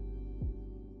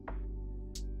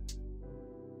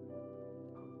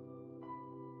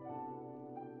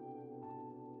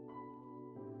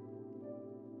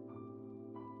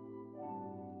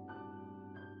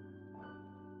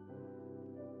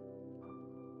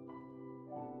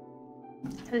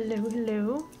 Hello,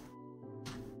 hello.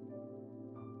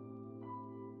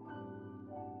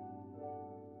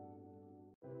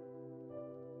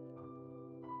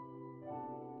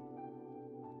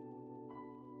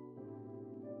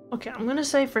 Okay, I'm gonna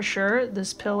say for sure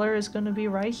this pillar is gonna be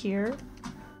right here.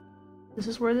 This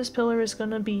is where this pillar is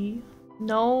gonna be.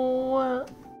 No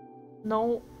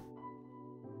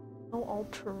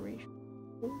alteration.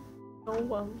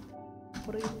 No,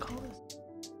 what do you call this?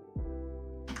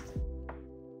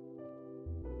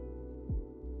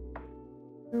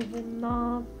 There will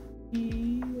not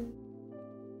be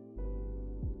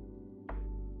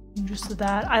just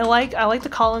that. I like the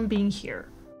column being here.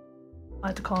 I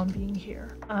like the column being here.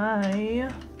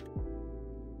 There's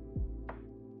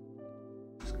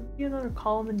gonna be another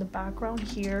column in the background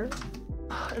here.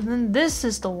 And then this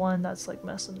is the one that's like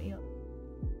messing me up.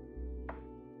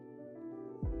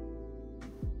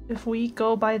 If we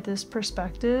go by this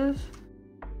perspective,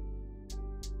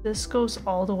 this goes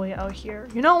all the way out here.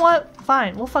 You know what?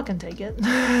 Fine, we'll fucking take it.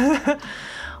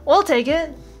 We'll take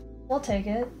it. We'll take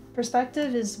it.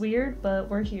 Perspective is weird, but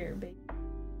we're here, baby.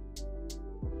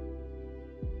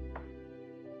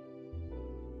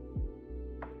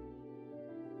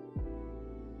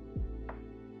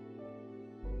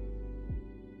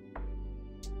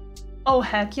 Oh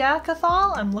heck yeah,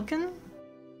 Cathal, I'm looking.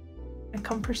 I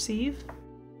come perceive.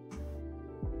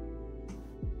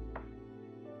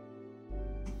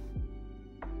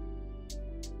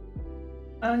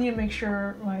 I need to make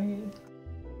sure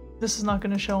this is not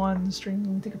gonna show on the stream.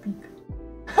 Let me take a peek.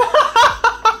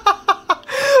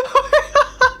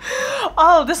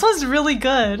 Oh, this one's really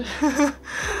good.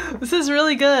 This is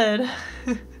really good.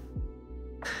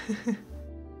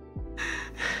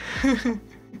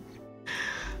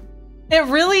 It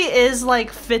really is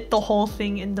like fit the whole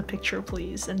thing in the picture,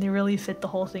 please. And they really fit the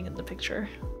whole thing in the picture.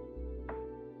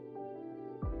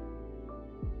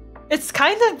 It's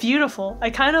kind of beautiful. I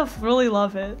kind of really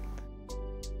love it.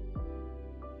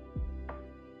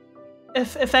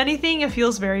 If anything, it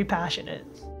feels very passionate.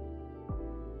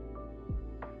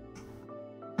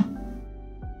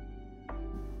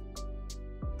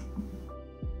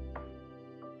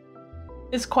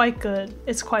 It's quite good.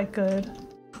 It's quite good.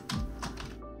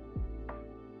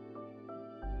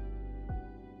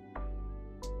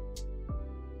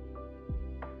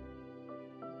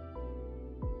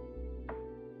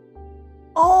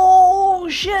 Oh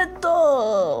shit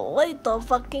though! Wait the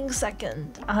fucking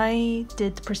second. I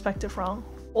did the perspective wrong.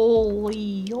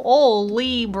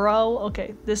 Holy bro.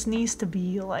 Okay, this needs to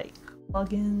be like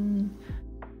plug-in.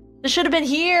 This should have been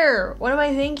here! What am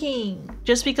I thinking?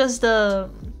 Just because the...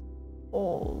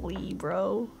 Holy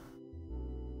bro.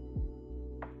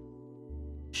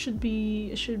 It should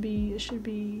be...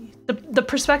 The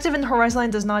perspective in the horizon line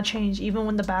does not change even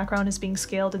when the background is being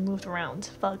scaled and moved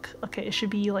around. Fuck. Okay, it should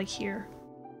be like here.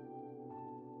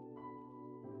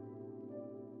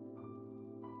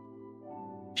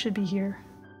 Should be here.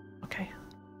 Okay.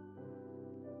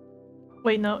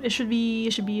 Wait, no, it should be.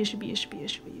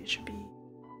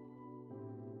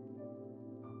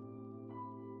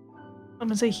 I'm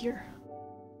gonna say here.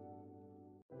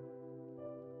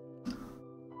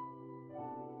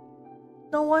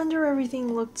 No wonder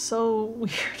everything looked so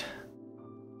weird.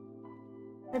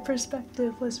 My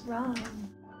perspective was wrong.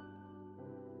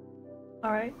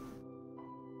 Alright.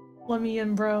 Let me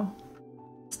in, bro.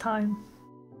 It's time.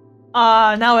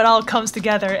 Now it all comes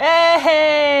together.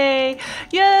 Hey!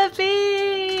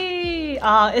 Yippee!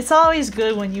 It's always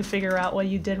good when you figure out what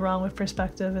you did wrong with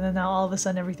perspective and then now all of a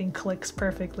sudden everything clicks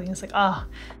perfectly. It's like,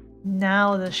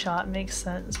 now the shot makes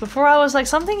sense. Before I was like,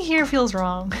 something here feels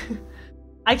wrong.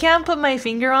 I can't put my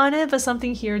finger on it, but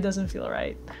something here doesn't feel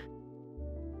right.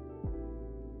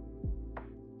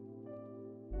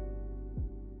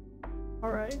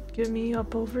 Alright, get me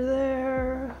up over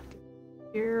there.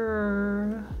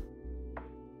 Here.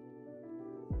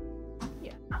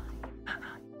 Yeah.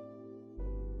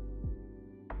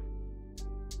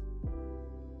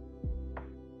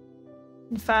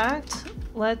 In fact,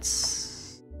 I'm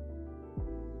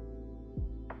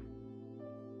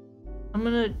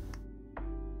gonna...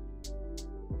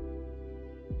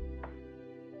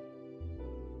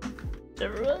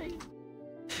 Right.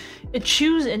 It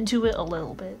chews into it a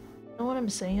little bit. You know what I'm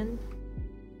saying?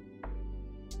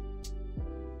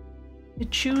 It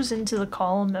chews into the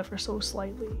column ever so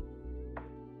slightly.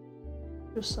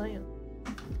 Just saying.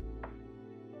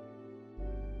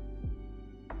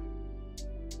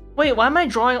 Wait, why am I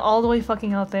drawing all the way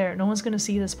fucking out there? No one's gonna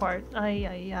see this part.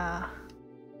 Yeah.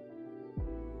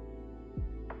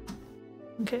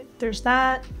 Okay, there's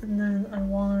that, and then I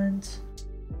want...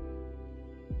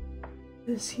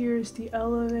 This here is the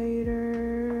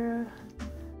elevator.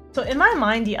 So in my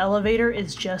mind, the elevator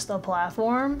is just a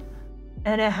platform,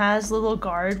 and it has little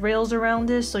guardrails around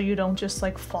it so you don't just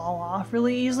like fall off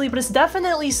really easily, but it's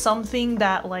definitely something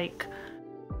that like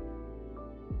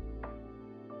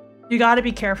you gotta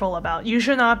be careful about. You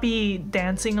should not be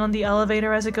dancing on the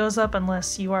elevator as it goes up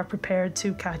unless you are prepared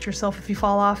to catch yourself if you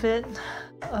fall off it.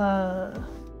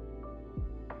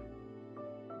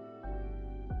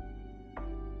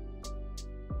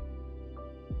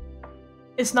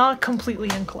 It's not completely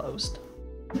enclosed.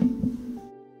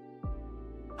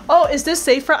 Oh, is this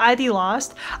safe for ID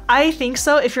Lost? I think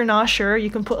so. If you're not sure, you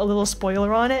can put a little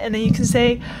spoiler on it, and then you can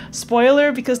say,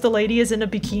 spoiler because the lady is in a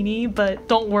bikini, but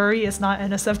don't worry, it's not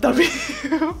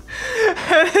NSFW.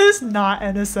 It is not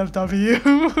NSFW.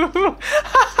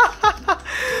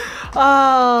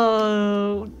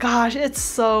 Oh, gosh, it's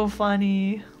so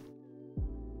funny.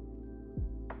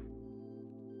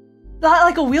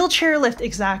 Like a wheelchair lift,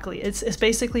 exactly. It's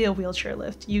basically a wheelchair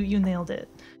lift. You nailed it.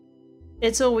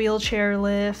 It's a wheelchair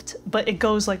lift, but it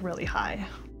goes like really high.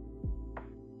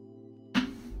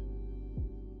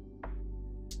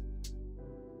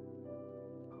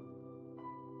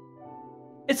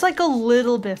 It's like a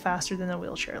little bit faster than a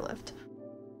wheelchair lift.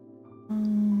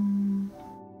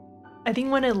 I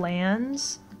think when it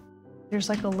lands, there's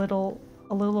like a little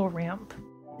ramp.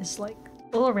 It's like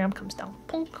a little ramp comes down.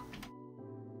 Punk.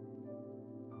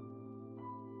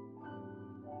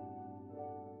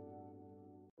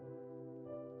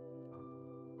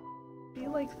 Be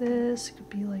like this, it could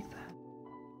be like that.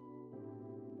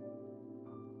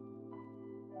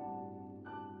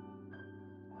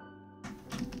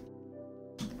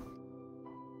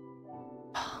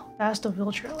 That's the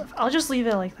wheelchair lift. I'll just leave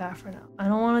it like that for now. I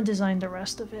don't want to design the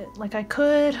rest of it. Like I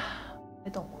could, I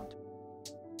don't want to.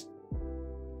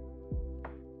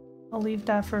 I'll leave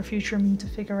that for future me to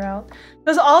figure out.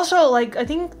 Because also, like, I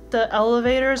think the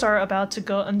elevators are about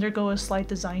to undergo a slight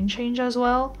design change as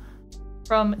well.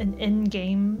 From an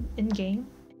in-game,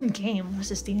 what's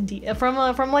this D&D? From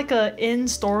like a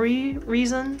in-story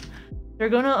reason, they're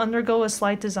gonna undergo a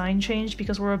slight design change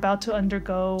because we're about to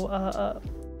undergo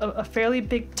a fairly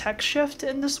big tech shift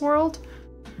in this world.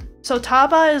 So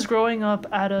Taba is growing up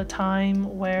at a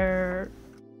time where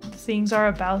things are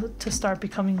about to start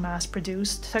becoming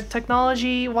mass-produced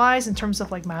technology-wise in terms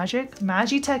of like magic.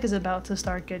 Magitech is about to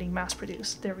start getting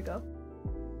mass-produced. There we go.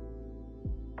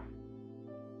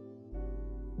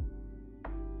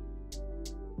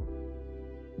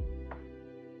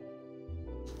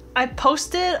 I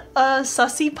posted a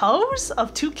sussy pose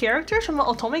of 2 characters from the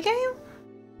Otome game?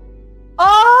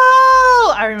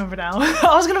 Oh, I remember now.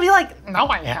 I was gonna be like, no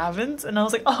I haven't. And I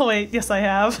was like, oh wait, yes I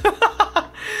have.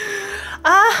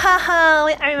 Ah,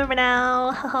 wait, I remember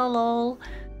now. Hello.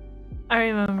 I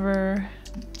remember.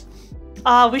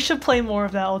 We should play more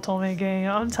of that Otome game,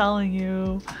 I'm telling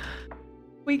you.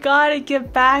 We gotta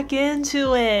get back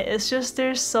into it. It's just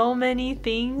there's so many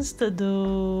things to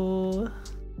do.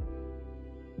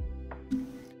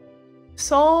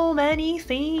 So many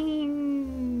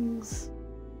things.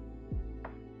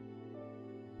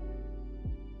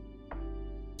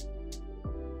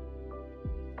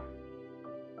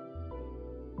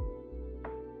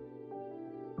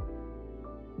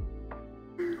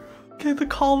 Okay, the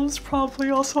columns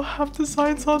probably also have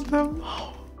designs on them.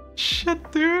 Oh,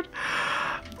 shit, dude.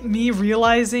 Me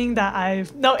realizing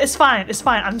that no, it's fine, it's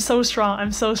fine. I'm so strong.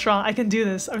 I'm so strong. I can do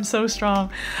this. I'm so strong.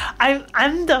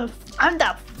 I'm the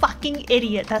fucking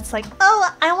idiot that's like,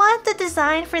 oh, I want the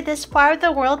design for this part of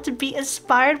the world to be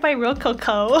inspired by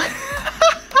Rococo.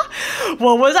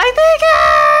 What was I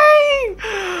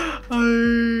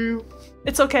thinking?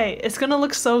 It's okay. It's gonna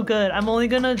look so good. I'm only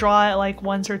gonna draw it like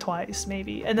once or twice,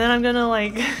 maybe. And then I'm gonna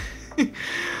like...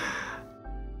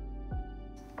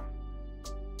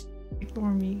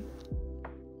 Ignore me.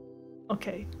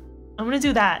 Okay. I'm gonna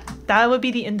do that. That would be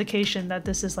the indication that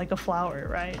this is like a flower,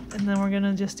 right? And then we're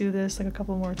gonna just do this like a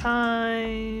couple more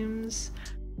times.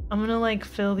 I'm gonna like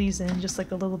fill these in just like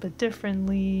a little bit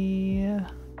differently.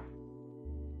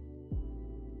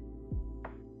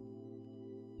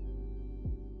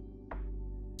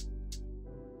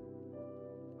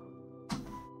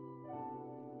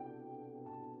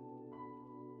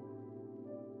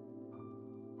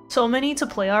 So many to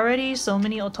play already, so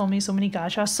many Otomi, so many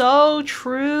gacha. So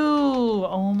true!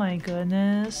 Oh my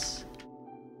goodness.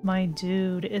 My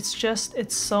dude, it's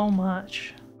so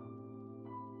much.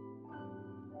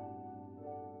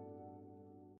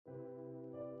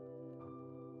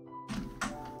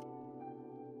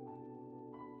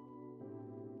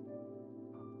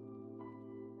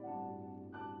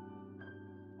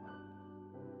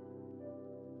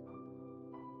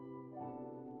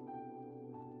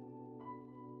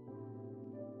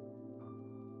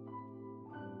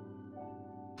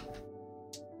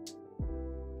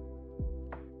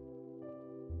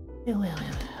 Wait.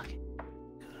 Okay.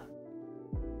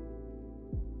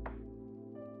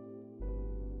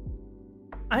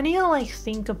 I need to like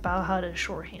think about how to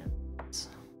shorthand this.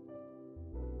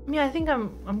 I mean, I think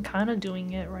I'm kind of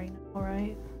doing it right now,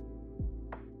 right?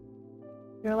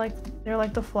 They're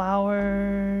like the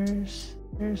flowers.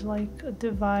 There's like a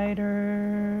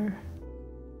divider.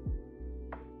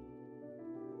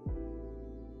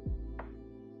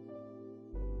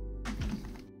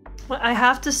 I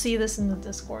have to see this in the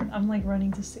Discord. I'm like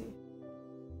running to see.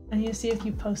 I need to see if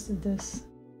you posted this.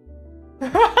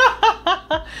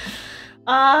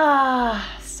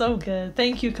 Ah, so good.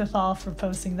 Thank you, Cathal, for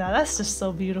posting that. That's just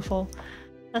so beautiful.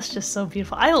 That's just so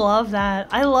beautiful. I love that.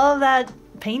 I love that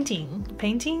painting.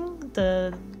 Painting?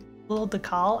 The little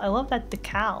decal. I love that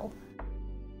decal.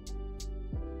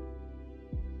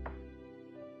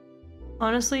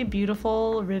 Honestly,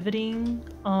 beautiful, riveting,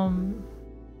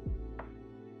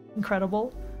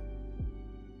 incredible.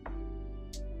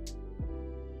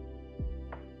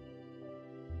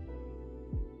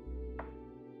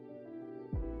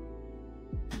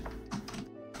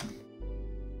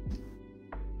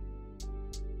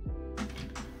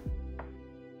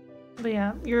 But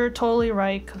yeah, you're totally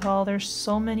right, Cathal. There's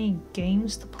so many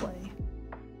games to play.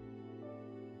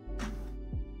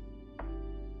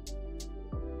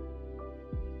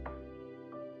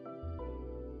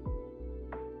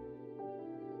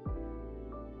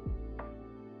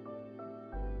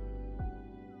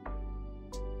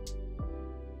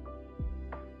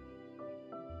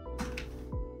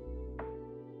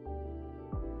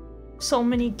 So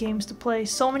many games to play,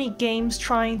 so many games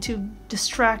trying to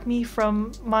distract me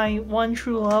from my one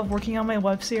true love, working on my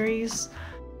web series.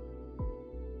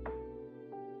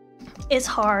 It's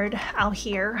hard out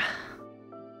here.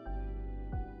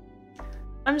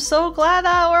 I'm so glad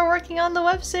that we're working on the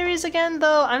web series again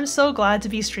though. I'm so glad to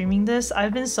be streaming this.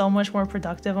 I've been so much more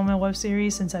productive on my web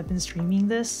series since I've been streaming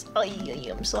this. Oh,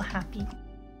 I'm so happy.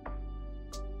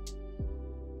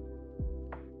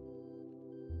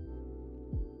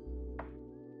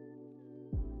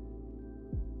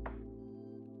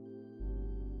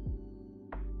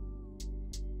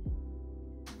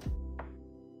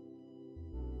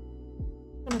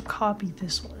 I'm gonna copy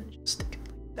this one and just stick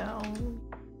it down.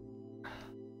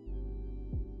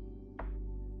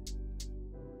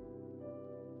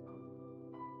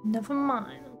 Never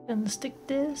mind, I'm gonna stick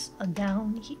this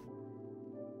down here.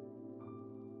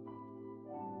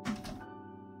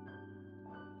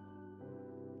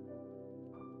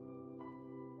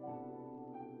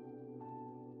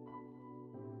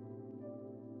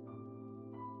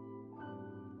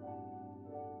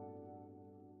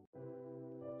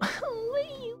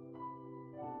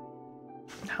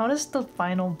 How does the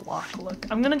final block look?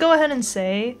 I'm gonna go ahead and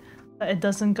say that it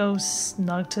doesn't go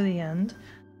snug to the end.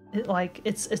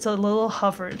 It's a little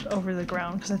hovered over the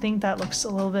ground because I think that looks a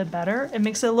little bit better. It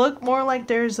makes it look more like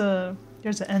there's an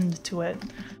end to it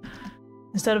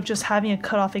instead of just having it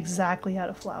cut off exactly at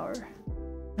a flower.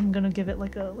 I'm gonna give it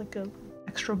like a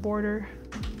extra border.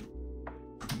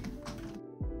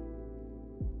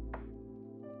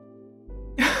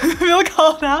 Feel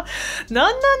called out? No,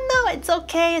 it's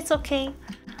okay, it's okay.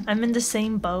 I'm in the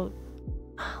same boat.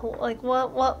 Like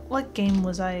what game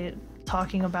was I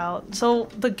talking about? So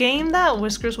the game that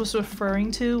Whiskers was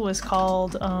referring to is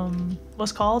called Love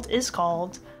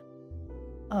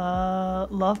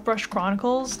Brush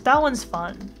Chronicles. That one's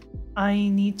fun. I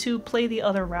need to play the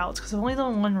other routes because I've only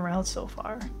done one route so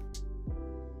far.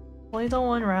 Only done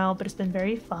one route, but it's been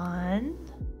very fun.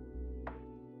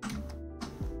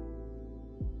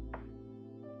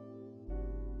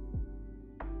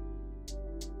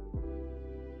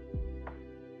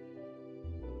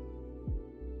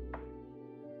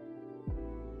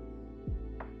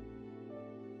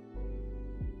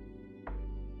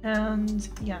 And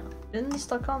yeah, been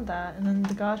stuck on that. And then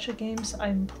the gacha games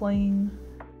I'm playing,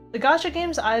 the gacha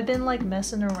games I've been like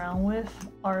messing around with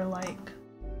are like,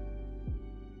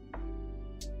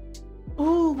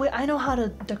 ooh, wait, I know how to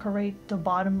decorate the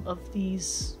bottom of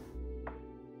these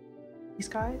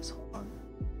guys. Hold on.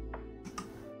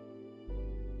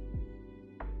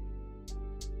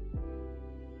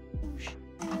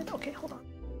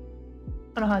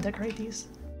 I don't know how to decorate these.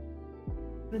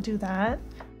 I'm gonna do that.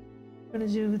 I'm gonna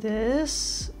do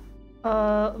this.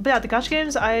 But yeah, the gacha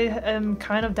games I am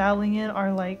kind of dabbling in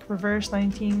are like Reverse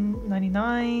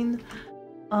 1999.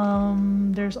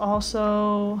 There's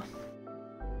also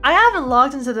I haven't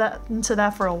logged into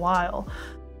that for a while.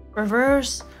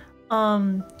 Reverse,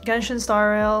 Genshin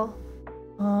Star Rail,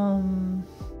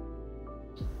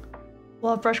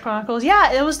 Love Brush Chronicles.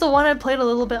 Yeah, it was the one I played a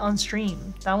little bit on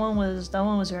stream. That one was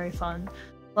very fun.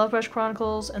 Love Brush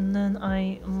Chronicles, and then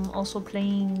I am also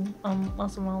playing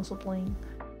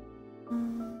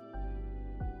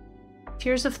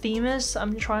Tears of Themis.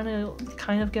 I'm trying to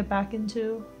kind of get back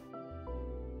into.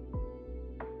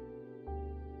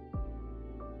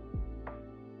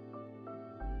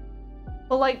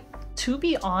 But like, to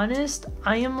be honest,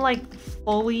 I am like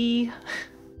fully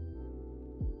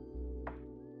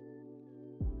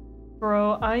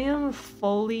bro, I am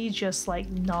fully just like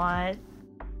not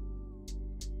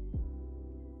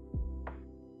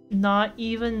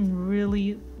even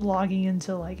really logging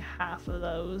into like half of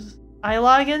those. I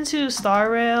log into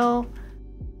Star Rail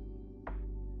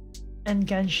and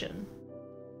Genshin.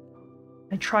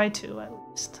 I try to, at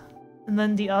least. And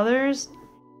then the others,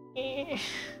 eh.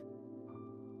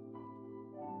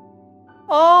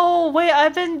 Oh wait,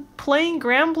 I've been playing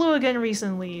Granblue again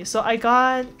recently, so I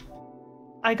got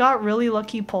really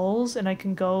lucky pulls and I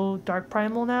can go Dark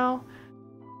Primal now.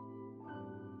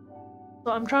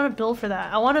 So I'm trying to build for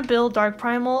that. I want to build Dark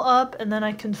Primal up and then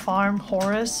I can farm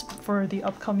Horus for the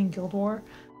upcoming Guild War.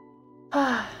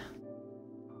 I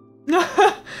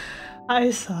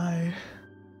sigh.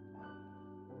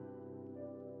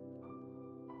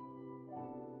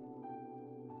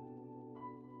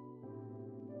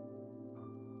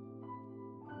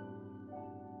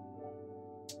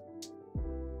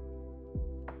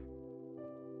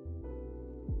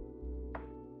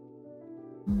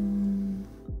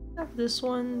 Have this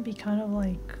one be kind of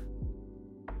like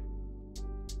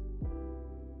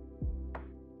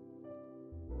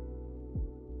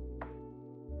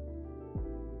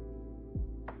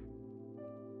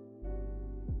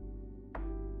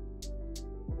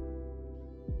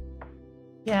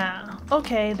yeah,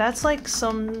 okay, that's like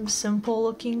some simple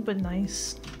looking but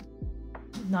nice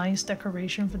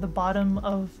decoration for the bottom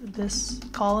of this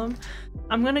column.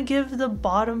 I'm gonna give the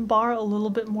bottom bar a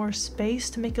little bit more space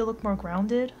to make it look more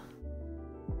grounded.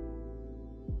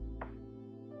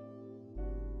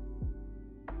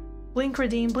 Blink,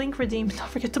 redeem, blink, redeem. Don't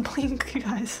forget to blink, you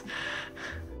guys.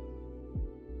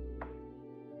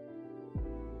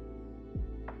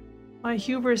 My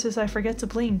hubris is I forget to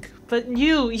blink, but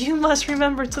you must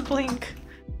remember to blink.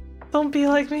 Don't be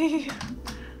like me.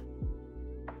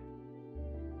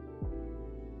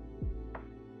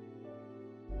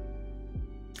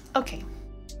 Okay.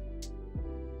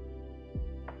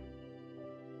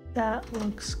 That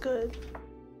looks good.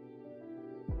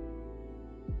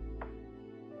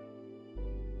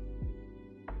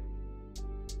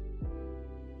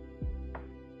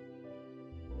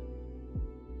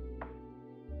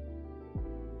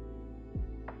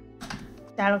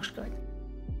 That looks good.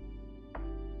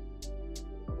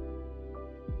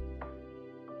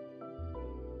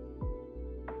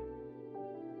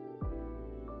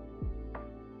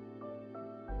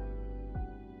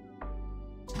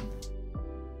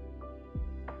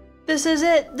 This is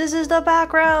it! This is the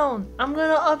background! I'm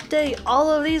gonna update all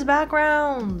of these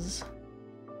backgrounds!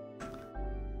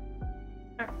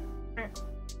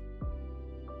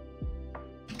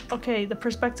 Okay, the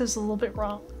perspective's a little bit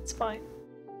wrong. It's fine.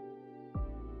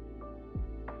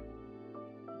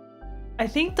 I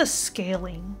think the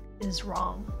scaling is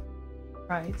wrong.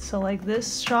 Right, so like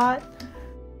this shot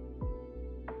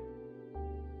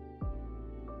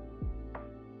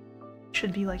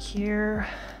should be like here.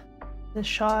 This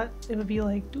shot, it would be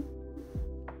like doop.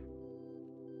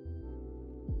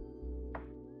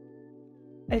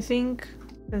 I think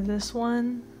for this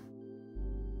one,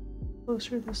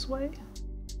 closer this way.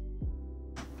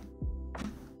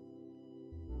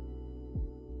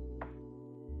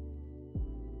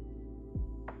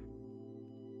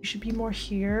 You should be more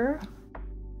here.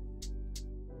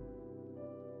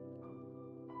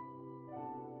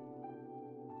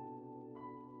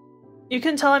 You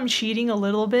can tell I'm cheating a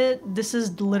little bit. This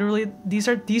is literally, these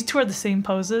two are the same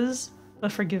poses,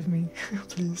 but forgive me,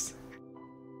 please.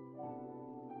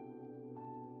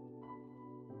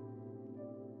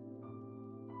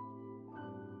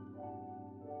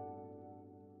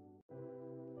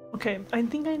 Okay, I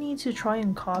think I need to try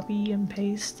and copy and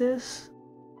paste this.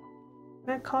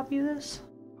 Can I copy this?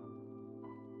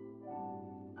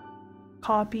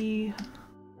 Copy.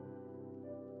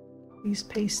 Please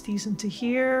paste these into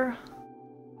here.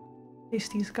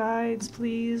 Paste these guides,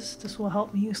 please. This will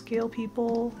help me scale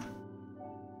people.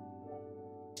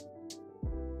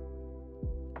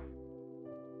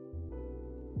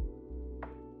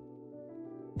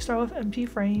 Start with empty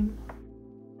frame.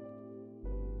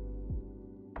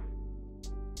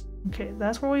 Okay,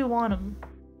 that's where we want them.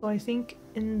 So I think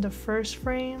in the first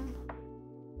frame,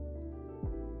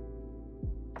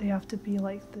 they have to be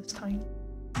like this tiny.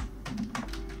 I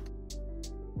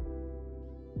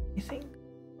think.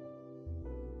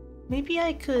 Maybe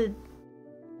I can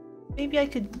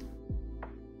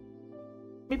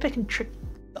trick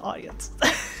the audience.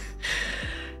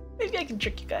 Maybe I can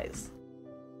trick you guys.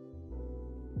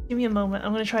 Give me a moment.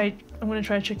 I'm gonna try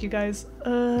to trick you guys.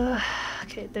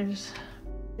 Okay, there's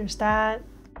that.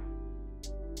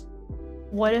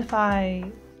 What if I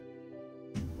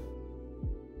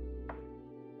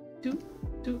do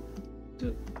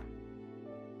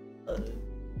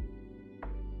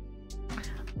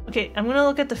okay, I'm gonna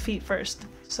look at the feet first.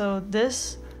 So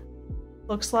this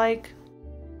looks like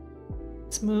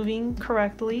it's moving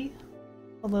correctly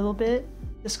a little bit.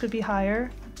 This could be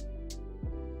higher.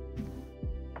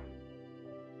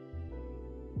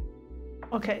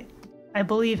 Okay, I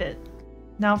believe it.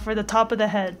 Now for the top of the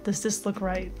head, does this look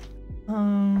right?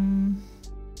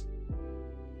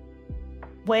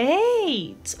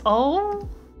 Wait! Oh!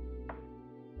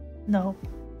 No,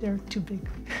 they're too big.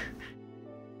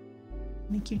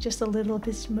 Make you just a little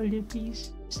bit smaller,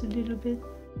 please. Just a little bit.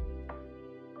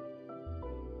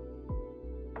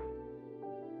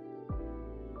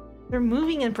 They're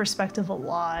moving in perspective a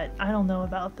lot. I don't know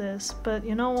about this, but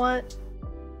you know what?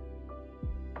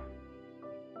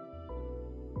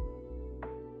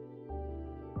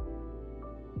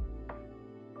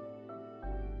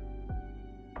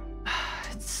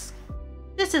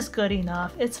 This is good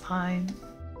enough. It's fine.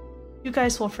 You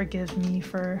guys will forgive me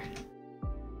for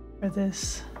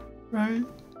this, right?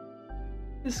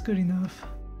 It's good enough.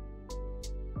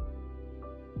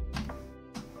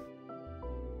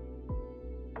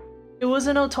 It was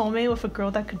an otome with a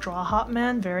girl that could draw hot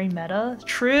man. Very meta.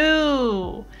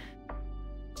 True!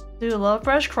 Dude, Love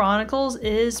Brush Chronicles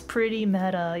is pretty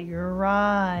meta. You're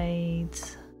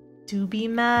right. Do be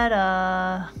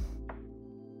meta.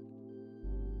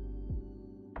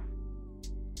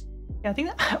 Yeah, I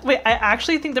think that, wait, I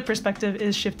actually think the perspective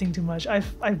is shifting too much.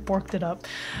 I've borked it up.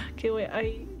 Okay,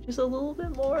 wait, just a little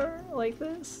bit more like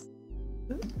this.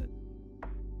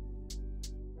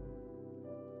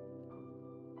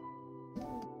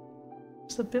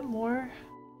 Just a bit more.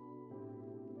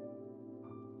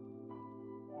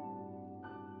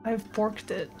 I've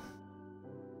borked it.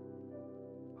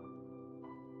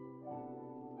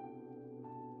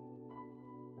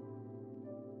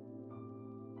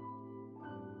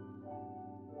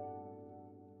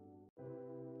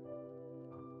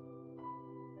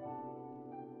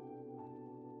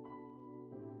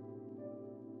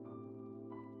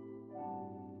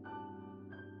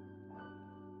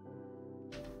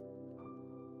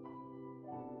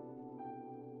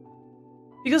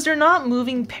 Because they're not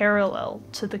moving parallel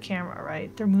to the camera,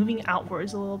 right? They're moving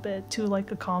outwards a little bit to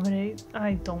like accommodate.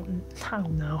 I don't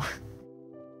know.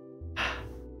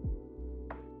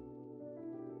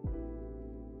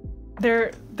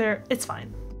 It's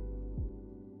fine.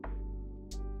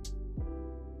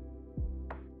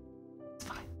 It's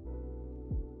fine.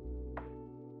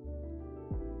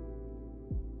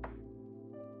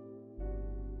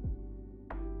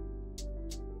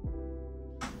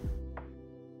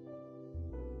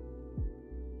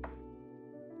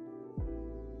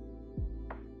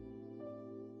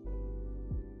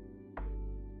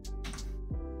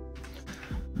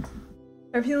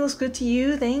 Everything looks good to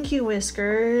you? Thank you,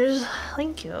 Whiskers.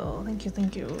 Thank you, thank you,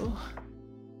 thank you.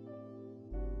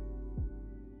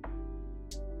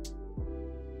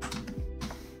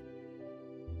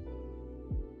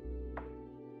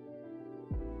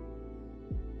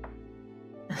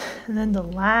 And then the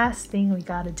last thing we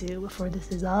gotta do before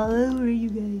this is all over, you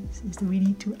guys, is that we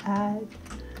need to add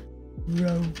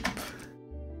rope.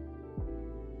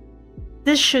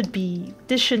 This should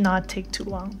not take too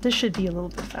long. This should be a little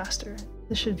bit faster.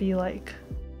 This should be like...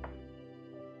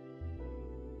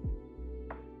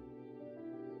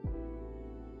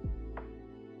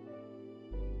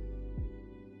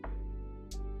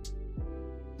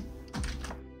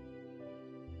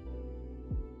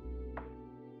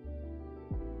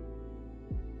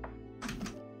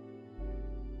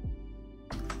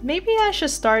 Maybe I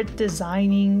should start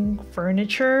designing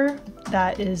furniture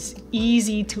that is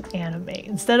easy to animate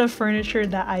instead of furniture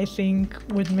that I think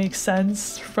would make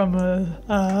sense from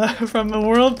a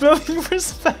world building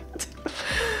perspective.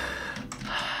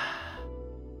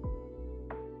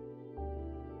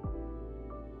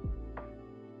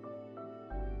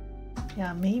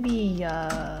 Yeah, maybe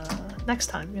next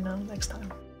time, you know, next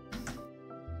time.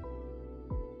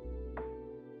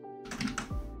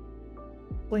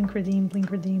 Blink, redeem,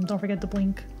 blink, redeem. Don't forget to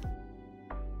blink.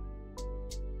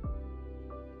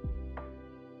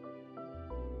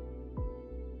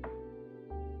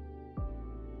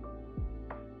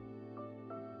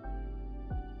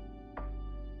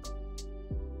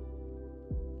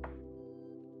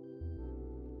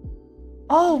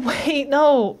 Oh, wait,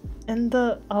 no! And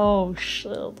the... Oh,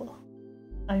 shit.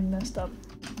 I messed up.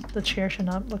 The chair should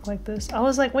not look like this. I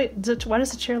was like, wait, why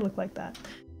does the chair look like that?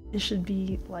 It should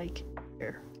be like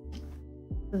here.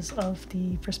 Because of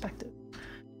the perspective.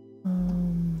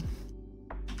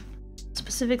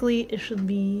 Specifically, it should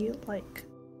be like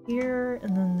here,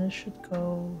 and then this should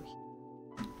go here.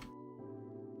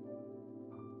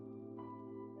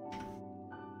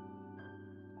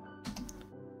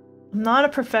 I'm not a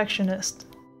perfectionist,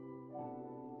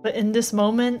 but in this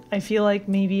moment, I feel like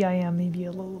maybe I am, maybe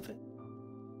a little bit.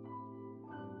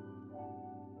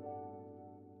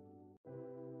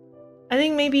 I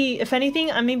think maybe, if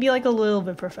anything, I'm maybe like a little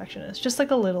bit perfectionist. Just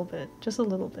like a little bit. Just a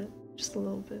little bit. Just a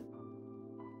little bit.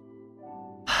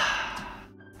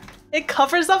 It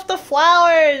covers up the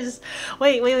flowers!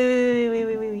 Wait.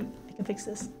 I can fix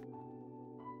this.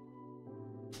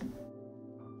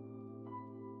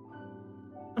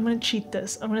 I'm gonna cheat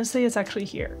this. I'm gonna say it's actually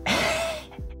here.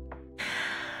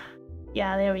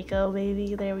 Yeah, there we go,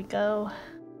 baby. There we go.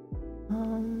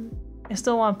 I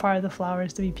still want part of the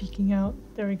flowers to be peeking out.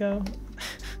 There we go.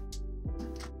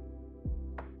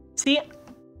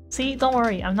 See, don't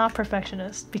worry. I'm not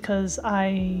perfectionist because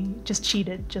I just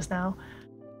cheated just now.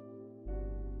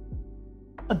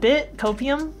 A bit?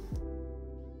 Copium?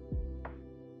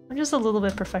 I'm just a little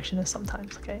bit perfectionist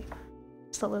sometimes, okay?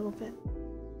 Just a little bit.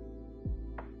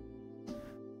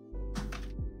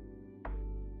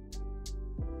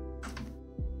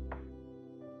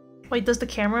 Wait, does the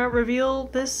camera reveal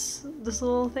this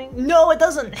little thing? No, it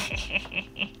doesn't!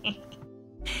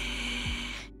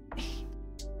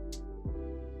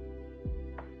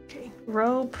 Okay,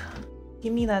 rope.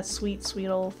 Give me that sweet, sweet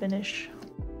old finish.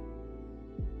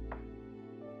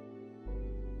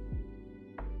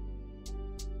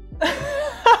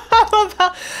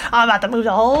 I'm about to move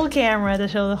the whole camera to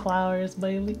show the flowers,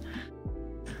 baby.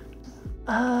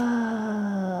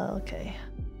 Okay.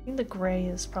 I think the gray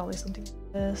is probably something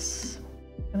like this.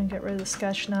 I'm gonna get rid of the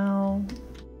sketch now.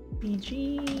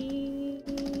 BG.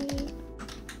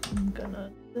 I'm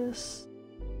gonna do this.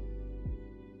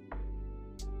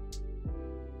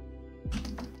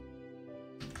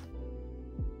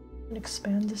 And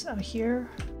expand this out here.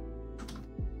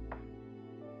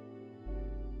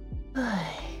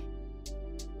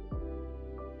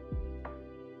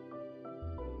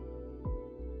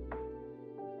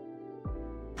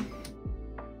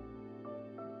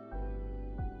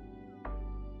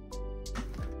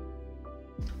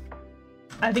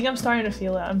 I think I'm starting to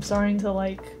feel it. I'm starting to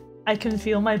like, I can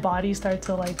feel my body start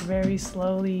to like very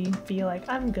slowly be like,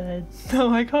 I'm good.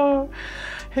 I'm like, oh,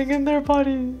 hang in there,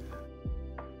 body.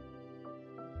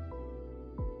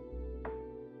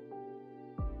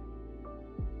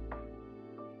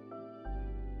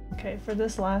 Okay, for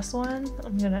this last one,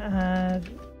 I'm gonna add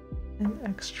an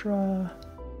extra.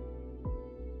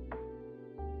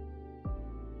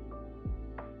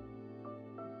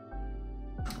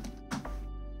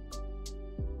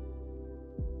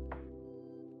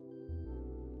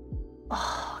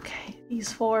 Oh, okay.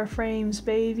 These 4 frames,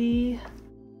 baby.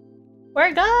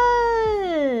 We're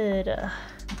good!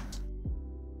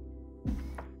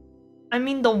 I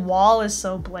mean, the wall is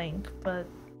so blank, but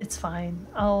it's fine.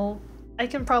 I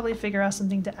can probably figure out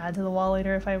something to add to the wall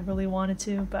later if I really wanted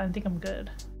to, but I think I'm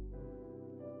good.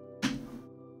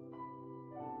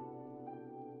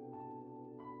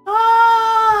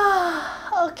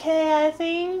 Ah, okay, I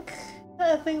think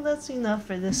that's enough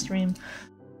for this stream.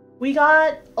 We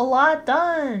got a lot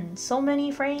done! So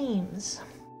many frames.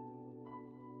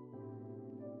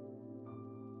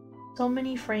 So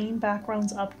many frame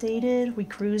backgrounds updated. We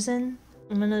cruising.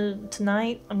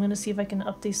 Tonight, I'm gonna see if I can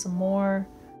update some more.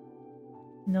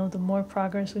 You know, the more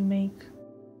progress we make,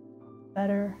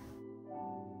 better.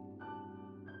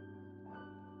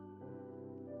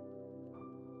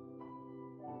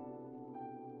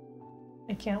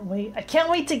 I can't wait. I can't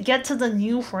wait to get to the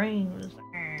new frames.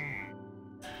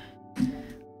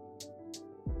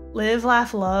 Live,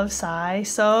 laugh, love, sigh.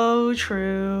 So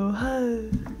true.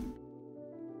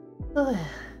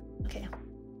 Okay.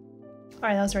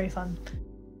 Alright, that was very fun.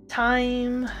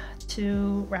 Time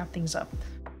to wrap things up.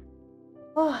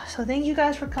 Oh, so thank you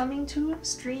guys for coming to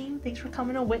stream. Thanks for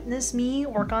coming to witness me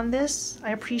work on this.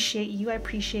 I appreciate you. I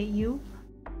appreciate you.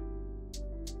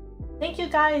 Thank you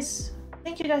guys.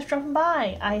 Thank you guys for dropping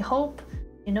by. I hope,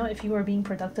 you know, if you were being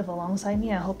productive alongside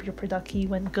me, I hope your producky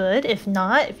went good. If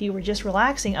not, if you were just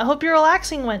relaxing, I hope your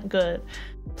relaxing went good.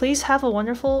 Please have a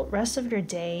wonderful rest of your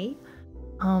day.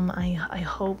 I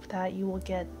hope that you will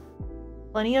get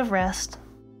plenty of rest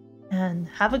and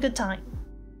have a good time.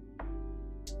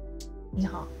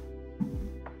 Yeah.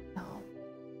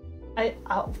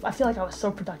 I feel like I was so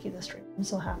productive this stream. I'm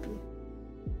so happy.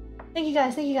 Thank you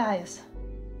guys. Thank you guys.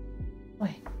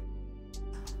 Wait.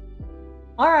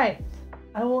 All right.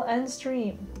 I will end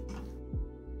stream.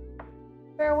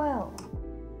 Farewell.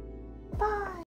 Bye.